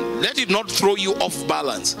supernatural mean? Let it not throw you off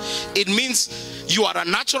balance. It means you are a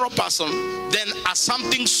natural person, then as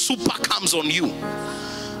something super comes on you.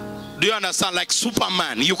 Do you understand? Like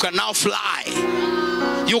Superman, you can now fly.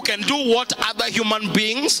 You can do what other human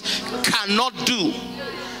beings cannot do.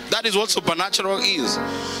 That is what supernatural is.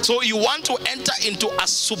 So you want to enter into a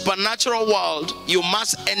supernatural world, you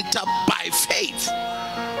must enter by faith.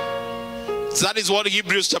 So that is what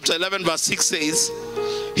Hebrews chapter 11 verse 6 says.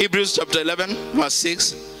 Hebrews chapter 11 verse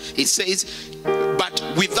 6. It says, but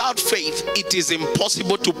without faith it is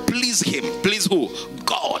impossible to please him. Please who?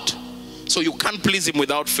 God. So you can't please him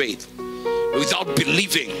without faith, without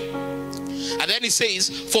believing. And then it says,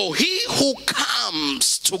 for he who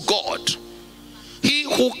comes to God, he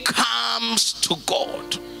who comes to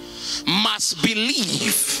God must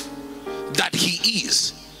believe that he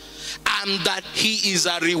is, and that he is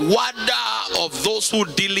a rewarder of those who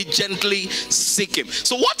diligently seek him.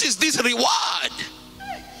 So what is this reward?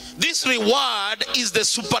 This reward is the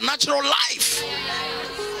supernatural life.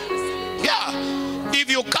 Yeah. If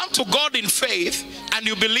you come to God in faith and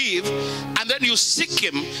you believe and then you seek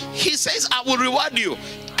him, he says, I will reward you.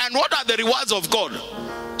 And what are the rewards of God?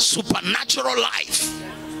 Supernatural life.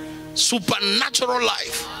 Supernatural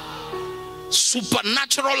life.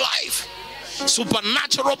 Supernatural life.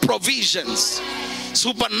 Supernatural provisions.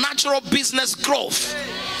 Supernatural business growth.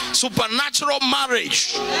 Supernatural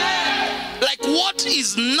marriage. Like what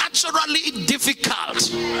is naturally difficult,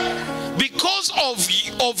 because of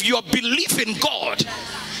your belief in God,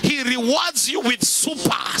 he rewards you with super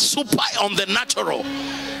on the natural.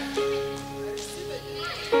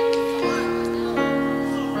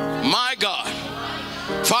 My God,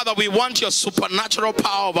 Father, we want your supernatural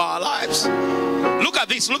power of our lives. Look at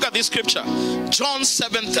this scripture, John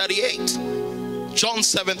 7:38. John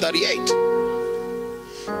 7:38.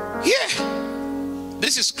 Yeah,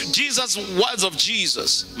 this is Jesus, words of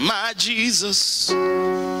Jesus. My Jesus,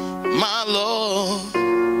 my Lord,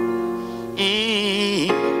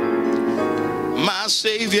 my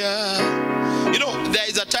Savior. You know, there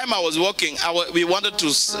is a time I was walking, we wanted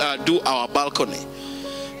to do our balcony,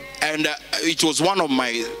 and it was one of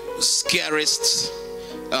my scariest.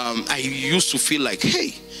 I used to feel like,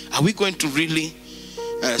 hey, are we going to really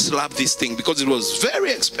slap this thing? Because it was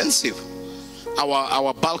very expensive,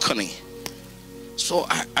 our balcony. So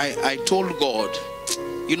I told God,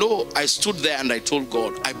 you know, I stood there and I told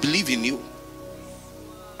God, I believe in you.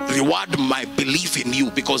 Reward my belief in you,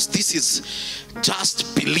 because this is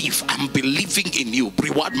just belief. I'm believing in you.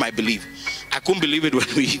 Reward my belief. I couldn't believe it when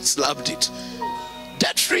we slapped it.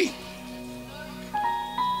 Debt free.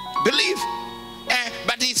 Believe.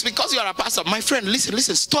 But it's because you are a pastor. My friend,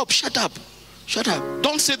 listen, stop, shut up.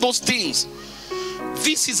 Don't say those things.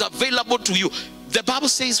 This is available to you. The Bible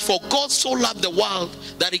says, for God so loved the world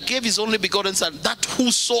that he gave his only begotten son, that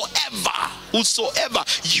whosoever,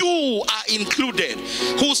 you are included,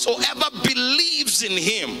 whosoever believes in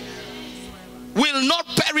him will not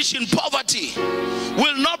perish in poverty,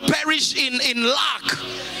 will not perish in lack,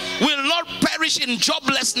 will not perish in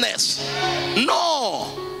joblessness. No,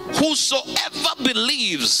 whosoever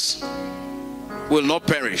believes will not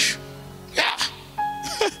perish. Yeah.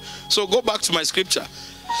 So go back to my scripture.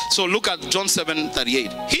 So look at John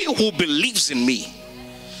 7:38. He who believes in me,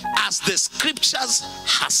 as the scriptures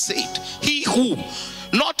has said. He who,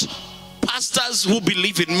 not pastors who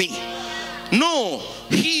believe in me. No,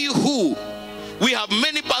 he who. We have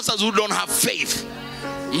many pastors who don't have faith.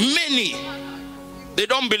 Many. They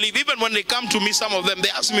don't believe. Even when they come to me, some of them, they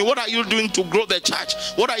ask me, what are you doing to grow the church?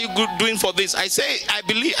 What are you doing for this? I say, I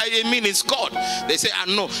believe, I mean it's God. They say, I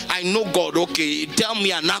know God. Okay, tell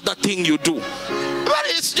me another thing you do. But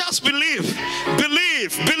it's just believe.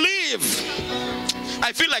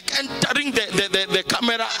 I feel like entering the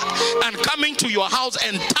camera and coming to your house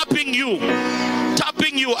and tapping you.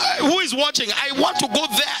 Who is watching? I want to go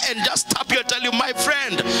there and just tap you and tell you, my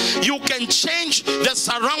friend, you can change the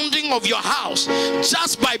surrounding of your house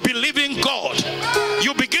just by believing God.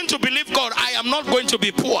 You begin to believe God, I am not going to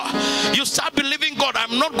be poor. You start believing God,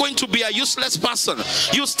 I'm not going to be a useless person.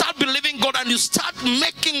 You start believing God and you start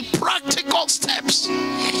making practical steps.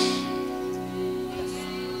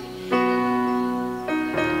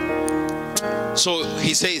 So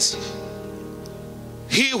he says,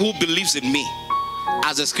 he who believes in me,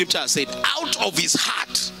 as the scripture has said, out of his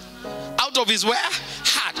heart, out of his where?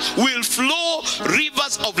 Heart, will flow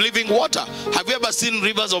rivers of living water. Have you ever seen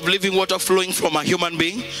rivers of living water flowing from a human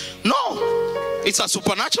being? No, it's a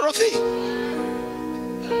supernatural thing.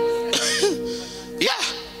 Yeah,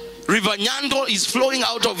 River Nyando is flowing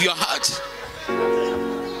out of your heart.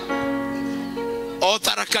 Or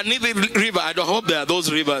Tarakanini River. I don't hope there are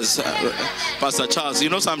those rivers, Pastor Charles. You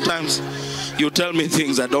know, sometimes you tell me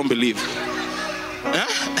things I don't believe.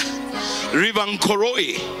 River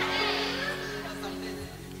Nkoroi,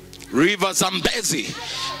 River Zambezi.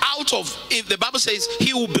 Out of, if the Bible says,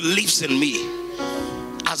 he who believes in me,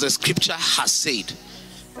 as the scripture has said,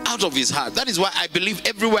 out of his heart. That is why I believe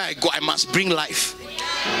everywhere I go, I must bring life.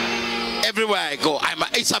 Everywhere I go,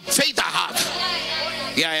 it's a faith I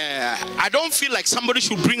have. Yeah. I don't feel like somebody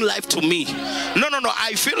should bring life to me. No.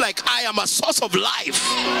 I feel like I am a source of life.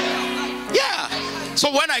 Yeah.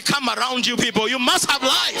 So when I come around you people, you must have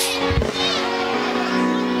life.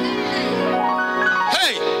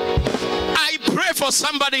 Hey, I pray for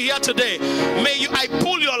somebody here today. I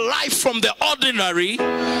pull your life from the ordinary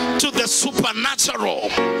to the supernatural.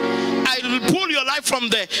 I pull your life from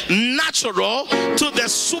the natural to the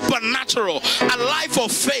supernatural. A life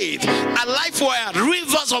of faith. A life where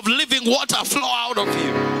rivers of living water flow out of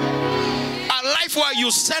you. A life where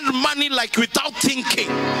you send money like without thinking,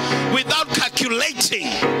 without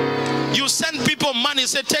calculating. You send people money,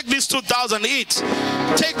 say take this 2,000 eat,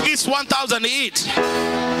 take this 1,000 eat.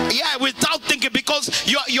 Yeah, without thinking, because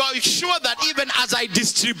you're sure that even as I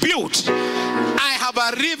distribute, I have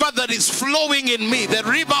a river that is flowing in me, the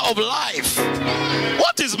river of life.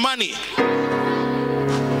 What is money?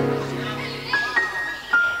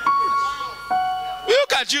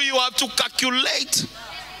 Look at you have to calculate.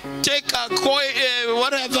 Take a coin,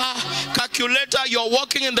 whatever calculator. You're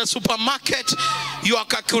walking in the supermarket, you are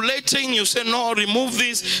calculating, you say no, remove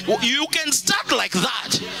this. You can start like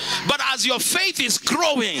that, but as your faith is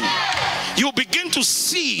growing, you begin to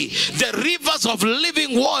see the rivers of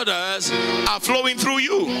living waters are flowing through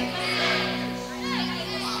you.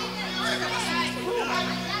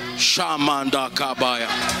 Shamanda Kabaya.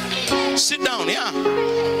 Sit down. Yeah.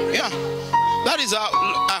 That is how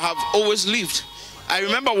I have always lived. I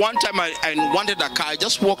remember one time I wanted a car. I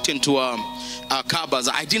just walked into a car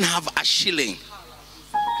bazaar. I didn't have a shilling.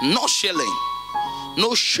 No shilling.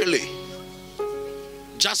 No shilling.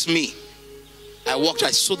 Just me. I walked.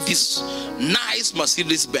 I saw this nice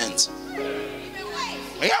Mercedes Benz.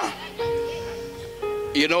 Yeah.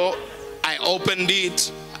 You know, I opened it.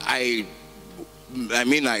 I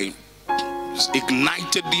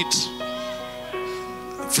ignited it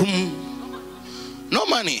from no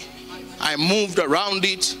money. I moved around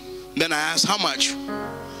it. Then I asked how much.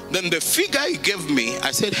 Then the figure he gave me,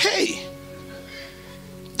 I said, hey,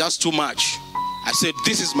 that's too much. I said,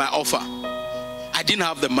 this is my offer. I didn't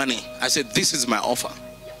have the money. I said, this is my offer.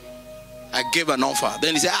 I gave an offer.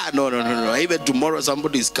 Then he said, no. Even tomorrow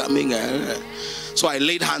somebody is coming. So I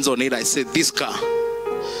laid hands on it. I said, this car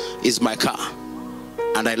is my car.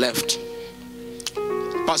 And I left.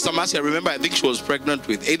 Pastor Mercy, I remember, I think she was pregnant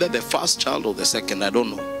with either the first child or the second. I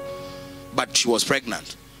don't know. But she was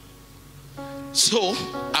pregnant. So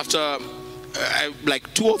after like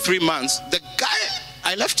 2 or 3 months, the guy,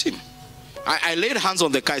 I left him. I laid hands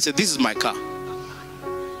on the car. I said, this is my car.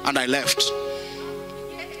 And I left.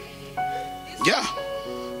 Yeah.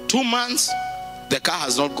 2 months, the car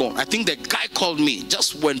has not gone. I think the guy called me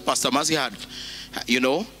just when Pastor Mercy had,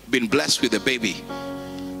 been blessed with a baby.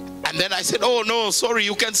 And then I said, oh no, sorry,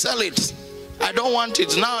 you can sell it. I don't want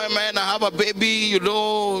it. Now, man, I have a baby,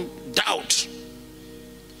 doubt.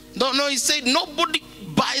 No, he said nobody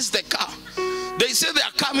buys the car. They say they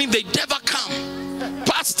are coming, they never come.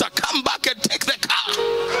 Pastor, come back and take the car.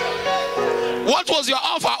 What was your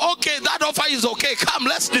offer? Okay, that offer is okay. Come,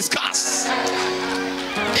 let's discuss.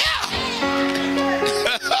 Yeah.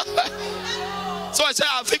 So I said,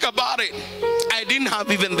 I'll think about it. I didn't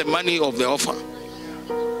have even the money of the offer.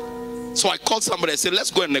 So I called somebody. I said,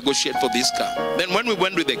 let's go and negotiate for this car. Then when we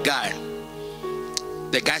went with the guy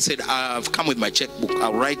said, I've come with my checkbook.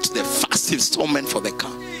 I'll write the first installment for the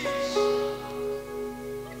car.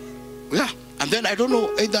 Yeah. And then I don't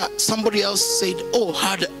know, either somebody else said, oh,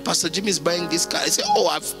 Pastor Jimmy is buying this car. I said, oh,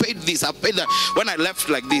 I've paid this, I've paid that. When I left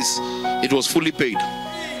like this, it was fully paid.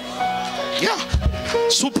 Yeah.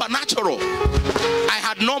 Supernatural. I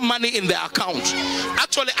had no money in the account.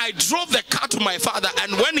 Actually, I drove the car to my father,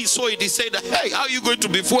 and when he saw it, he said, hey, how are you going to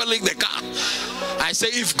be fueling the car? I say,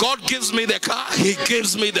 if God gives me the car, he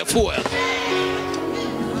gives me the fuel.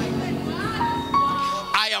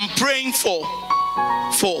 I am praying for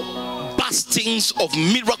bustings of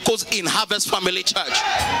miracles in Harvest Family Church.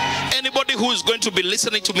 Anybody who is going to be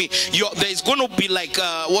listening to me, there is going to be like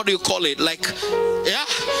what do you call it, like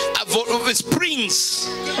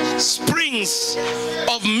springs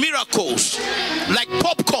of miracles, like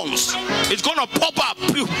popcorns. It's going to pop up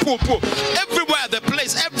everywhere, the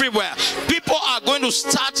place, everywhere. People are going to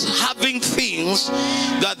start having things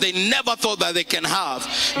that they never thought that they can have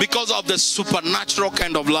because of the supernatural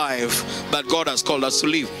kind of life that God has called us to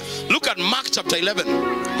live. Look at Mark chapter 11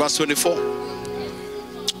 verse 24.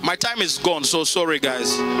 My time is gone, so sorry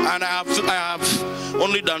guys, and I have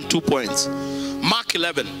only done 2 points. Mark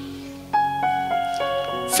 11.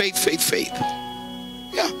 Faith.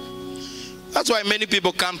 Yeah. That's why many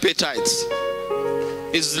people can't pay tithes.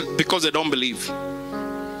 It's because they don't believe.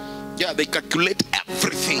 Yeah, they calculate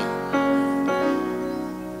everything.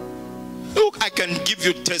 Look, I can give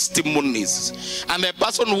you testimonies. And the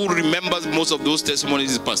person who remembers most of those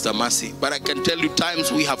testimonies is Pastor Mercy. But I can tell you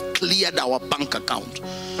times we have cleared our bank account.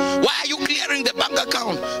 Why are you clearing the bank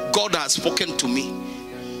account? God has spoken to me.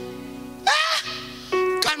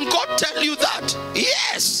 Can God tell you that?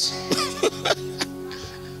 Yes.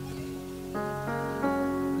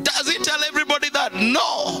 Does he tell everybody that?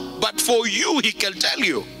 No. But for you, he can tell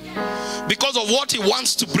you. Because of what he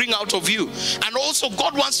wants to bring out of you. And also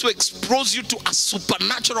God wants to expose you to a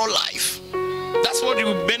supernatural life. That's what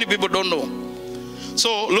many people don't know.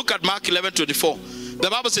 So look at Mark 11:24. The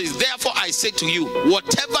Bible says, therefore I say to you,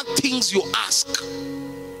 whatever things you ask,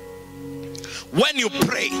 when you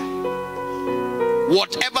pray,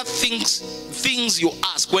 whatever things you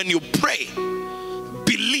ask, when you pray,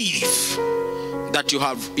 believe that you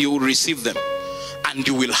will receive them and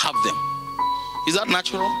you will have them. Is that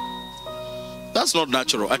natural? That's not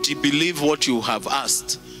natural. That you believe what you have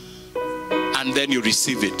asked and then you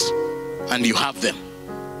receive it and you have them.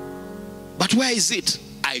 But where is it?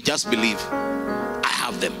 I just believe. I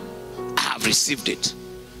have them. I have received it.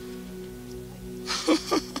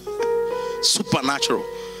 Supernatural.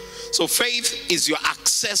 So faith is your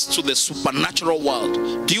access to the supernatural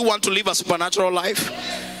world. Do you want to live a supernatural life?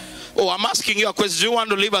 Oh, I'm asking you a question. Do you want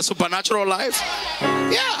to live a supernatural life?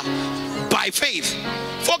 Yeah. By faith.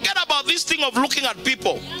 Forget about this thing of looking at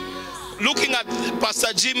people. Looking at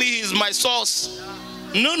Pastor Jimmy is my source.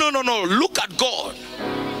 No. Look at God.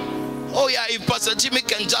 Oh yeah, if Pastor Jimmy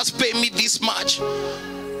can just pay me this much,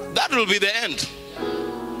 that will be the end.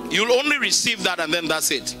 You'll only receive that and then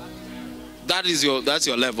that's it. That's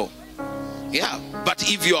your level. Yeah. But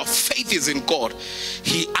if your faith is in God,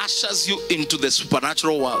 he ushers you into the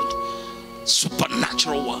supernatural world.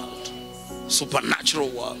 Supernatural world. Supernatural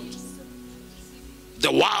world.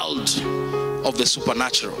 The world of the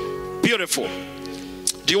supernatural. Beautiful.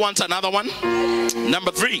 Do you want another one?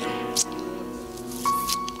 Number 3.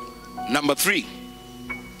 Number 3.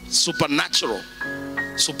 Supernatural.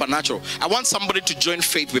 Supernatural. I want somebody to join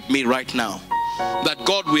faith with me right now, that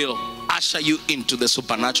God will usher you into the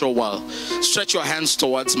supernatural world. Stretch your hands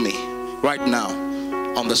towards me right now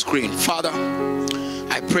on the screen. Father,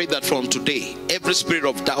 I pray that from today, every spirit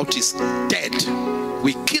of doubt is dead.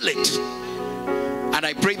 We kill it. And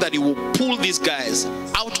I pray that you will pull these guys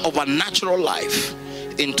out of a natural life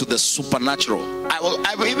into the supernatural. I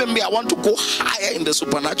want to go higher in the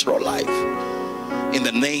supernatural life. In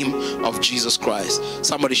the name of Jesus Christ.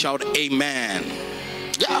 Somebody shout amen.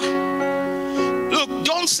 Yeah. Look,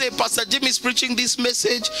 don't say Pastor Jimmy is preaching this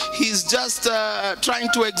message. He's just trying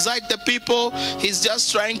to excite the people. He's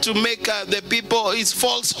just trying to make the people, it's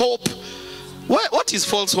false hope. What is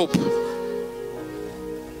false hope?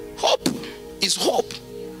 Hope is hope.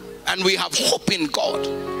 And we have hope in God.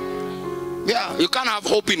 Yeah, you can't have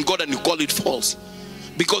hope in God and you call it false.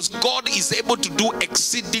 Because God is able to do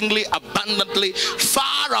exceedingly abundantly,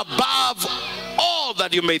 far above all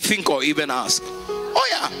that you may think or even ask. Oh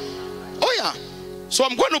yeah. Oh yeah. So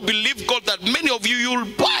I'm going to believe God that many of you, you will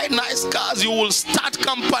buy nice cars, you will start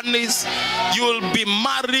companies, you will be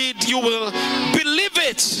married, you will believe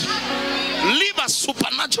it. Live a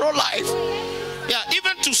supernatural life. Yeah,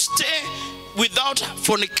 even to stay without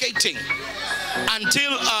fornicating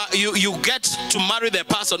until you get to marry the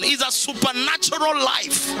person is a supernatural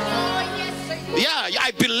life. Yeah,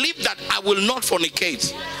 I believe that I will not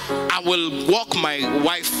fornicate. I will walk my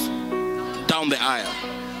wife down the aisle.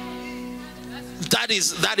 That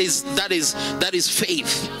is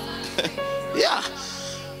faith. Yeah.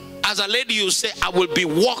 As a lady, you say, I will be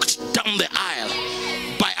walked down the aisle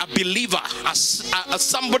by a believer, as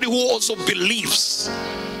somebody who also believes,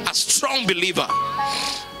 a strong believer.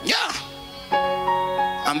 Yeah.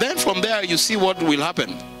 And then from there, you see what will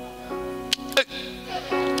happen.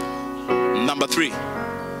 Number 3.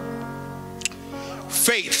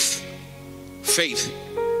 Faith. Faith.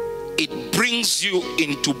 It brings you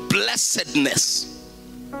into blessedness.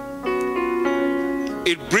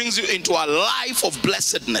 It brings you into a life of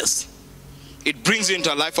blessedness. It brings you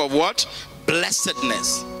into a life of what?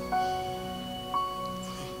 Blessedness.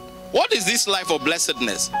 What is this life of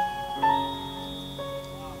blessedness?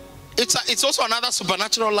 It's also another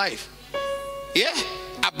supernatural life. Yeah.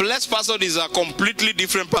 A blessed person is a completely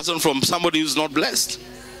different person from somebody who's not blessed.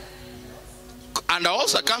 Under all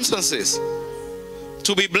circumstances.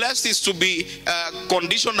 To be blessed is to be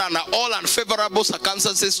conditioned under all unfavorable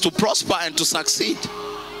circumstances to prosper and to succeed.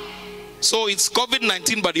 So it's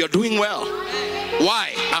COVID-19, but you're doing well.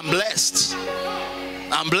 Why? I'm blessed.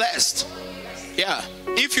 I'm blessed. Yeah.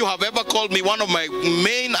 If you have ever called me, one of my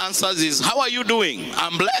main answers is, how are you doing?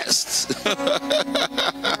 I'm blessed.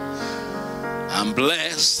 I'm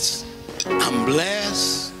blessed. I'm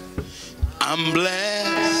blessed. I'm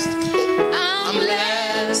blessed. I'm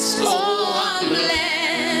blessed. Oh, I'm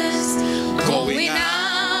blessed. Going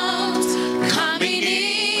out, coming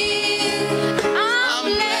in. I'm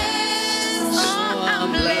blessed. Oh, I'm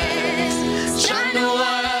blessed.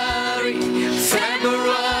 January,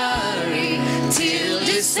 February, till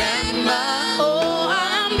December. Oh,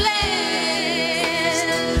 I'm blessed.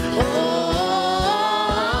 Oh,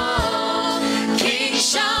 King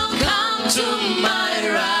shall come to my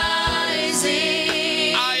rising.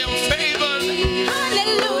 I am favored.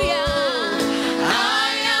 Hallelujah.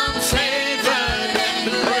 I am favored and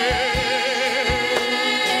blessed.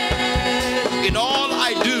 In all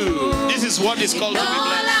I do, this is what is called to be All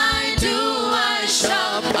blessed. I do, I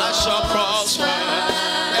shall prosper.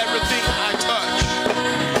 Everything I touch.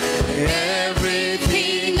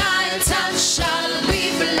 Everything I touch shall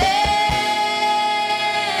be blessed.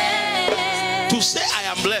 To say I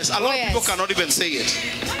am blessed, a lot of people cannot even say it.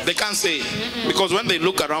 They can't say it. Because when they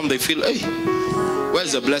look around, they feel, hey,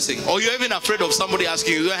 where's the blessing? Or you're even afraid of somebody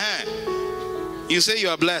asking you, hey, you say you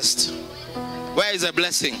are blessed. Where is the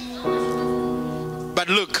blessing? But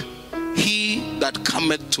look, he that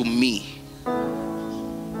cometh to me,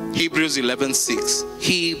 Hebrews 11:6,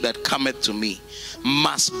 he that cometh to me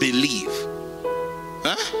must believe.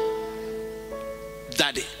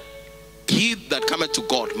 That he that cometh to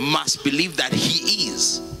God must believe that he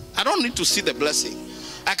is. I don't need to see the blessing.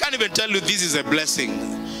 I can't even tell you this is a blessing.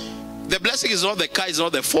 The blessing is not the car, it's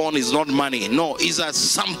not the phone, it's not money. No, it's a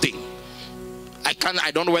something.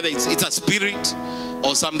 I don't know whether it's a spirit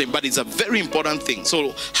or something, but it's a very important thing.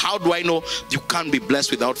 So how do I know you can't be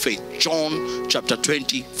blessed without faith? John chapter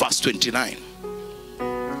 20 verse 29.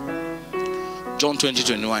 John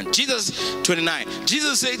 20:21.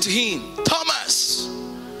 Jesus said to him, Thomas,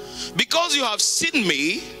 because you have seen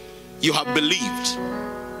me, you have believed.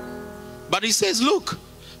 But he says, look,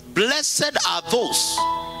 blessed are those.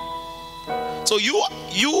 So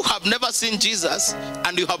you have never seen Jesus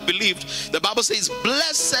and you have believed. The Bible says,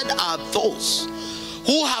 blessed are those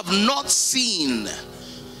who have not seen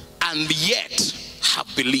and yet have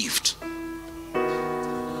believed.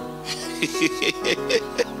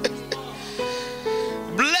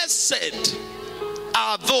 Blessed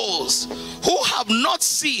are those who have not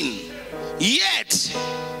seen, yet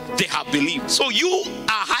they have believed. So you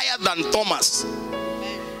are higher than Thomas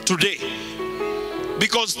today,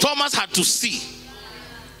 because Thomas had to see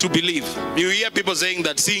to believe. You hear people saying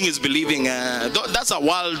that seeing is believing. That's a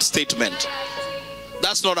wild statement.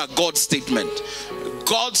 That's not a God statement.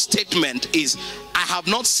 God's statement is, I have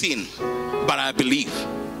not seen, but I believe.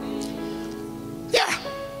 Yeah.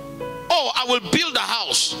 Oh, I will build a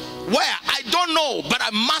house. Where? I don't know, but I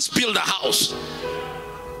must build a house.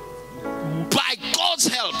 By God's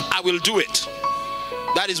help, I will do it.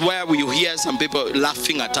 That is where we hear some people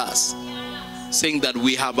laughing at us, saying that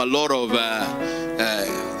we have a lot of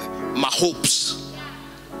mahopes.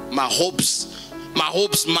 Mahopes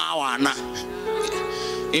mawana.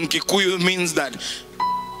 In Kikuyu means that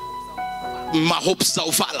mahopes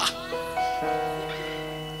saufala.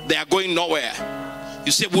 They are going nowhere.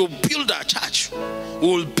 You say, we'll build a church,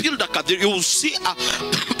 we'll build a cathedral. You'll see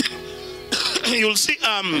you'll see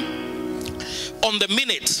on the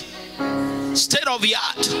minute, state of the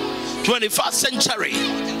art, 21st century,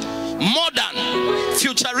 modern,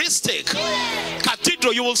 futuristic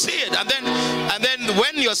cathedral. You will see it. And then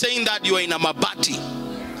when you're saying that, you are in a Mabati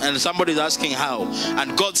and somebody is asking how,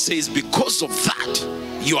 and God says, because of that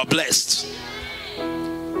you are blessed.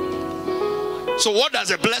 So what does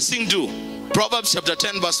a blessing do? Proverbs chapter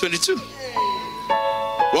 10 verse 22.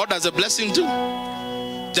 What does a blessing do?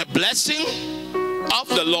 The blessing of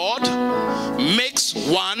the Lord makes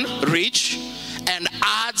one rich and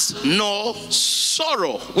adds no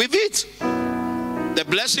sorrow with it. The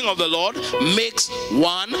blessing of the Lord makes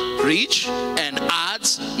one rich and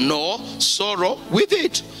adds no sorrow with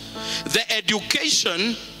it. The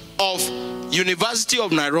education of University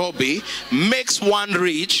of Nairobi makes one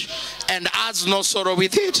rich and adds no sorrow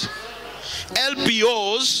with it.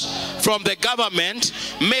 LPOs from the government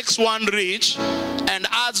makes one rich and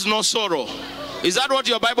adds no sorrow. Is that what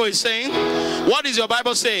your Bible is saying? What is your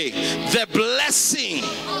Bible saying? The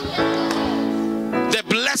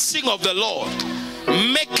blessing of the Lord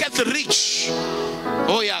maketh rich.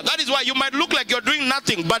 Oh yeah, that is why you might look like you're doing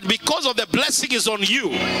nothing, but because of the blessing is on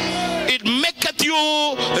you, it maketh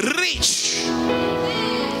you rich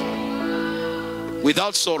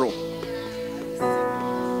without sorrow.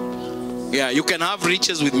 Yeah, you can have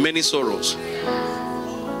riches with many sorrows.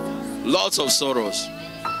 Lots of sorrows.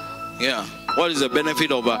 Yeah. What is the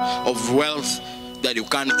benefit of wealth that you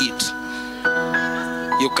can't eat?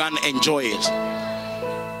 You can't enjoy it.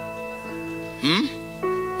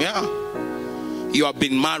 Yeah. You have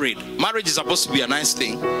been married. Marriage is supposed to be a nice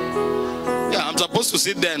thing. Yeah, I'm supposed to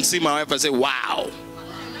sit there and see my wife and say, wow,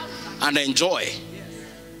 and enjoy.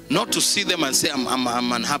 Not to see them and say,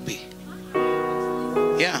 I'm unhappy.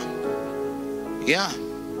 Yeah. Yeah.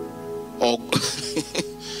 Or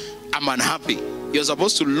I'm unhappy. You're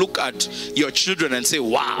supposed to look at your children and say,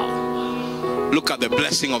 wow, look at the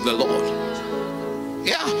blessing of the Lord.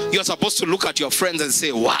 Yeah. You're supposed to look at your friends and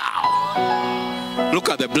say, wow, look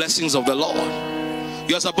at the blessings of the Lord.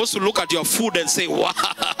 You're supposed to look at your food and say, wow,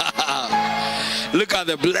 look at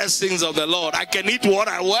the blessings of the Lord. I can eat what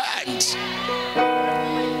I want.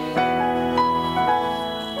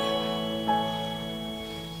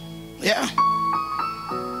 Yeah.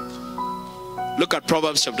 Look at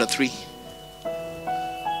Proverbs chapter 3,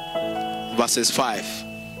 verses 5.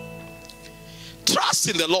 Trust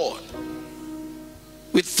in the Lord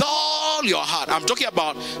with all your heart. I'm talking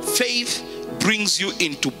about faith brings you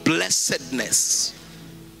into blessedness,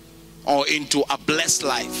 or into a blessed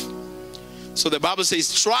life. So the Bible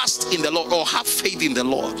says, trust in the Lord, or have faith in the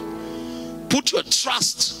Lord. Put your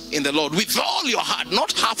trust in the Lord with all your heart,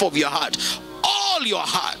 not half of your heart, all your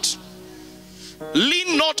heart.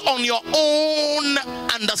 Lean not on your own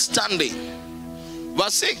understanding.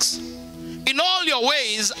 Verse 6. In all your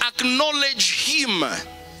ways acknowledge him,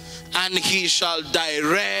 and he shall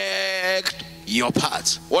direct your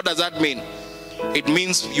paths. What does that mean? It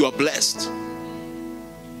means you are blessed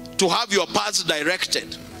to have your paths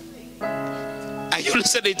directed. Are you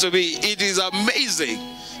listening to me? It is amazing.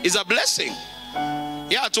 It's a blessing.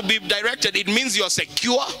 Yeah, to be directed, it means you are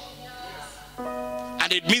secure,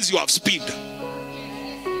 and it means you have speed.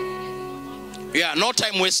 Yeah, no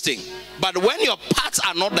time wasting. But when your paths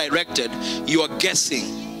are not directed, you are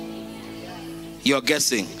guessing. You're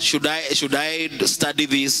guessing. Should I study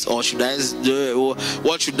this, or should I do,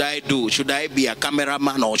 what should I do? Should I be a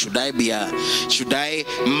cameraman, or should I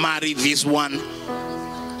marry this one,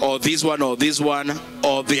 or this one, or this one,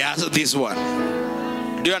 or the other, this one?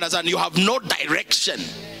 Do you understand? You have no direction,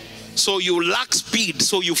 so you lack speed,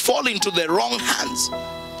 so you fall into the wrong hands.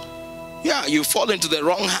 Yeah, you fall into the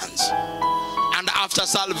wrong hands. And after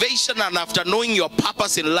salvation and after knowing your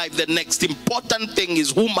purpose in life, the next important thing is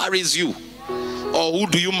who marries you, or who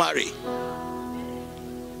do you marry?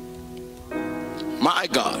 My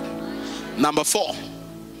God. Number 4.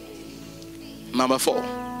 Number 4.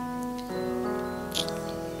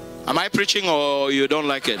 Am I preaching, or you don't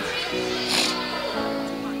like it?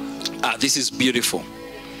 This is beautiful.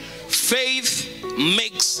 Faith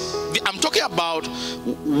makes, I'm talking about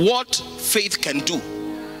what faith can do.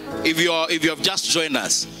 If you have just joined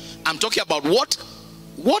us, I'm talking about what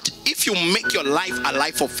if you make your life a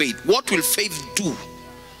life of faith, what will faith do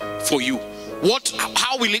for you?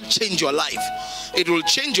 How will it change your life? It will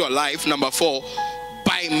change your life, number 4,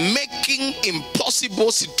 by making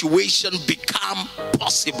impossible situation become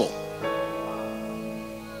possible.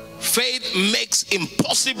 Faith makes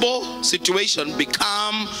impossible situation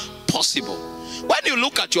become possible. When you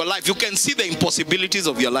look at your life, you can see the impossibilities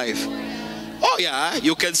of your life. Oh yeah,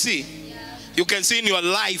 you can see. You can see in your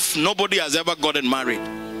life, nobody has ever gotten married.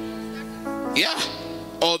 Yeah.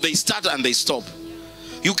 Or they start and they stop.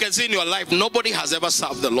 You can see in your life, nobody has ever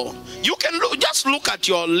served the Lord. You can just look at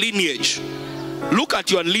your lineage. Look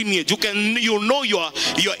at your lineage. You know your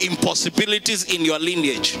impossibilities in your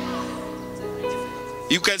lineage.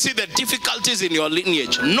 You can see the difficulties in your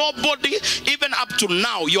lineage. Nobody, even up to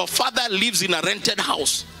now, your father lives in a rented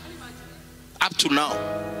house. Up to now.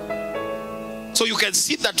 So you can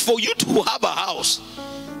see that for you to have a house,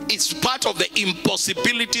 it's part of the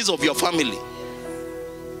impossibilities of your family.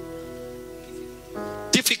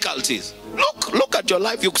 Difficulties. Look at your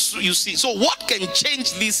life, you see. So what can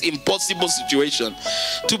change this impossible situation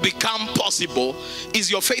to become possible is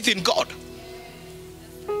your faith in God.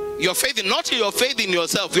 Your faith in, not your faith in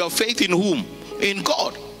yourself, your faith in whom? In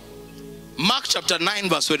God. Mark chapter 9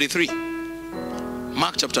 verse 23.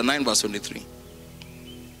 Mark chapter 9 verse 23.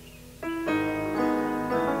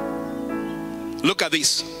 Look at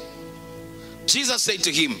this. Jesus said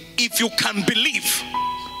to him, if you can believe.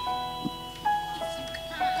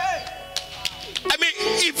 I mean,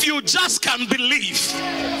 if you just can believe.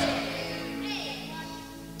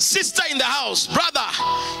 Sister in the house, brother,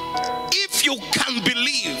 if you can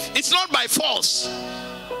believe, it's not by force,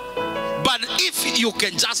 but if you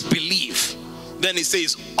can just believe, Then he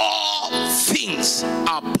says, all things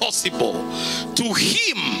are possible to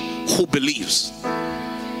him who believes.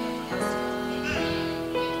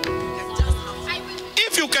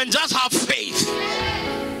 If you can just have faith,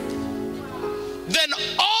 then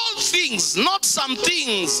all things, not some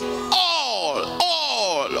things, all.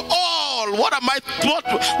 What am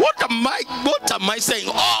I saying?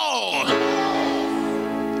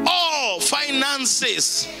 All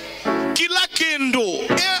finances, kila kindu,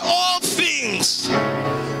 all things,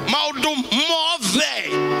 maudu move,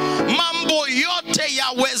 mambo yote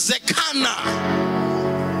yawezekana.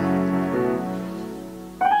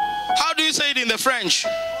 How do you say it in the French?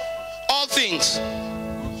 All things.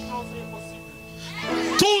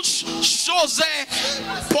 Toutes choses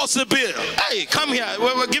possibles. Hey, come here.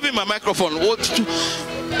 We're giving my microphone.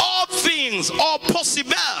 All things are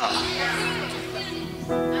possible.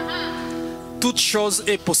 Toute chose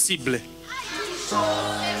est possible.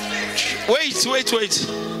 Wait.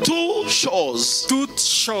 Toutes choses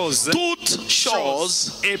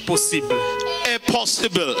est possible. Est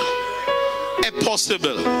possible.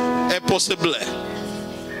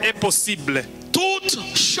 Toutes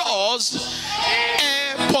choses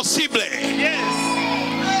est possible. Yes.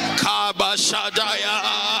 Kabashadaya.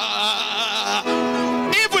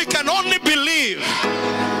 If we can only believe,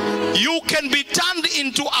 you can be turned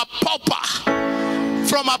into a pauper.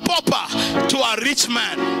 From a pauper to a rich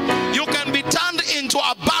man. You can be turned into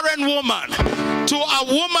a barren woman to a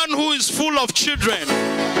woman who is full of children.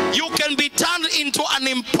 You can be turned into an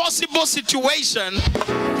impossible situation,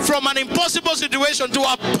 from an impossible situation to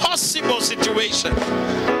a possible situation.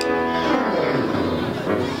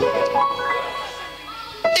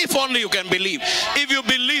 If only you can believe. If you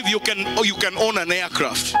believe, you can own an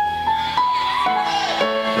aircraft.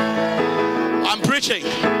 I'm preaching.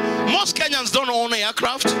 Most Kenyans don't own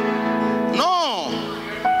aircraft. No.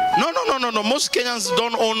 Most Kenyans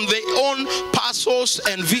don't own. They own Pasos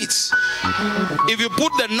and Vitz. If you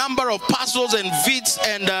put the number of Pasos and Vitz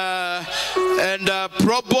and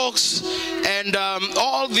Probox and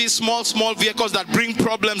all these small vehicles that bring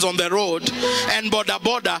problems on the road and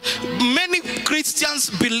border, many Christians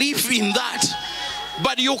believe in that.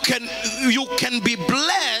 But you can be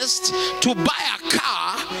blessed to buy a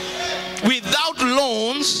car without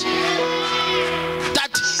loans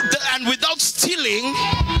and without stealing,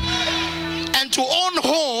 and to own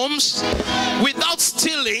homes without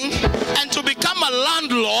stealing, and to become a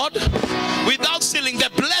landlord without stealing. The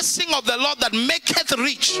blessing of the Lord that maketh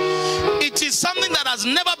rich. It is something that has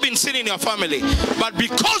never been seen in your family. But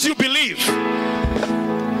because you believe,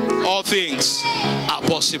 all things are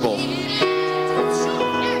possible.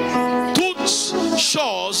 Toutes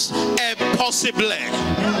choses est possible.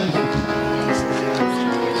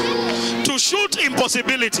 To shoot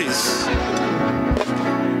impossibilities.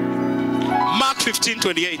 Mark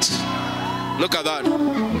 15:28. Look at that.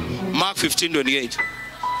 Mark 15:28.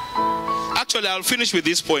 Actually, I'll finish with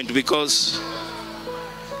this point because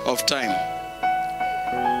of time.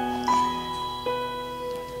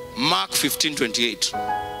 Mark 15:28.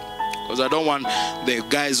 Because I don't want the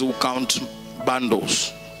guys who count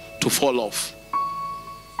bundles to fall off.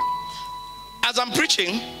 As I'm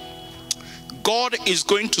preaching, God is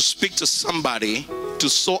going to speak to somebody to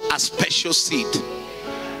sow a special seed.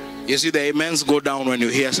 You see the amens go down when you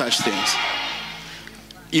hear such things.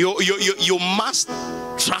 You must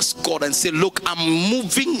trust God and say, look, I'm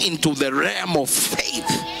moving into the realm of faith.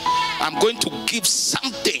 I'm going to give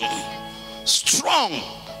something strong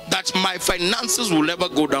that my finances will never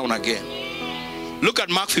go down again. Look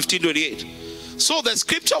at Mark 15:28. So the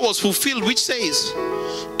scripture was fulfilled which says,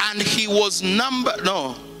 and he was numbered.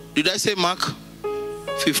 No, did I say Mark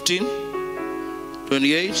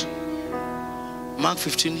 15:28? Mark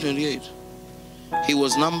 15:28. He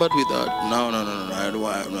was numbered with no.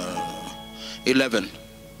 11.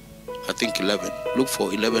 I think 11. Look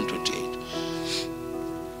for 11:28.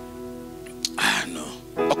 No.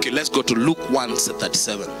 Okay, let's go to Luke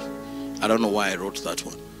 1:37. I don't know why I wrote that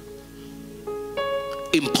one.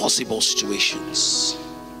 Impossible situations.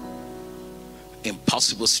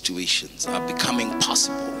 Impossible situations are becoming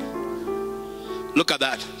possible. Look at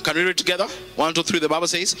that. Can we read together? 1, 2, 3. The Bible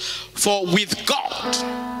says, for with God.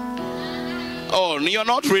 Oh, you're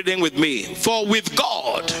not reading with me. For with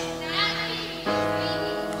God,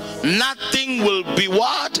 nothing will be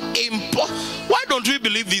what? Why don't we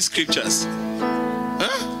believe these scriptures?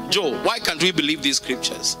 Huh? Joe, why can't we believe these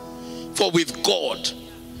scriptures? For with God,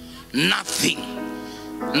 nothing,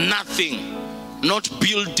 not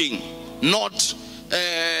building, not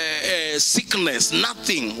sickness,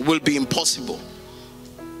 nothing will be impossible.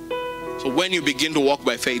 So when you begin to walk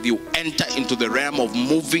by faith, you enter into the realm of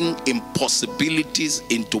moving impossibilities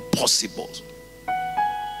into possibles.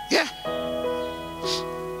 Yeah.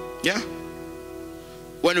 Yeah.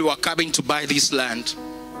 When we were coming to buy this land,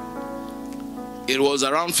 it was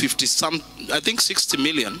around 60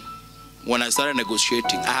 million when I started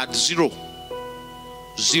negotiating. I had zero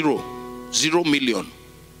million.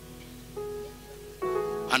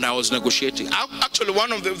 And I was negotiating. Actually,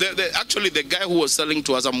 one of the guy who was selling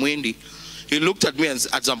to us, Amwendi, he looked at me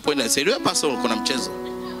at some point and said, "Wewe pastor uko na mchezo?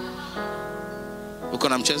 Uko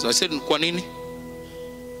na mchezo?" I said, "Kwa nini?"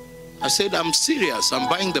 I said, "I'm serious. I'm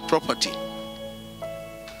buying the property."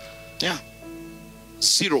 Yeah.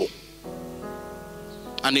 Zero.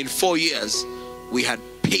 And in 4 years, we had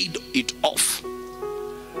paid it off.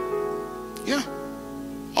 Yeah.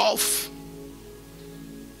 Off.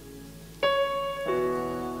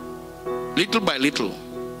 Little by little.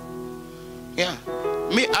 Yeah.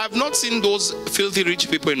 Me, I've not seen those filthy rich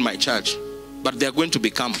people in my church, but they are going to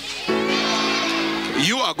become.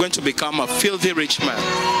 You are going to become a filthy rich man.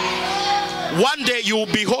 One day you will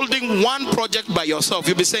be holding one project by yourself.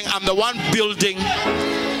 You'll be saying, I'm the one building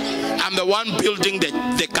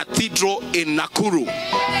the cathedral in Nakuru.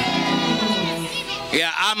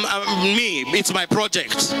 Yeah, I'm me. It's my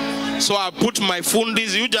project. So I put my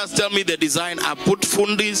fundis. You just tell me the design. I put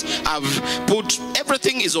fundis. I've put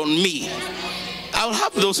everything is on me. I'll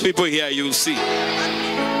have those people here. You'll see.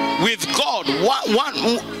 With God,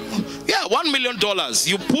 $1 million.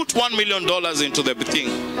 You put $1 million into the thing.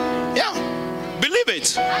 Yeah, believe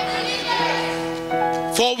it.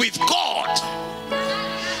 For with God,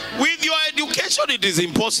 with your education, it is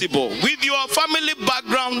impossible. With your family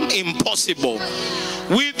background, impossible.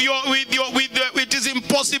 It is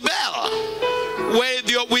impossible.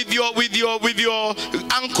 With your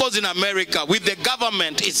uncles in America, with the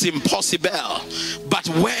government, it's impossible. But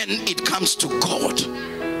when it comes to God,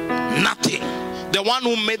 nothing. The one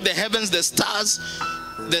who made the heavens, the stars,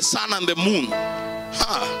 the sun and the moon.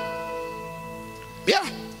 Yeah,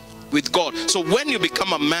 with God. So when you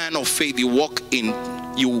become a man of faith, you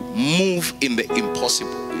move in the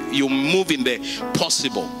impossible. You move in the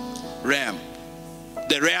possible realm.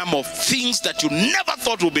 The realm of things that you never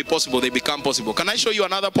thought would be possible, they become possible. Can I show you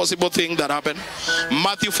another possible thing that happened?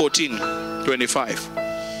 Matthew 14:25.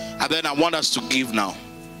 And then I want us to give now.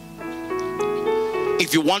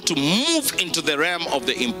 If you want to move into the realm of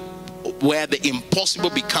where the impossible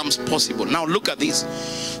becomes possible. Now look at this.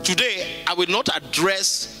 Today, I will not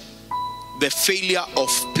address the failure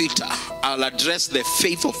of Peter. I'll address the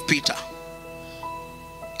faith of Peter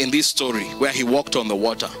in this story where he walked on the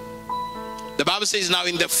water. The Bible says, now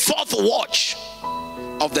in the 4th watch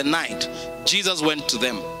of the night, Jesus went to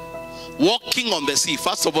them, walking on the sea.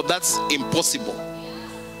 First of all, that's impossible.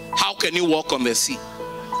 How can you walk on the sea?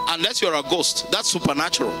 Unless you're a ghost, that's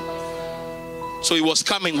supernatural. So he was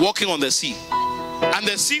coming, walking on the sea. And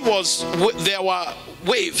the sea was, there were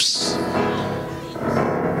waves.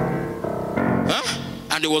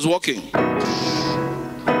 And he was walking.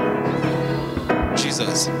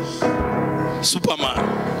 Jesus. Superman.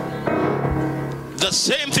 The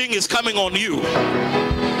same thing is coming on you.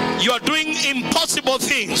 You are doing impossible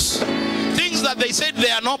things. Things that they said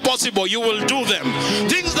they are not possible, you will do them.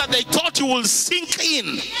 Things that they thought you will sink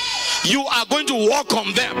in, you are going to walk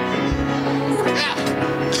on them. Yeah.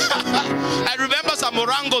 I remember some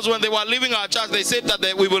Morangos when they were leaving our church, they said that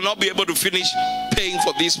we will not be able to finish paying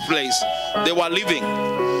for this place. They were leaving.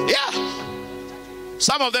 Yeah.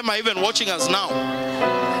 Some of them are even watching us now.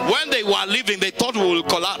 When they were leaving, they thought we will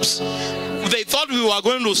collapse. They thought we were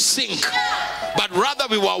going to sink, but rather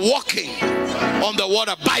we were walking on the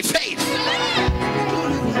water by faith.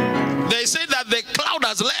 They say that the cloud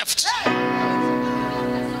has left,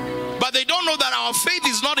 but they don't know that our faith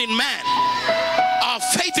is not in man. Our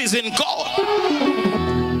faith is in God.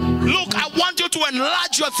 Look, I want you to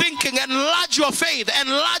enlarge your thinking, enlarge your faith,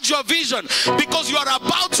 enlarge your vision, because you are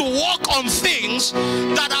about to walk on things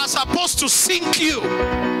that are supposed to sink you.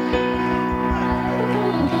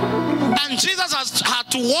 And Jesus has had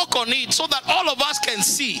to walk on it so that all of us can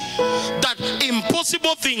see that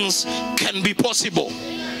impossible things can be possible.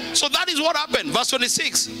 So that is what happened. Verse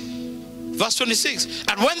 26. Verse 26.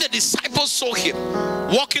 And when the disciples saw him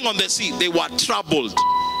walking on the sea, they were troubled.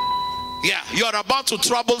 Yeah, you are about to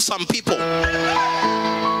trouble some people.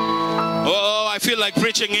 Oh, I feel like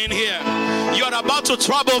preaching in here. You are about to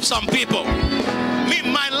trouble some people. Me,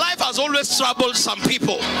 my life has always troubled some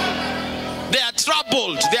people. They are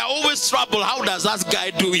troubled. They are always troubled. How does that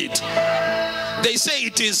guy do it? They say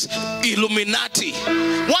it is Illuminati.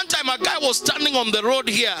 One time a guy was standing on the road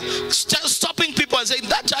here, stopping people and saying,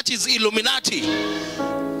 that church is Illuminati.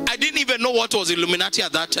 I didn't even know what was Illuminati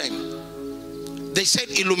at that time. They said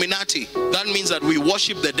Illuminati. That means that we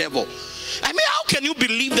worship the devil. I mean, how can you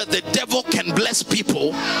believe that the devil can bless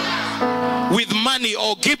people with money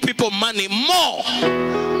or give people money more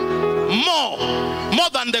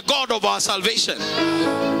than the God of our salvation?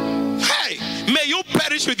 Hey, may you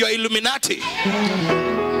perish with your Illuminati.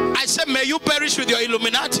 I said, may you perish with your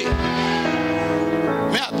Illuminati.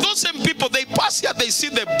 Yeah, those same people, they pass here, they see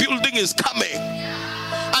the building is coming.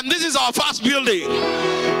 And this is our first building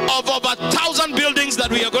of over 1,000 buildings that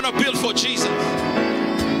we are going to build for Jesus.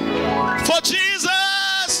 For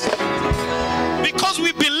Jesus. Because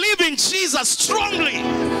we believe in Jesus strongly.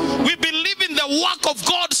 We believe in the work of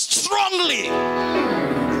God strongly.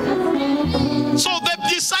 So the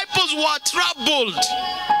disciples were troubled.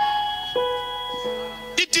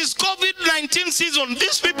 It is COVID-19 season.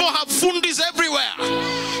 These people have fundis everywhere.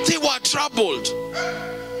 They were troubled.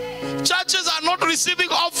 Churches are not receiving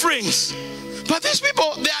offerings. But these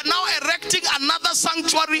people, they are now erecting another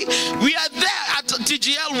sanctuary. We are there at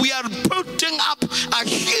TGL. We are putting up a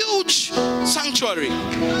huge sanctuary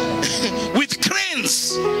with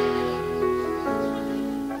cranes.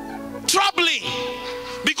 Troubling.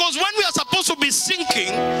 Because when we are supposed to be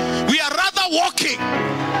sinking, we are rather walking.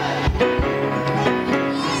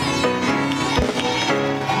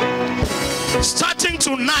 Starting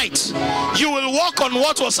tonight, you will walk on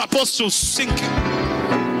what was supposed to sink you.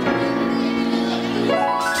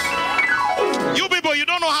 You people, you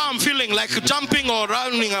don't know how I'm feeling, like jumping or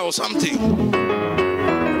running or something.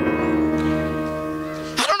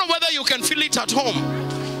 I don't know whether you can feel it at home.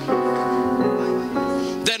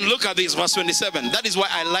 Then look at this, verse 27. That is why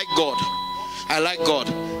I like God. I like God.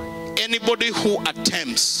 Anybody who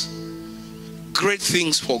attempts great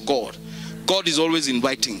things for God, God is always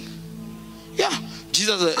inviting. Yeah,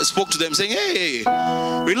 Jesus spoke to them saying, hey,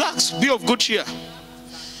 relax, be of good cheer.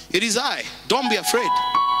 It is I, don't be afraid.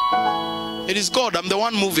 It is God, I'm the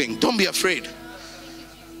one moving, don't be afraid.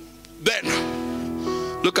 Then,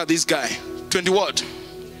 look at this guy, 20 what?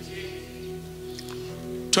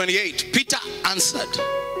 28, Peter answered.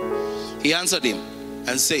 He answered him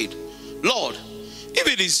and said, Lord, if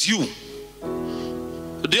it is you,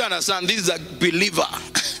 do you understand? This is a believer.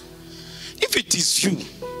 If it is you,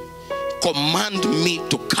 command me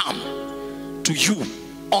to come to you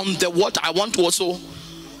on the water. I want to also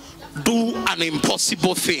do an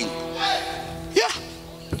impossible thing. Yeah.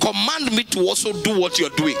 Command me to also do what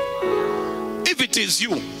you're doing. If it is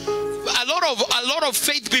you. A lot of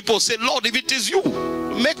faith people say, Lord, if it is you,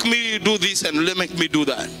 make me do this and make me do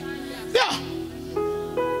that. Yeah.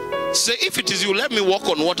 Say, if it is you, let me walk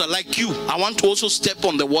on water like you. I want to also step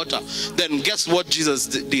on the water. Then guess what Jesus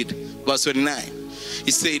did? Verse 29.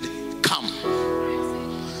 He said, come.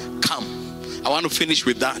 Come. I want to finish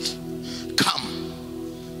with that. Come.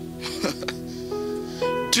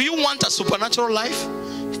 Do you want a supernatural life?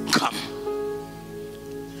 Come.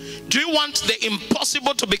 Do you want the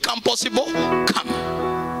impossible to become possible? Come.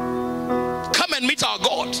 Come and meet our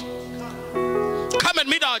God. Come and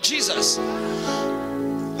meet our Jesus.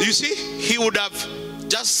 You see, he would have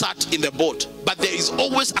just sat in the boat, but there is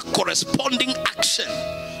always a corresponding action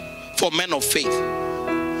for men of faith.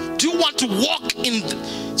 Do you want to walk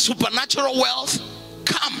in supernatural wealth?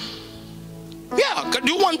 Come. Yeah,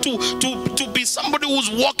 do you want to be somebody who's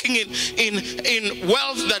walking in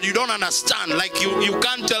wealth that you don't understand? Like you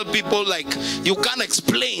can't tell people, like you can't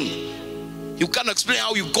explain. You can't explain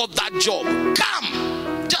how you got that job.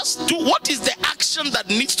 Come. Just do what is the action that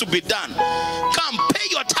needs to be done. Come, pay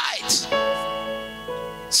your tithes.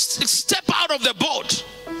 Step out of the boat.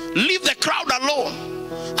 Leave the crowd alone.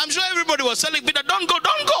 I'm sure everybody was telling Peter, don't go,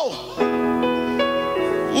 don't go.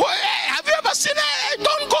 Well, hey, have you ever seen it? Hey,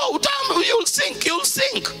 don't go. You'll sink, you'll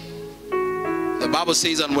sink. The Bible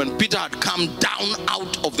says, and when Peter had come down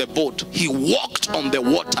out of the boat, he walked on the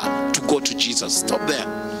water to go to Jesus. Stop there.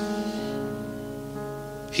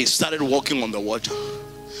 He started walking on the water,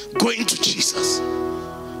 going to Jesus.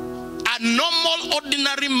 A normal,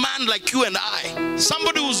 ordinary man like you and I,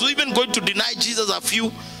 somebody who's even going to deny Jesus a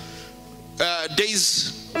few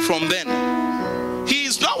days from then, he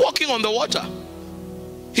is not walking on the water.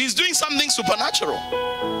 He's doing something supernatural.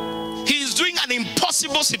 He is doing an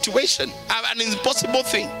impossible situation, an impossible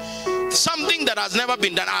thing, something that has never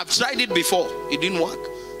been done. I've tried it before. It didn't work.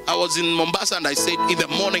 I was in Mombasa and I said, in the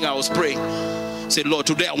morning I was praying. I said, Lord,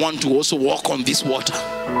 today I want to also walk on this water.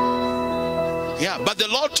 Yeah, but the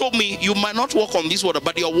Lord told me, you might not walk on this water,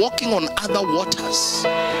 but you're walking on other waters.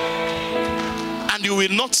 And you will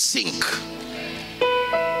not sink.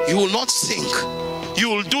 You will not sink. You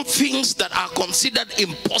will do things that are considered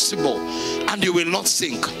impossible, and you will not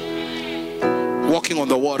sink. walking on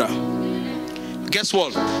the water. Guess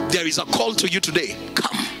what? There is a call to you today.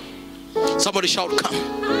 Come. Somebody shout, come.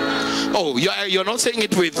 Oh, you're not saying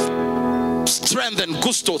it with strength and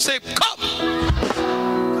gusto. Say, come.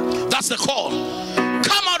 That's the call.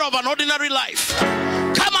 Come out of an ordinary life.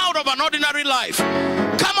 Come out of an ordinary life.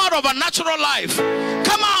 Come out of a natural life.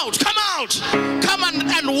 Come out. Come out. Come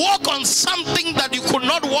and walk on something that you could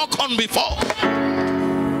not walk on before.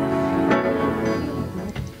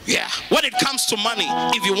 Yeah, when it comes to money,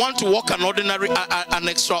 if you want to walk an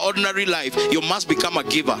extraordinary life, you must become a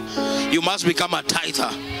giver. You must become a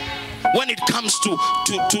tither. When it comes to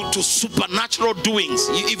supernatural doings,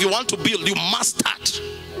 if you want to build, you must start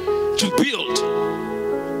to build.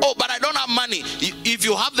 Oh, but I don't have money. If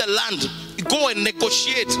you have the land, go and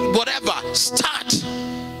negotiate, whatever. Start.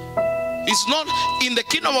 It's not in the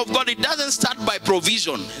kingdom of God. It doesn't start by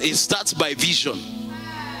provision. It starts by vision.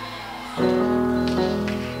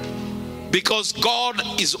 Because God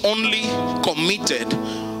is only committed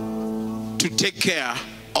to take care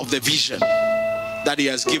of the vision that he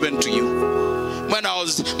has given to you. When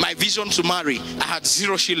my vision to marry, I had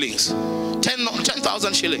 0 shillings,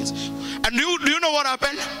 10,000 shillings. And do you know what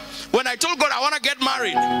happened? When I told God I want to get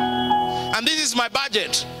married, and this is my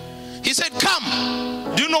budget, he said, come.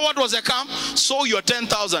 Do you know what was a come? Sow your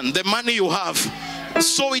 10,000, the money you have.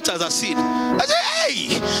 Sow it as a seed. I said,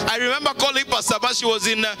 hey! I remember calling Pastor Bass. She was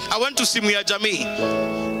in, I went to Simuya Jamii.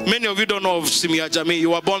 Many of you don't know of Simuya Jamii.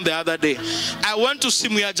 You were born the other day. I went to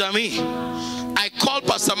Simuya Jamii. I called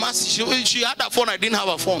Pastor Mercy. She had a phone. I didn't have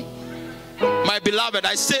a phone. My beloved,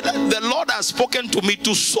 I said, the Lord has spoken to me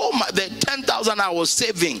to sow the 10,000 I was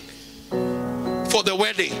saving for the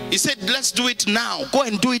wedding. He said, let's do it now. Go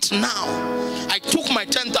and do it now. I took my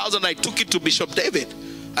 10,000. I took it to Bishop David.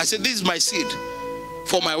 I said, this is my seed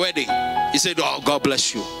for my wedding. He said, oh, God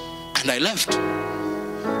bless you. And I left.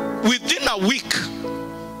 Within a week,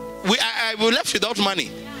 I left without money.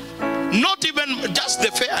 Not even just the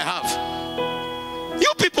fare I have.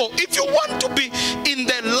 You people, if you want to be in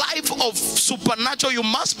the life of supernatural, you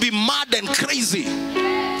must be mad and crazy.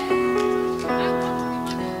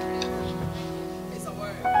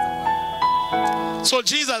 So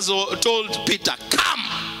Jesus told Peter, come.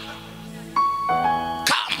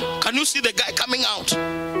 Come. Can you see the guy coming out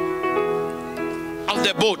of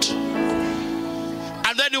the boat?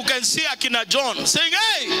 And then you can see Akina John saying,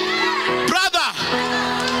 hey, brother.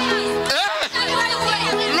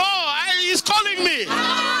 He's calling me.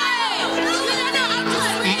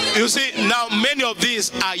 You see, now many of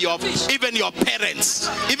these are even your parents.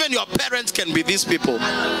 Even your parents can be these people.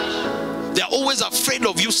 They're always afraid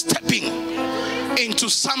of you stepping into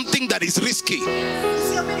something that is risky.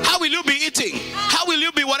 How will you be eating? How will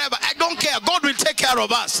you be whatever? I don't care. God will take care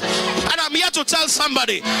of us. And I'm here to tell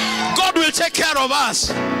somebody, God will take care of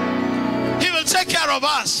us. He will take care of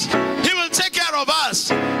us. He will take care of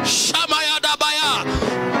us. Shamaya Dabaya.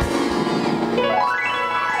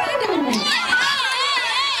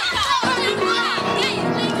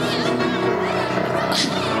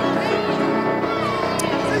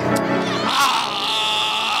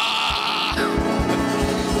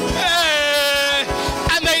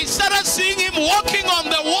 And they started seeing him walking on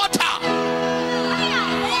the water.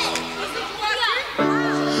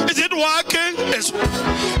 Is it working?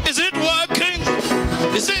 Is it working?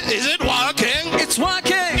 Is it working? It's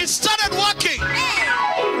working. It started working.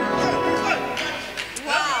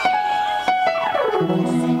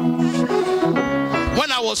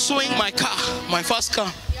 When I was sowing my car, my first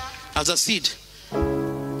car, as a seed,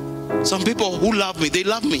 some people who love me, they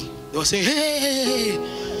love me. They were saying, hey,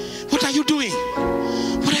 what are you doing?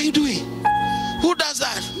 What are you doing? Who does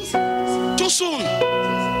that? Too soon.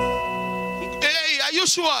 Hey, are you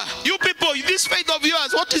sure? You people, this faith of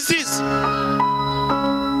yours, what is this?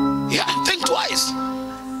 Yeah, think twice.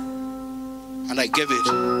 And I gave it.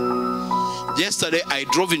 Yesterday, I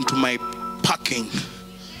drove into my parking.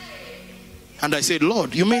 And I said,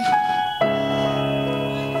 Lord, you mean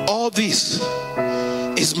all this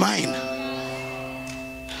is mine?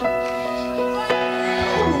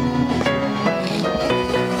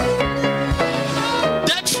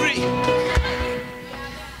 Debt free.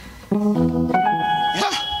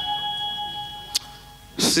 Yeah.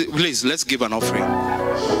 See, please, let's give an offering.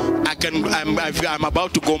 I'm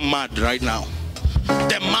about to go mad right now.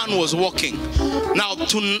 The man was walking. Now,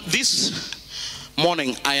 to this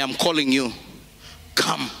morning, I am calling you.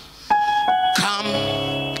 Come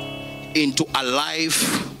into a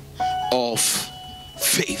life of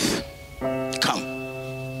faith.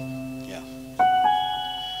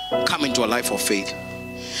 Come into a life of faith.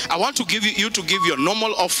 I want to give you to give your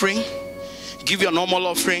normal offering. Give your normal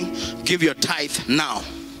offering. Give your tithe now.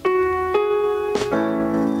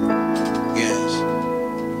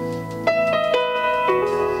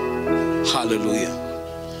 Hallelujah.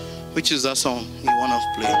 Which is that song you want to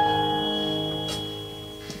play?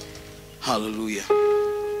 Hallelujah.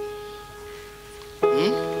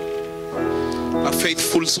 A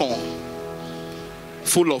faithful song,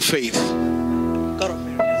 full of faith.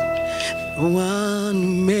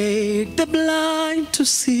 One make the blind to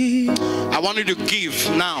see. I want you to give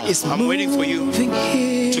now. I'm waiting for you to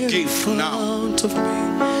give now.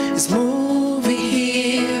 It's moving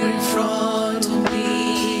here in front of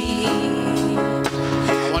me.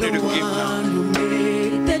 I want you to give now.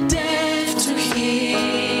 Make the deaf to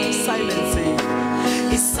hear. Silencing.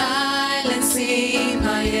 It's silencing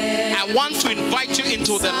my ear. I want to invite you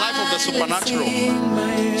into the life of the supernatural.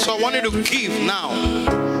 So I want you to give now.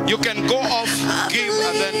 You can go off, give,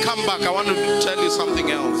 and then come back. I want to tell you something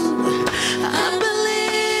else. I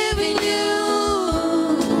believe in you.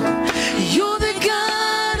 You're the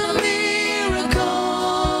God of miracles.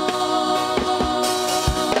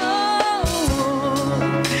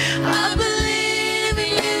 I believe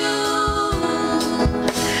in you.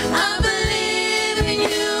 I believe in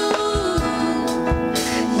you.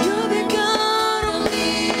 You're the God of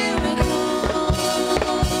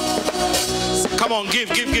miracles. Come on, give.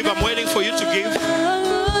 I'm waiting for you to give.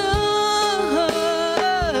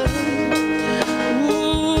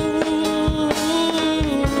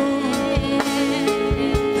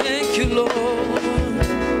 Thank you, Lord.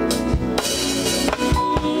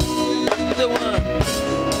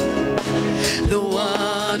 The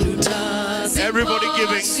one who does everybody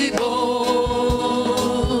giving.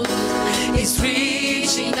 It's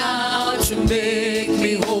reaching out to make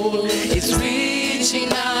me whole. It's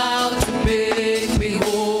reaching out to make me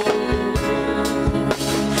whole.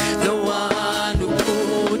 The one who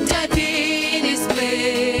put that in his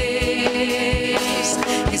place.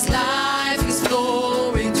 His life is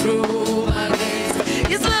flowing through my veins.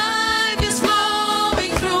 His life is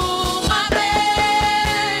flowing through my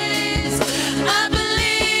veins. I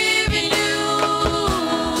believe in you.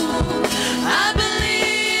 I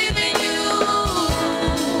believe in you.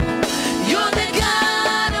 You're the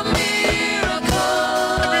God of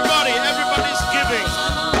miracles. Everybody's giving.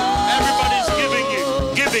 Everybody's giving you.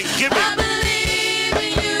 Giving. I believe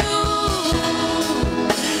in you.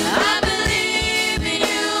 I believe in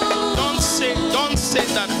you. Don't say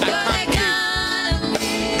that I can't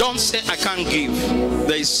give. Don't say I can't give.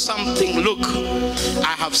 There is something. Look,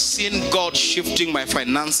 I have seen God shifting my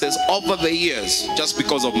finances over the years just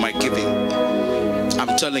because of my giving.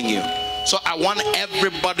 I'm telling you. So I want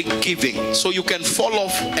everybody giving. So you can fall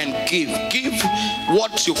off and give. Give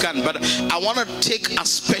what you can. But I want to take a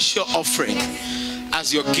special offering.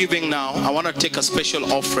 As you're giving now, I want to take a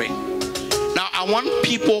special offering. Now I want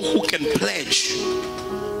people who can pledge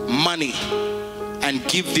money and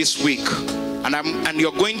give this week. And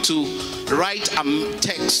you're going to write a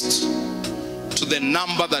text to the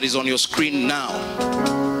number that is on your screen now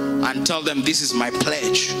and tell them, this is my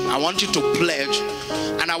pledge. I want you to pledge,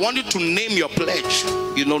 and I want you to name your pledge.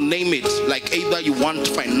 You know, name it. Like either you want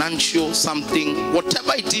financial something,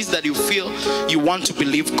 whatever it is that you feel you want to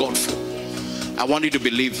believe God for. I want you to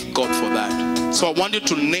believe God for that. So I want you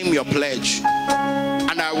to name your pledge.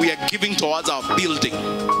 And we are giving towards our building.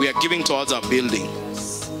 We are giving towards our building.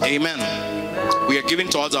 Amen. We are giving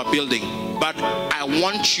towards our building. But I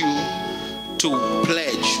want you to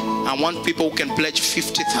pledge. I want people who can pledge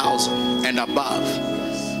 50,000 and above,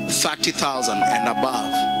 30,000 and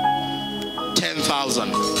above,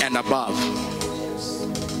 10,000 and above.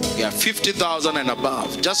 Yeah, 50,000 and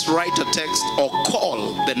above. Just write a text or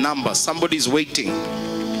call the number. Somebody's waiting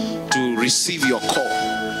to receive your call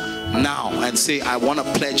now and say, I want to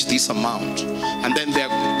pledge this amount. And then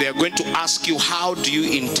they're going to ask you, how do you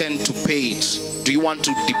intend to pay it? Do you want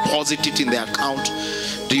to deposit it in the account?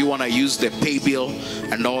 Do you want to use the pay bill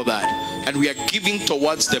and all that? And we are giving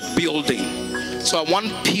towards the building. So I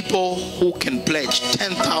want people who can pledge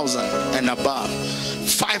 10,000 and above,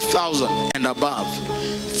 5,000 and above,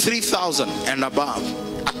 3,000 and above,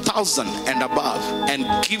 1,000 and above, and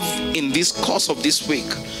give in this course of this week.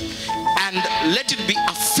 And let it be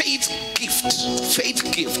a faith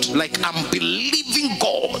gift, like I'm believing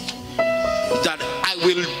God that I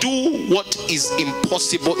will do what is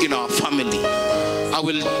impossible in our family. I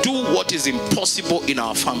will do what is impossible in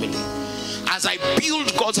our family. As I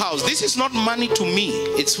build God's house, this is not money to me,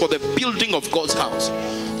 it's for the building of God's house.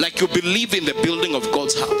 Like you believe in the building of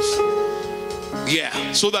God's house. Yeah,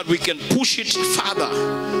 so that we can push it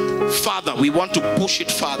further. We want to push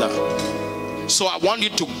it further. So I want you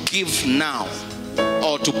to give now,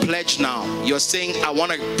 or to pledge now. You're saying, I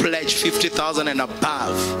want to pledge 50,000 and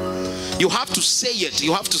above. You have to say it.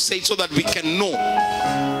 You have to say it so that we can know.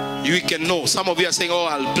 You can know. Some of you are saying, oh,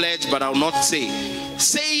 I'll pledge, but I'll not say.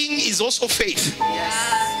 Saying is also faith.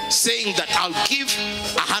 Yes. Saying that I'll give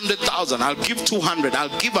 100,000, I'll give 200,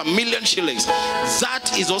 I'll give 1,000,000 shillings.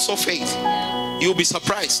 That is also faith. You'll be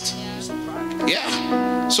surprised.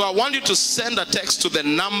 Yeah. So I want you to send a text to the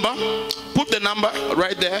number. Put the number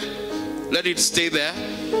right there. Let it stay there.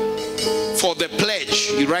 For the pledge,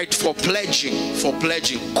 you write for pledging. For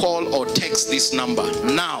pledging, call or text this number.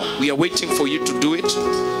 Now, we are waiting for you to do it.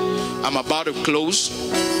 I'm about to close.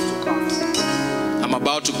 I'm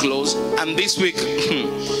about to close. And this week,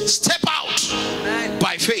 step out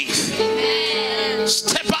by faith.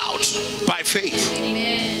 Step out by faith.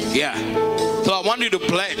 Yeah. So I want you to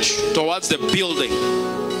pledge towards the building.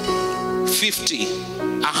 50,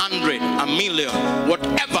 100, 1,000,000,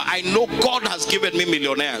 whatever. I know God has given me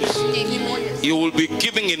millionaires. You will be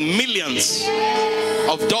giving in millions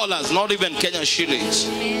of dollars, not even Kenyan shillings.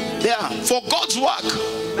 Yeah, for God's work.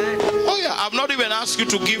 Oh yeah, I've not even asked you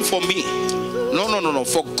to give for me. No.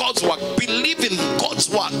 For God's work. Believe in God's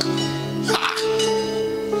work.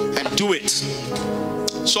 And do it.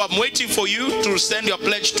 So I'm waiting for you to send your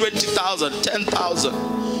pledge. 20,000, 10,000,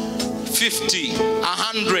 50,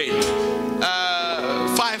 100,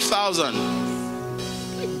 5,000.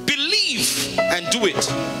 Believe and do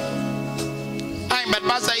it. But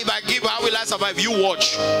Pastor, if I give, how will I survive? You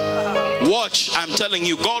watch. Watch. I'm telling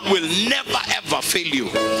you, God will never ever fail you.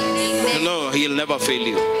 No, He'll never fail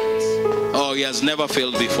you. Oh, He has never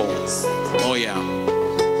failed before. Oh yeah.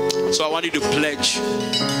 So I want you to pledge.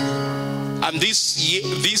 And this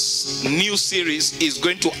new series is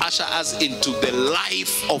going to usher us into the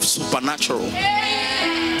life of supernatural.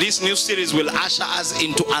 This new series will usher us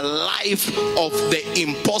into a life of the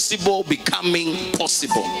impossible becoming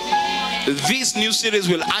possible. This new series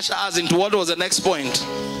will usher us into, what was the next point?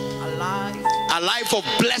 A life of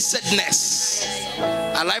blessedness.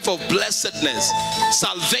 A life of blessedness.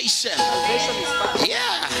 Salvation.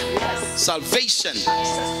 Yeah. Salvation.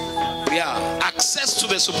 Yeah. Access to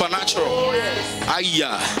the supernatural.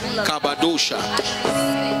 Aya. Kabadosha.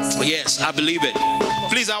 Yes, I believe it.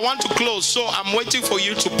 Please, I want to close. So I'm waiting for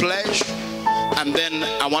you to pledge. And then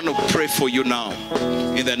I want to pray for you now.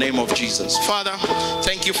 In the name of Jesus. Father,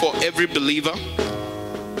 thank you for every believer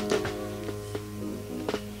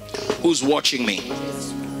who's watching me.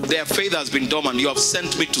 Their faith has been dormant. You have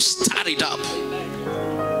sent me to start it up.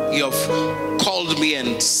 You have called me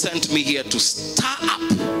and sent me here to stir up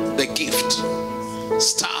the gift.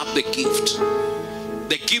 Stir up the gift.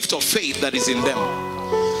 The gift of faith that is in them.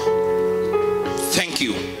 Thank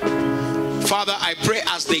you. Father, I pray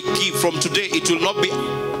as they give from today, it will not be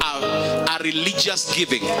a religious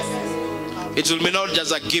giving. It will be not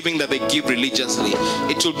just a giving that they give religiously.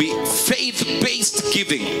 It will be faith-based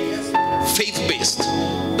giving. Faith-based.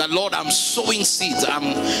 That Lord, I'm sowing seeds.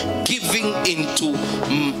 I'm giving into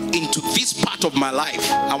this part of my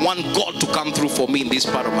life. I want God to come through for me in this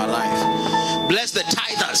part of my life. Bless the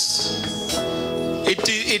tithers.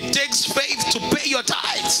 It takes faith to pay your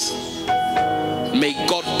tithes. May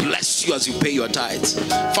God bless you as you pay your tithes.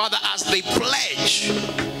 Father, as they pledge,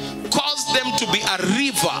 cause them to be a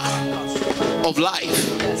river of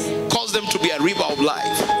life. Cause them to be a river of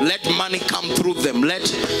life. Let money come through them. Let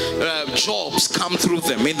jobs come through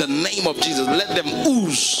them. In the name of Jesus, let them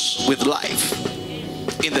ooze with life.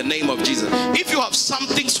 In the name of Jesus. If you have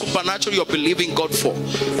something supernatural you're believing God for,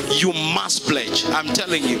 you must pledge. I'm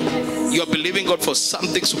telling you, you're believing God for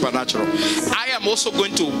something supernatural. I am also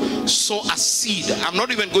going to sow a seed. I'm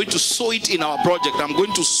not even going to sow it in our project. I'm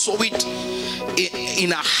going to sow it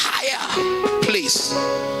in a higher place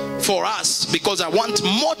for us, because I want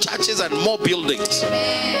more churches and more buildings.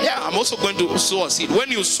 Yeah, I'm also going to sow a seed.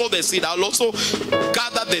 When you sow the seed, I'll also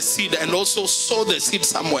gather the seed and also sow the seed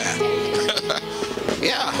somewhere.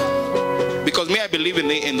 Yeah, because me, I believe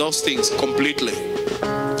in those things completely.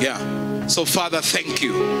 Yeah. So Father, thank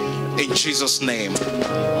you in Jesus' name.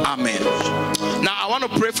 Amen. Now I want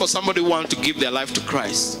to pray for somebody who wants to give their life to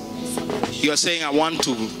Christ. You are saying, I want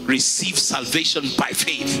to receive salvation by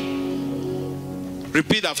faith.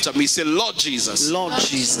 Repeat after me. Say, Lord Jesus. Lord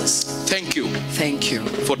Jesus. Thank you. Thank you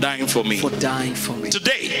for dying for me. For dying for me.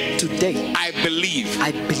 Today. I believe.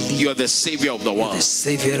 You are the Savior of the world. The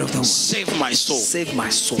Savior of the world. Save my soul. Save my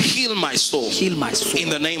soul. Heal my soul. Heal my soul. In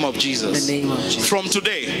the name of Jesus. In the name of Jesus. From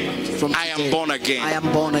today. I am born again. I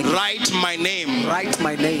am born again. Write my name. Write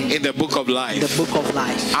my name. In the book of life. In the book of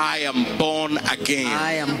life. I am born again.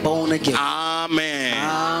 I am born again. Amen.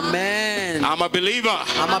 Amen. I'm a believer.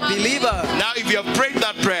 I'm a believer. Now if you have prayed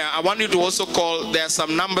that prayer, I want you to also call. There are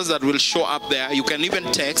some numbers that will show up there. You can even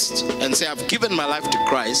text and say, I've given my life to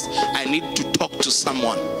Christ. I need to talk to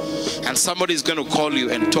someone. And somebody is going to call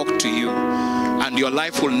you and talk to you. And your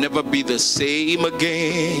life will never be the same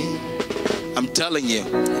again. I'm telling you,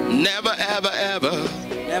 never, ever, ever.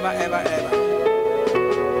 Never, ever,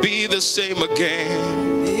 ever. Be the same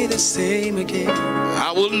again. Be the same again.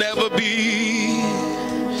 I will never be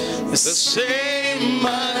the same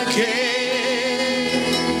again.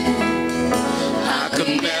 I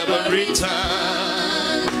could never return.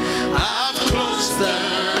 I've closed the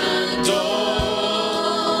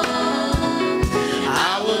door.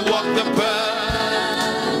 I will walk the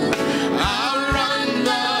path. I'll run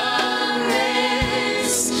the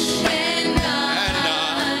race, and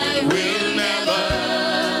I will never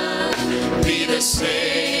be the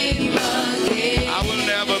same again. I will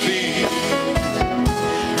never be.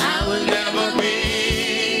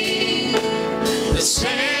 The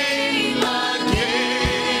same again.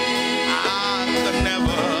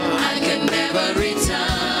 I can never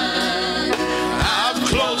return. I've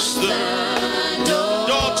closed the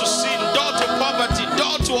door to sin, door to poverty,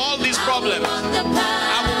 door to all these problems. I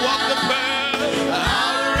will walk the path.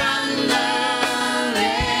 I'll run the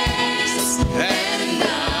race, and I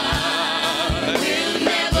will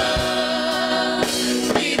never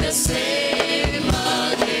be the same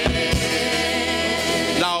again.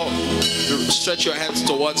 Now, stretch your hands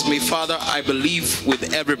towards me. Father, I believe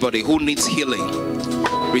with everybody who needs healing,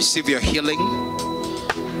 receive your healing.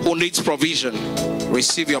 Who needs provision,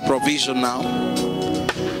 receive your provision now.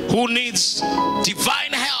 Who needs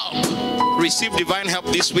divine help, receive divine help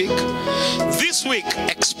this week. This week,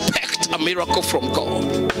 expect a miracle from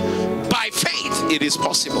God. By faith, it is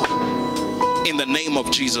possible. In the name of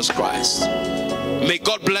Jesus Christ. May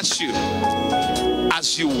God bless you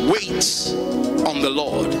as you wait on the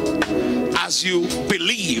Lord, as you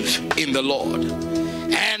believe in the Lord,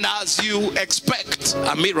 and as you expect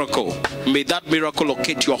a miracle. May that miracle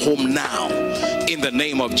locate your home now in the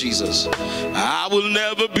name of Jesus. I will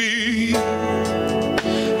never be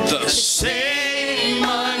the same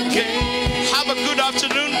again. Have a good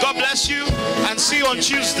afternoon. God bless you, and see you on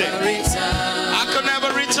Tuesday. I can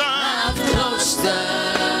never return. I've closed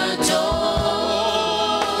the door.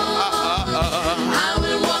 I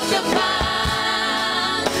will walk the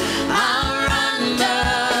path. I'll run the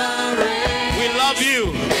race. We love you,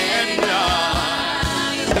 and I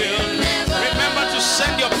will never. Remember to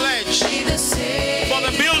send your pledge for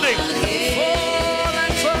the building.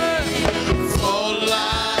 Fall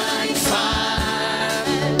like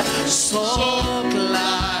fire, soak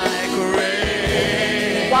like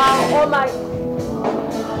rain. Wow, oh my.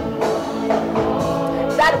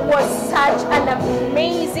 That was such an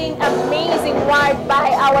amazing word by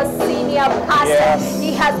our senior pastor. Yes.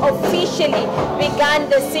 He has officially begun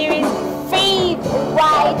the series Faith,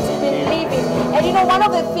 Right Believing. And you know, one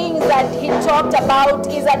of the things that he talked about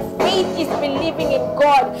is that faith is believing in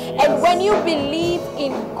God. Yes. And when you believe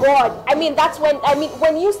in God, that's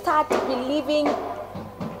when you start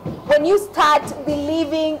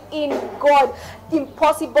believing in God,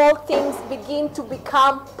 impossible things begin to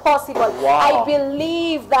become possible. Wow. I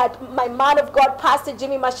believe that my man of God, Pastor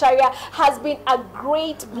Jimmy Macharia, has been a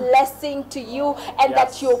great blessing to you, and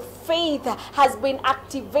that your faith has been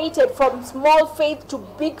activated from small faith to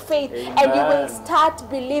big faith. Amen. And you will start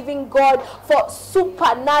believing God for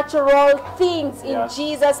supernatural things in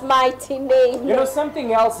Jesus' mighty name. You know,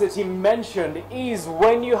 something else that he mentioned is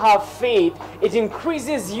when you have faith, it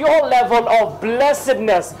increases your level of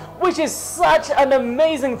blessedness, which is such an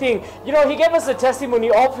amazing thing. You know, he gave us a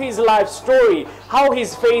testimony of his life story, how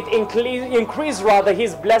his faith increased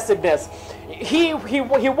his blessedness. He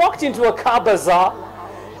walked into a car bazaar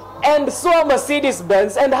and saw a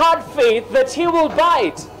Mercedes-Benz and had faith that he will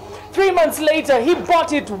buy it. 3 months later, he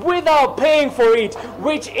bought it without paying for it,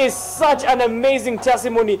 which is such an amazing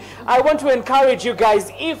testimony. I want to encourage you guys,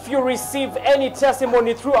 if you receive any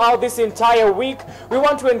testimony throughout this entire week, we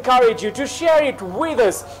want to encourage you to share it with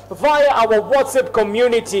us via our WhatsApp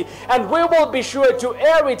community, and we will be sure to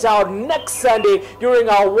air it out next Sunday during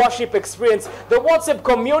our worship experience. The WhatsApp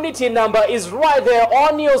community number is right there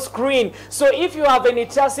on your screen. So if you have any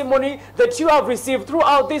testimony that you have received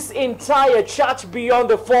throughout this entire Church Beyond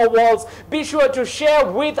the Four Walls walls, be sure to share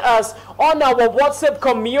with us on our WhatsApp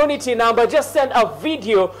community number. Just send a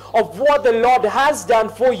video of what the Lord has done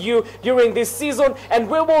for you during this season, and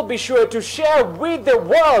we will be sure to share with the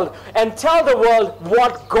world and tell the world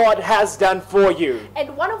what God has done for you.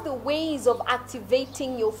 And one of the ways of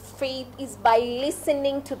activating your faith is by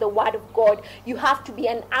listening to the Word of God. You have to be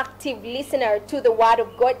an active listener to the Word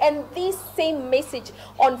of God, and this same message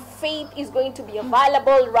on faith is going to be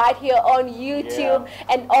available right here on YouTube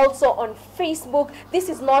and also on Facebook. This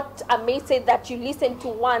is not a message that you listen to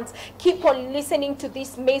once. Keep on listening to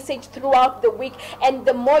this message throughout the week, and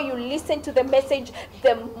the more you listen to the message,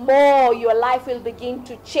 the more your life will begin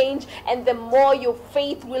to change, and the more your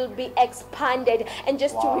faith will be expanded. And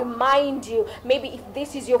just to remind you, maybe if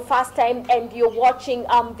this is your first time and you're watching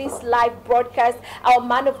this live broadcast, our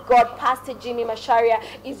man of God, Pastor Jimmy Macharia,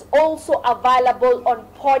 is also available on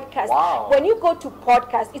podcast. When you go to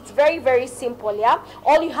podcast, it's very, very simple.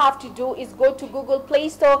 All you have to do is go to Google Play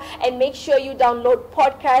Store and make sure you download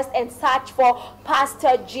podcast and search for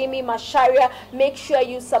Pastor Jimmy Macharia. Make sure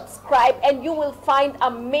you subscribe, and you will find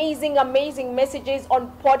amazing messages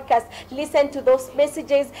on podcast. Listen to those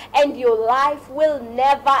messages, and your life will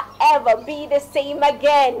never ever be the same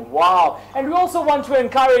again. Wow. And we also want to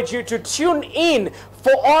encourage you to tune in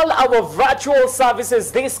for all our virtual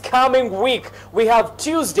services this coming week. We have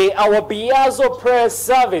Tuesday, our Biazo prayer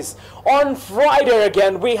service. On Friday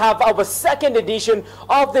again, we have our second edition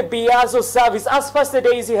of the Biazo service. As Pastor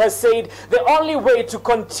Daisy has said, the only way to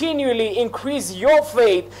continually increase your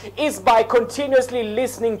faith is by continuously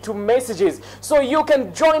listening to messages. So you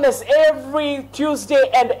can join us every Tuesday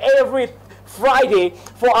and every Friday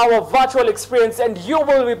for our virtual experience, and you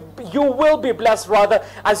will be blessed rather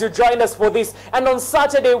as you join us for this. And on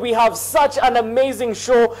Saturday we have such an amazing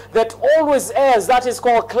show that always airs, that is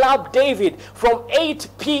called Club David, from 8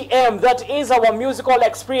 p.m. That is our musical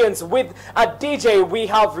experience with a DJ. We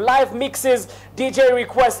have live mixes, DJ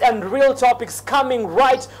requests, and real topics coming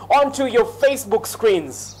right onto your Facebook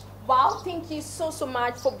screens. Wow, thank you so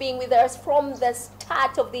much for being with us from the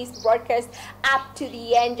start of this broadcast up to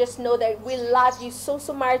the end. Just know that we love you so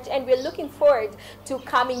much, and we're looking forward to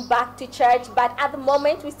coming back to church. But at the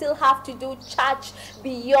moment, we still have to do church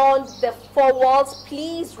beyond the four walls.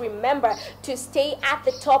 Please remember to stay at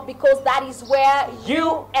the top, because that is where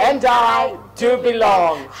you and I do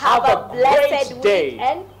belong. Have a blessed week, day.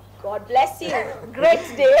 and God bless you.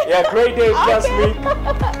 Great day. Yeah, great day. Blessed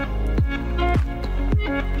week.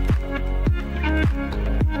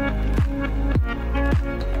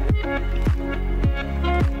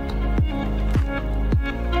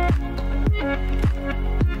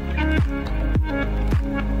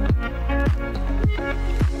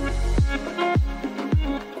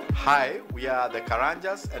 Hi, we are the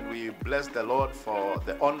Karanjas, and we bless the Lord for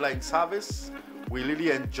the online service. We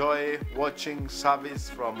really enjoy watching service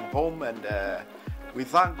from home, and we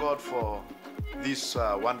thank God for this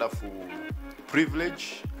wonderful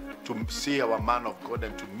privilege to see our man of God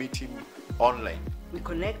and to meet him online. We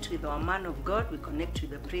connect with our man of God, we connect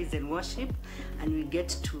with the praise and worship, and we get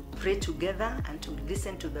to pray together and to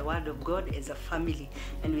listen to the word of God as a family.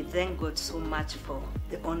 And we thank God so much for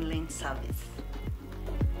the online service.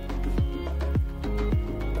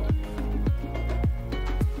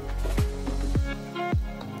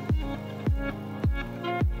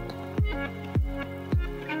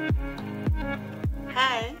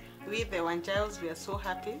 Hi, we the Wanjals, we are so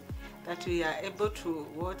happy that we are able to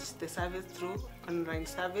watch the service through online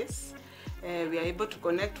service. We are able to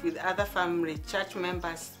connect with other family church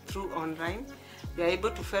members through online. We are able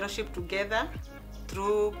to fellowship together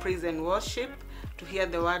through praise and worship, to hear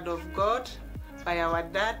the word of God by our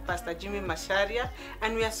dad, Pastor Jimmy Macharia,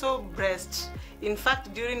 and we are so blessed. In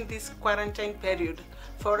fact, during this quarantine period,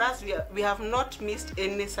 for us, we have not missed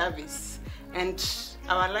any service, and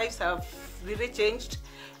our lives have really changed.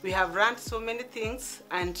 We have learned so many things,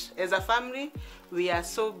 and as a family, we are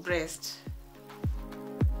so blessed.